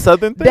 Was that a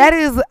Southern thing? That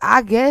is,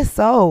 I guess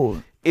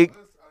so.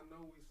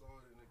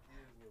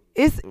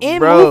 It's in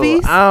Bro,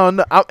 movies. I don't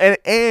know.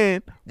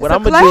 And what a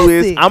I'm gonna do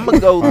is classic. I'm gonna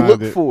go Find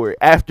look it. for it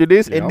after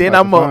this, Yeah, and I'm then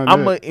about I'm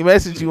to find gonna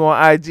message you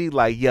on IG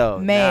like, yo,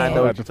 Man. Nah, I know I'm what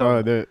about you're to talking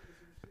find that.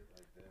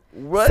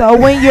 What? So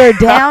when you're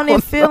down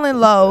and feeling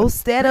low,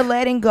 instead of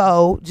letting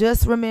go,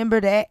 just remember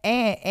that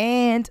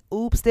and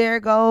oops, there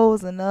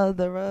goes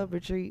another rubber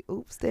tree.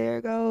 Oops,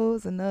 there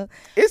goes another.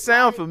 It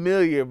sounds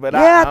familiar, but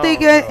Yeah, I don't think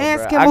know,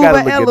 ants bro. can I move gotta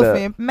an look it up.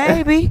 elephant.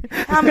 Maybe.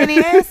 How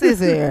many ants is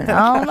there?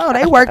 I don't know.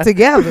 They work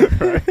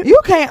together. You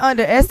can't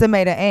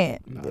underestimate an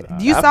ant.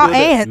 You I saw feel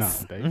that.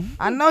 ants. Nah,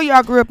 I know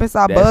y'all grew up and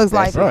saw That's- bugs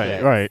that's like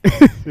right, that.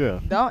 right. Yeah.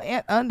 Don't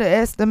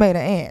underestimate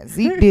an ant.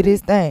 Zeke did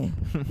his thing.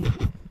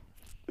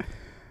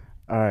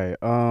 All right.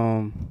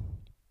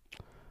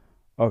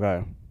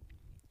 Okay.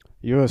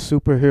 You're a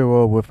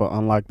superhero with an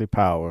unlikely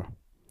power.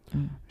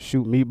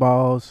 Shoot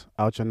meatballs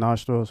out your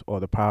nostrils, or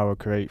the power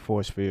create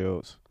force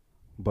fields,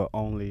 but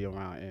only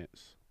around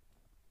ants.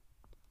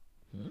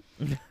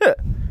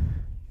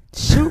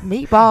 Shoot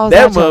meatballs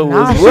That out your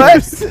mug was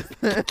nostrils.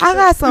 what? I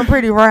got some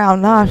pretty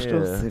round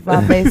nostrils, Yeah. if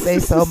I may say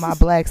so, my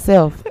black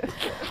self. If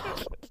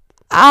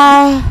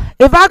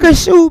I could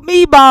shoot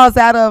meatballs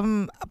out of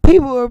them,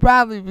 people would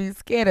probably be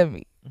scared of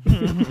me.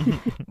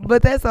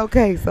 But that's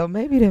okay. So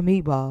maybe the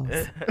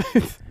meatballs.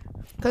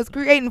 Because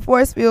creating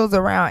force fields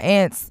around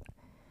ants,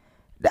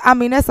 I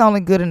mean, that's only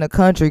good in the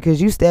country because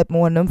you step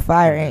on them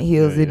fire ant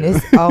hills and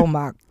it's, oh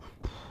my,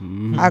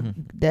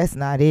 that's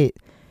not it.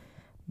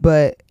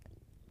 But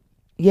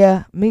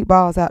yeah,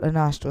 meatballs out the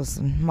nostrils.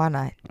 Why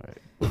not?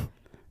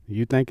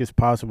 You think it's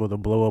possible to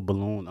blow a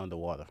balloon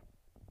underwater?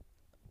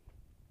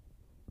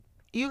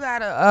 You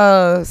got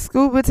a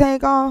scuba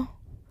tank on?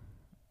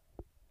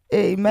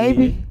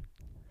 Maybe.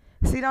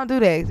 See, don't do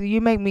that. You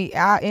make me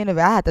out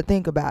innovate. I have to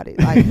think about it.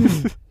 Like,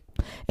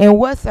 in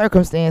what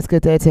circumstance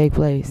could that take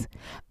place?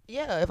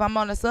 Yeah, if I'm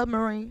on a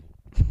submarine.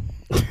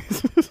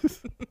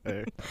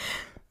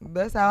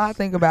 That's how I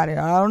think about it.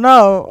 I don't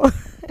know.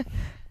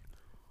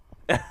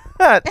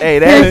 Hey,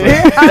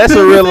 that's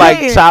a real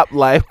like chop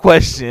life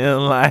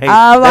question. Like,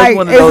 like,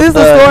 one of is those, this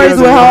a stories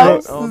with on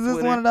hoes? Is this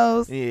Twitter. one of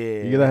those?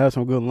 Yeah. You gotta have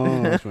some good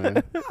lungs,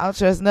 man. I don't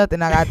trust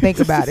nothing. I gotta think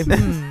about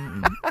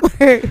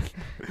it.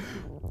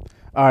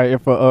 All right,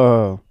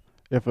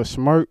 if a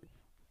smirk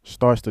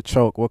starts to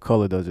choke, what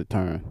color does it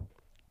turn?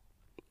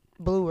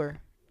 Bluer,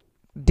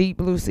 deep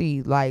blue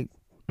sea. Like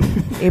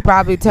it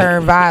probably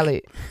turned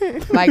violet,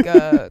 like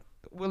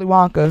Willy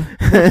Wonka.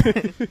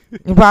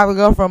 You probably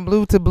go from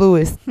blue to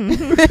bluest.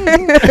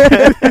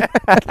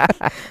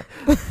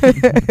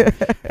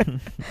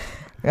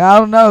 I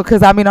don't know,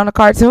 cause I mean on the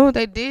cartoon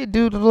they did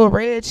do the little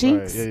red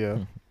cheeks. Right, yeah,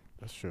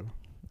 that's true.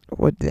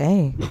 Well,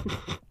 dang.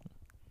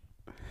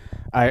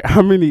 All right,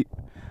 how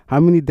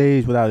many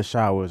days without a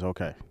shower is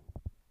okay?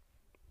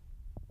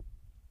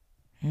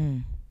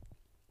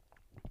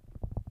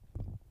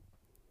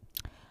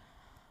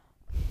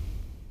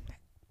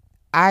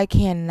 I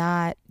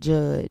cannot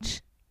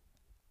judge.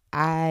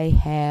 I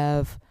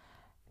have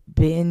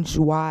binge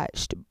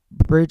watched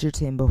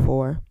Bridgerton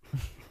before,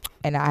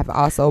 and I've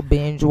also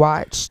binge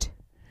watched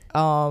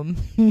Game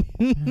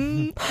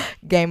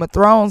of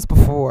Thrones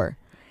before.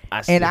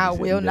 And I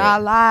will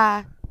not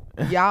lie.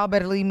 Y'all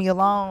better leave me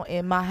alone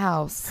in my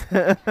house.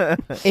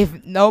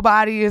 If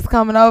nobody is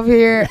coming over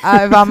here, if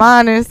I'm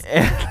honest,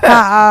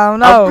 I don't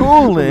know. I'm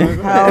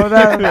cooling. I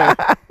don't know.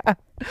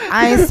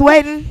 I ain't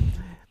sweating.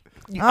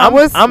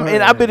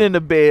 I've been in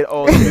the bed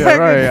all day. Yeah,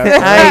 right.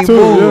 I ain't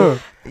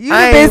moved. You've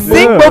I been ain't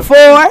sick moved. before.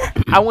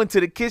 I went to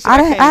the kitchen. I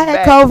came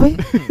had back.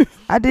 COVID.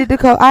 I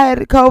had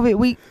the COVID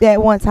week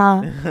that one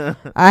time.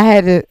 I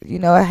had to,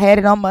 I had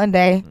it on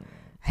Monday.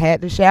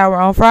 Had to shower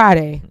on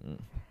Friday.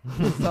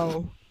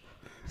 So,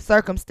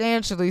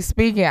 circumstantially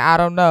speaking, I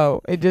don't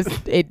know.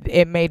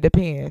 It may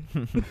depend.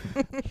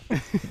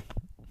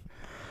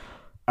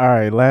 All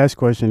right, last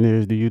question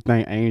is, do you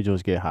think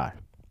angels get high?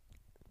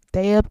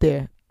 They up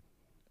there.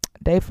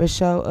 They for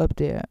sure up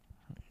there.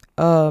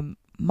 One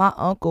of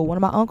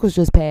my uncles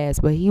just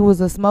passed, but he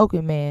was a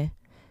smoking man.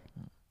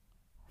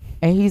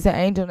 And he's an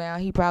angel now.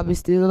 He probably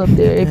still up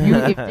there.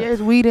 If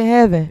there's weed in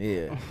heaven.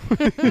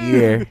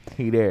 Yeah.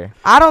 He there.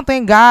 I don't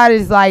think God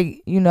is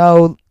like,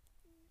 like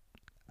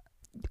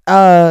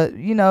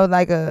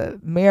a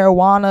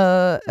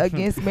marijuana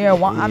against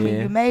marijuana. I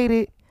mean, you made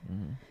it.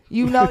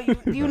 You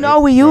know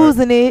we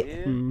using it.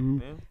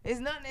 It's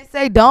nothing that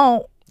say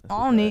don't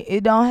on it.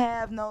 It don't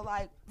have no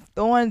like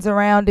thorns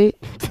around it.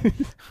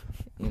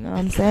 You know what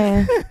I'm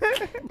saying?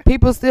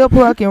 People still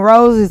plucking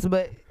roses,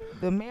 but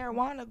the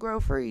marijuana grow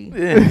free.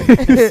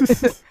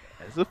 That's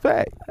a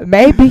fact.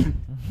 Maybe.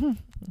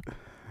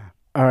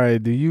 All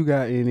right. Do you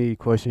got any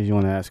questions you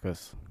want to ask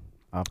us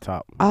off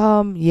top?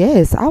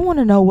 Yes. I want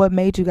to know what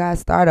made you guys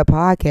start a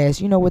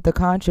podcast. With the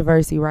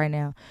controversy right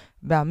now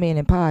about men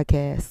and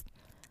podcasts.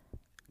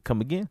 Come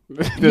again?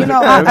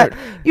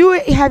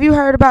 Have you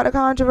heard about the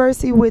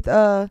controversy with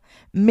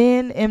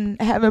men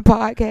and having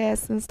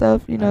podcasts and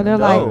stuff? They're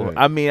like,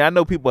 I mean, I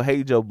know people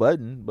hate Joe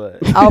Budden, but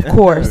of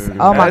course,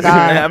 oh my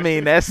God, I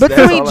mean that's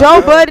between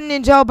Joe Budden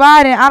and Joe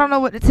Biden, I don't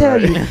know what to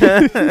tell you.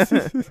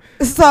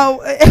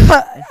 So,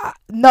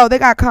 no, they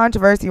got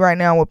controversy right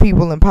now with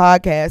people in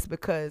podcasts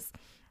because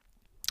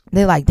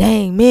they're like,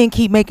 dang, men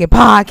keep making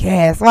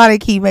podcasts. Why they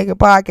keep making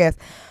podcasts?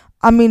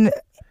 I mean,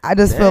 I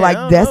just feel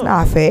like that's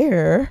not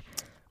fair.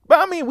 But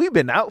I mean, we've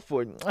been out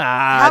for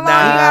how long you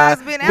guys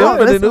been out?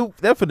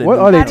 What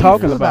are they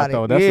talking about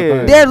though? That's the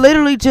thing. They're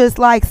literally just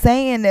like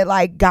saying that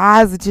like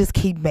guys just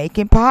keep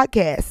making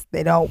podcasts.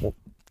 They don't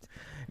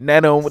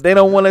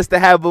want us to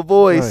have a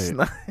voice.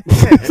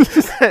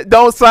 Right.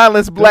 Don't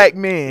silence black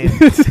men.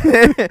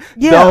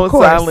 Don't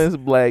silence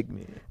black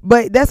men.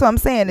 But that's what I'm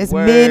saying. It's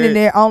men and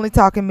they're only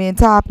talking men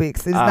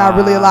topics. It's not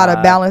really a lot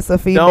of balance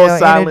of female energy. Don't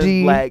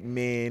silence black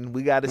men.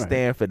 We got to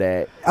stand for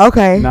that.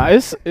 Okay. Now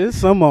it's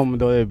some of them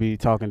though that be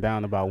talking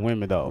down about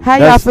women though. How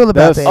y'all feel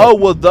about that? Oh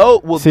well,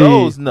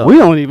 those no. We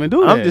don't even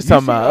do that. I'm just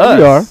talking about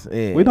us.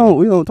 We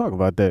don't talk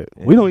about that.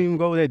 Yeah. We don't even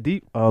go that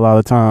deep a lot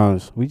of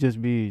times. We just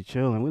be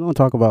chilling. We don't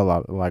talk about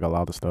a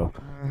lot of stuff.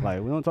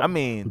 Like we don't talk. I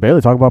mean, barely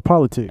talk about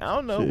politics. I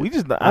don't know. Shit. We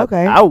just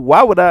okay.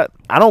 Why would I?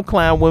 I don't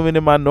clown women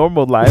in my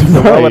normal life.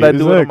 So why would I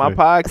do it on my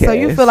podcast? So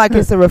you feel like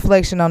it's a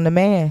reflection on the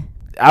man?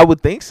 I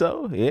would think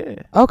so. Yeah.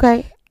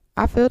 Okay,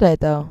 I feel that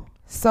though.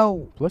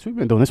 So plus we've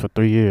been doing this for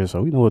 3 years,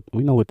 so we know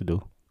what to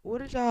do.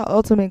 What is y'all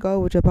ultimate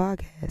goal with your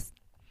podcast?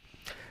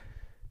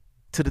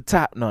 To the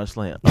top, no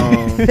slam.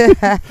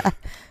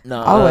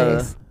 No,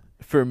 always.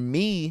 For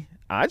me,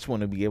 I just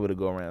want to be able to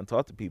go around and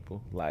talk to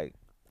people. Like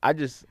I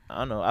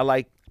don't know. I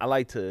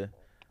like to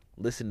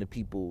listen to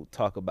people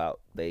talk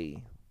about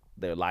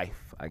their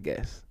life, I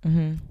guess,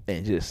 and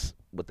just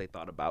what they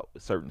thought about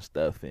certain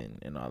stuff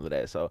and all of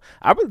that. So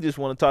I really just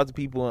want to talk to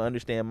people and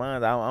understand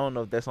minds. I don't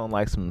know if that's on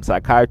like some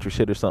psychiatry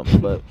shit or something,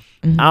 but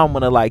I don't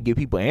want to like give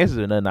people answers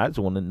or nothing. I just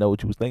want to know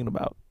what you was thinking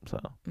about. So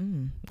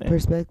yeah.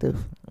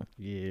 Perspective.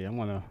 Yeah, I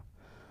want to.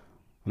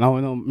 No,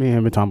 me and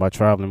him been talking about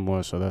traveling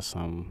more, so that's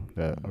something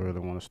that I really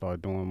want to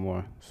start doing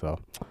more. So,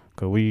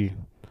 cause we,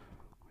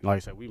 like I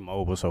said, we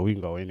mobile, so we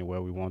can go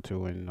anywhere we want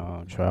to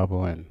and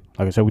travel. And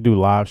like I said, we do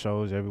live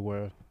shows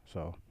everywhere,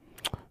 so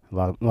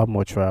a lot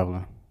more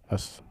traveling.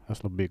 That's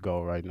the big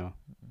goal right now.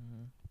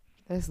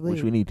 That's lit.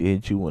 Which we need to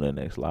hit you when the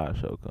next live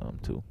show come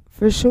too.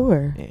 For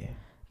sure. Yeah.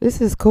 This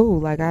is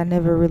cool. Like I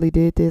never really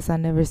did this. I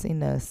never seen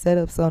the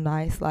setup so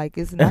nice. Like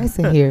it's nice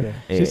in here.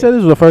 Yeah. She said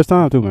this was the first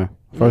time too, man.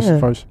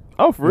 First.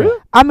 Oh, for real?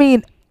 I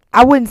mean,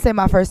 I wouldn't say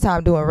my first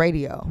time doing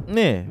radio.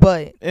 Yeah.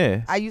 But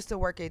yeah. I used to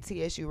work at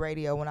TSU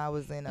Radio when I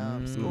was in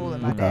school,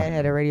 and my dad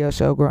had a radio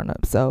show growing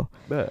up. So,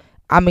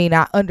 I mean,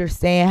 I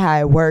understand how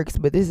it works,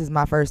 but this is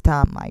my first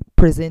time like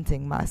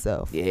presenting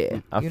myself.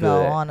 Yeah, I feel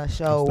that. On a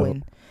show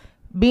and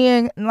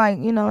being like,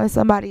 in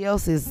somebody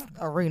else's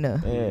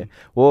arena. Yeah.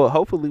 Well,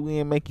 hopefully we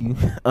didn't make you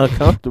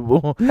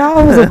uncomfortable. No,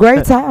 it was a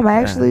great time. I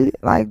actually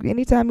like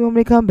anytime you want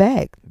me to come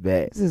back.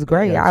 This is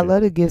great. I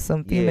love to give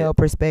some female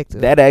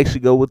perspective. That actually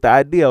go with the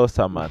idea I was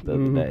talking about the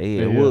other day.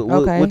 Yeah,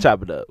 we'll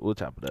chop it up.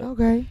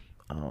 Okay.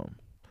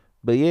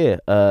 But yeah,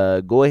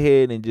 go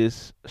ahead and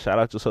just shout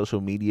out your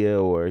social media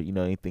or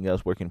anything else.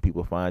 Where can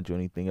people find you?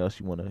 Anything else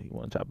you wanna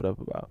chop it up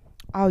about?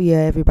 Oh yeah,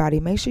 everybody,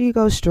 make sure you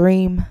go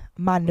stream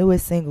my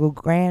newest single,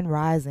 Grand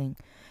Rising.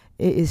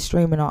 It is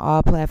streaming on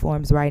all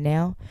platforms right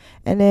now,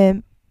 and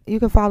then you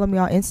can follow me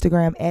on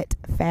Instagram at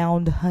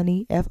Found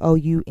Honey,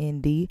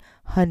 FOUND,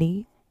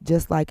 honey,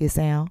 just like it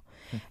sound.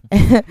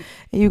 And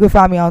you can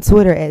find me on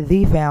Twitter at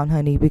The Found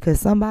Honey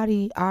because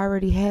somebody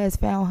already has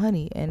Found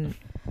Honey and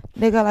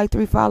they got like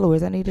 3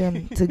 followers. I need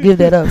them to give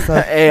that up. So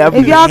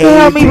if y'all can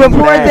help me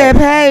report that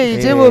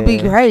page, it would be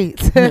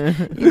great.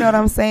 You know what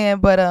I'm saying?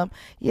 But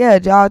yeah,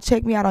 y'all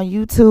check me out on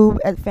YouTube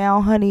at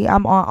Found Honey.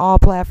 I'm on all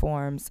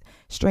platforms.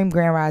 Stream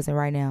Grand Rising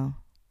right now.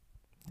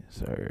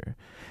 Yes, sir.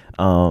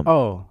 I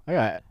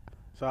got it.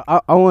 So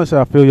I want to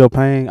say I feel your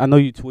pain. I know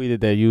you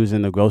tweeted that you was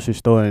in the grocery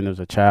store and there was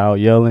a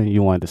child yelling.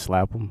 You wanted to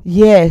slap him.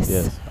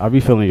 Yes. I be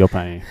feeling your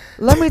pain.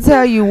 Let me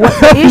tell you what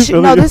the issue.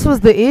 No, this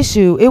was the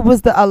issue. It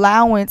was the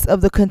allowance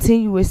of the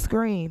continuous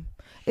scream.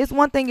 It's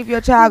one thing if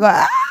your child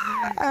go,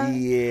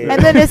 and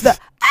then it's the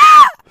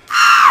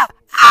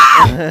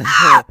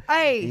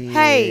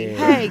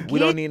Hey. We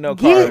don't need no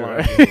car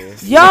alarm.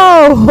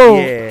 Yo.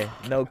 Yeah,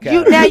 no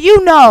cap. Now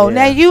you know.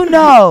 Now you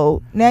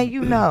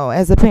know.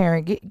 As a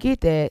parent,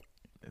 get that.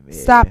 Yeah.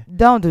 Stop.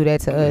 Don't do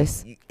that to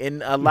us.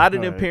 And a lot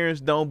of them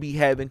parents don't be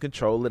having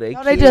control of their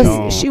No, kids. they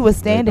just. She was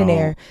standing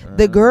there.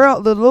 The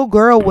little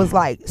girl was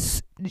like.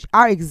 You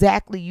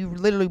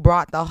literally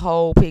brought the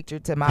whole picture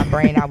to my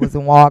brain. I was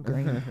in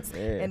Walgreens,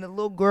 and the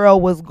little girl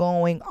was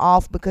going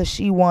off because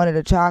she wanted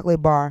a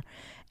chocolate bar.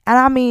 And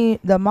I mean,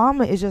 the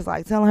mama is just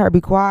like telling her be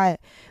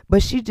quiet,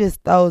 but she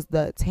just throws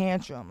the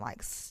tantrum,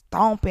 like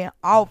stomping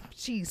off.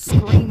 She's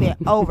screaming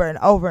over and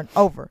over and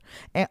over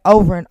and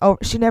over and over.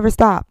 She never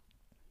stopped.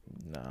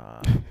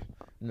 Nah.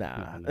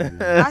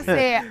 I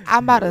said,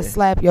 I'm about to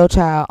slap your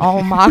child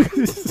on my.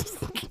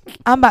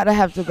 I'm about to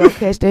have to go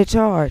catch that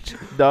charge.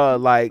 Dog,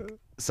 like,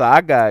 so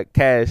I got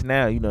Cash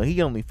now. You know,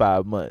 he only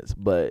 5 months,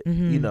 but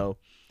you know,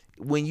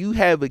 when you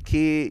have a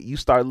kid, you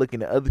start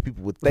looking at other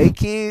people with their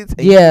kids.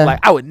 And you're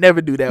like, I would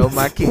never do that with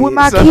my kid. With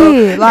my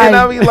kid, like, and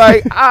I mean,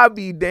 like, I'll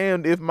be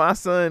damned if my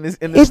son is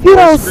in the if store you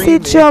don't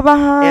screaming sit your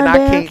behind and I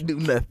there. can't do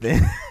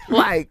nothing.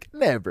 Like,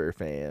 never,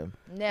 fam.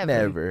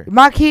 Never.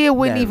 My kid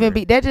wouldn't even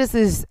be. That just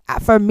is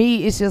for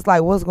me. It's just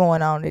like, what's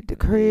going on at the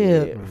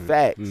crib? Yeah,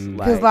 facts.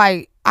 Because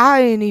like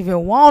I didn't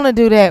even want to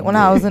do that when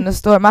I was in the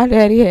store. My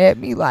daddy had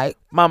me like,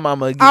 my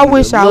mama. I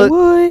wish I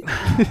would.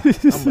 I'm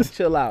gonna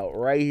chill out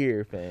right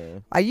here,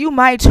 fam. Like you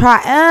might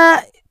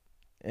try.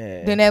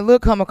 Then that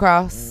look come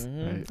across,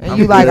 and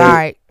you like, all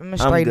right, I'm gonna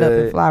straighten up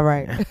and fly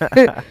right.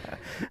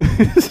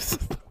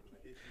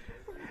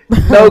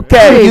 No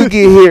cap, you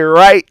get hit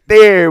right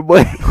there,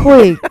 boy.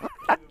 Quick.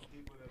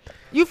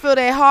 You feel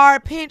that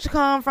hard pinch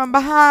come from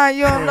behind.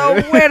 You don't know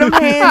where them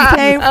hands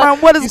came from.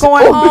 What is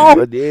going on?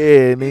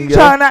 Yeah, nigga.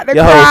 Trying not to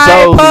your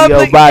cry whole in soul in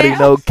public. your body,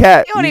 no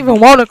cap. You don't even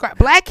want to cry.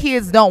 Black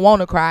kids don't want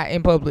to cry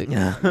in public.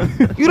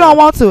 You don't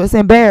want to. It's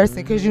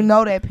embarrassing because you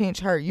know that pinch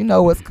hurt. You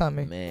know what's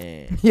coming.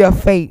 Man. Your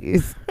fate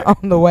is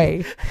on the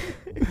way.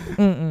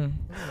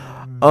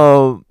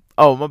 Oh,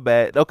 my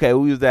bad. Okay,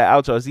 we was at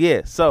outros.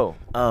 Yeah, so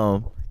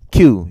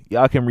Q,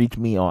 y'all can reach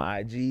me on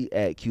IG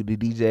at Q the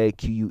DJ,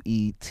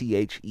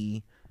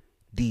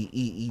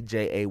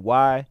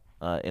 QUETHEDEEJAY,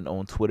 and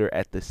on Twitter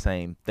at the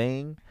same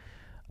thing.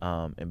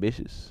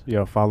 Ambitious.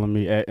 Yeah, follow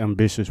me at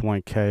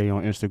Ambitious1K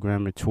on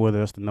Instagram and Twitter.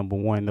 That's the number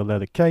 1, the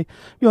letter K. If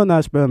you don't know how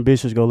to spell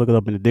ambitious, go look it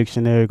up in the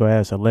dictionary. Go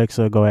ask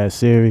Alexa. Go ask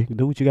Siri.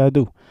 Do what you got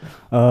to do.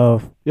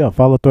 Yeah,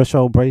 follow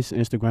Threshold Brace,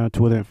 Instagram,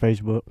 Twitter, and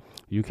Facebook.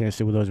 You Can't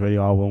Sit With Us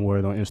Radio, all one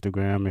word on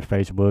Instagram and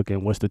Facebook.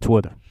 And what's the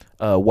Twitter?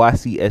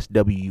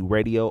 YCSW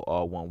Radio,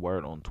 all one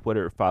word on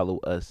Twitter. Follow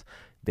us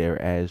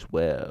there as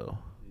well.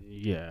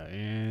 Yeah,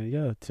 and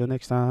yeah, till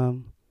next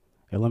time,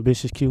 L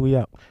Ambitious Q, we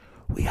out.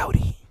 We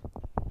outie.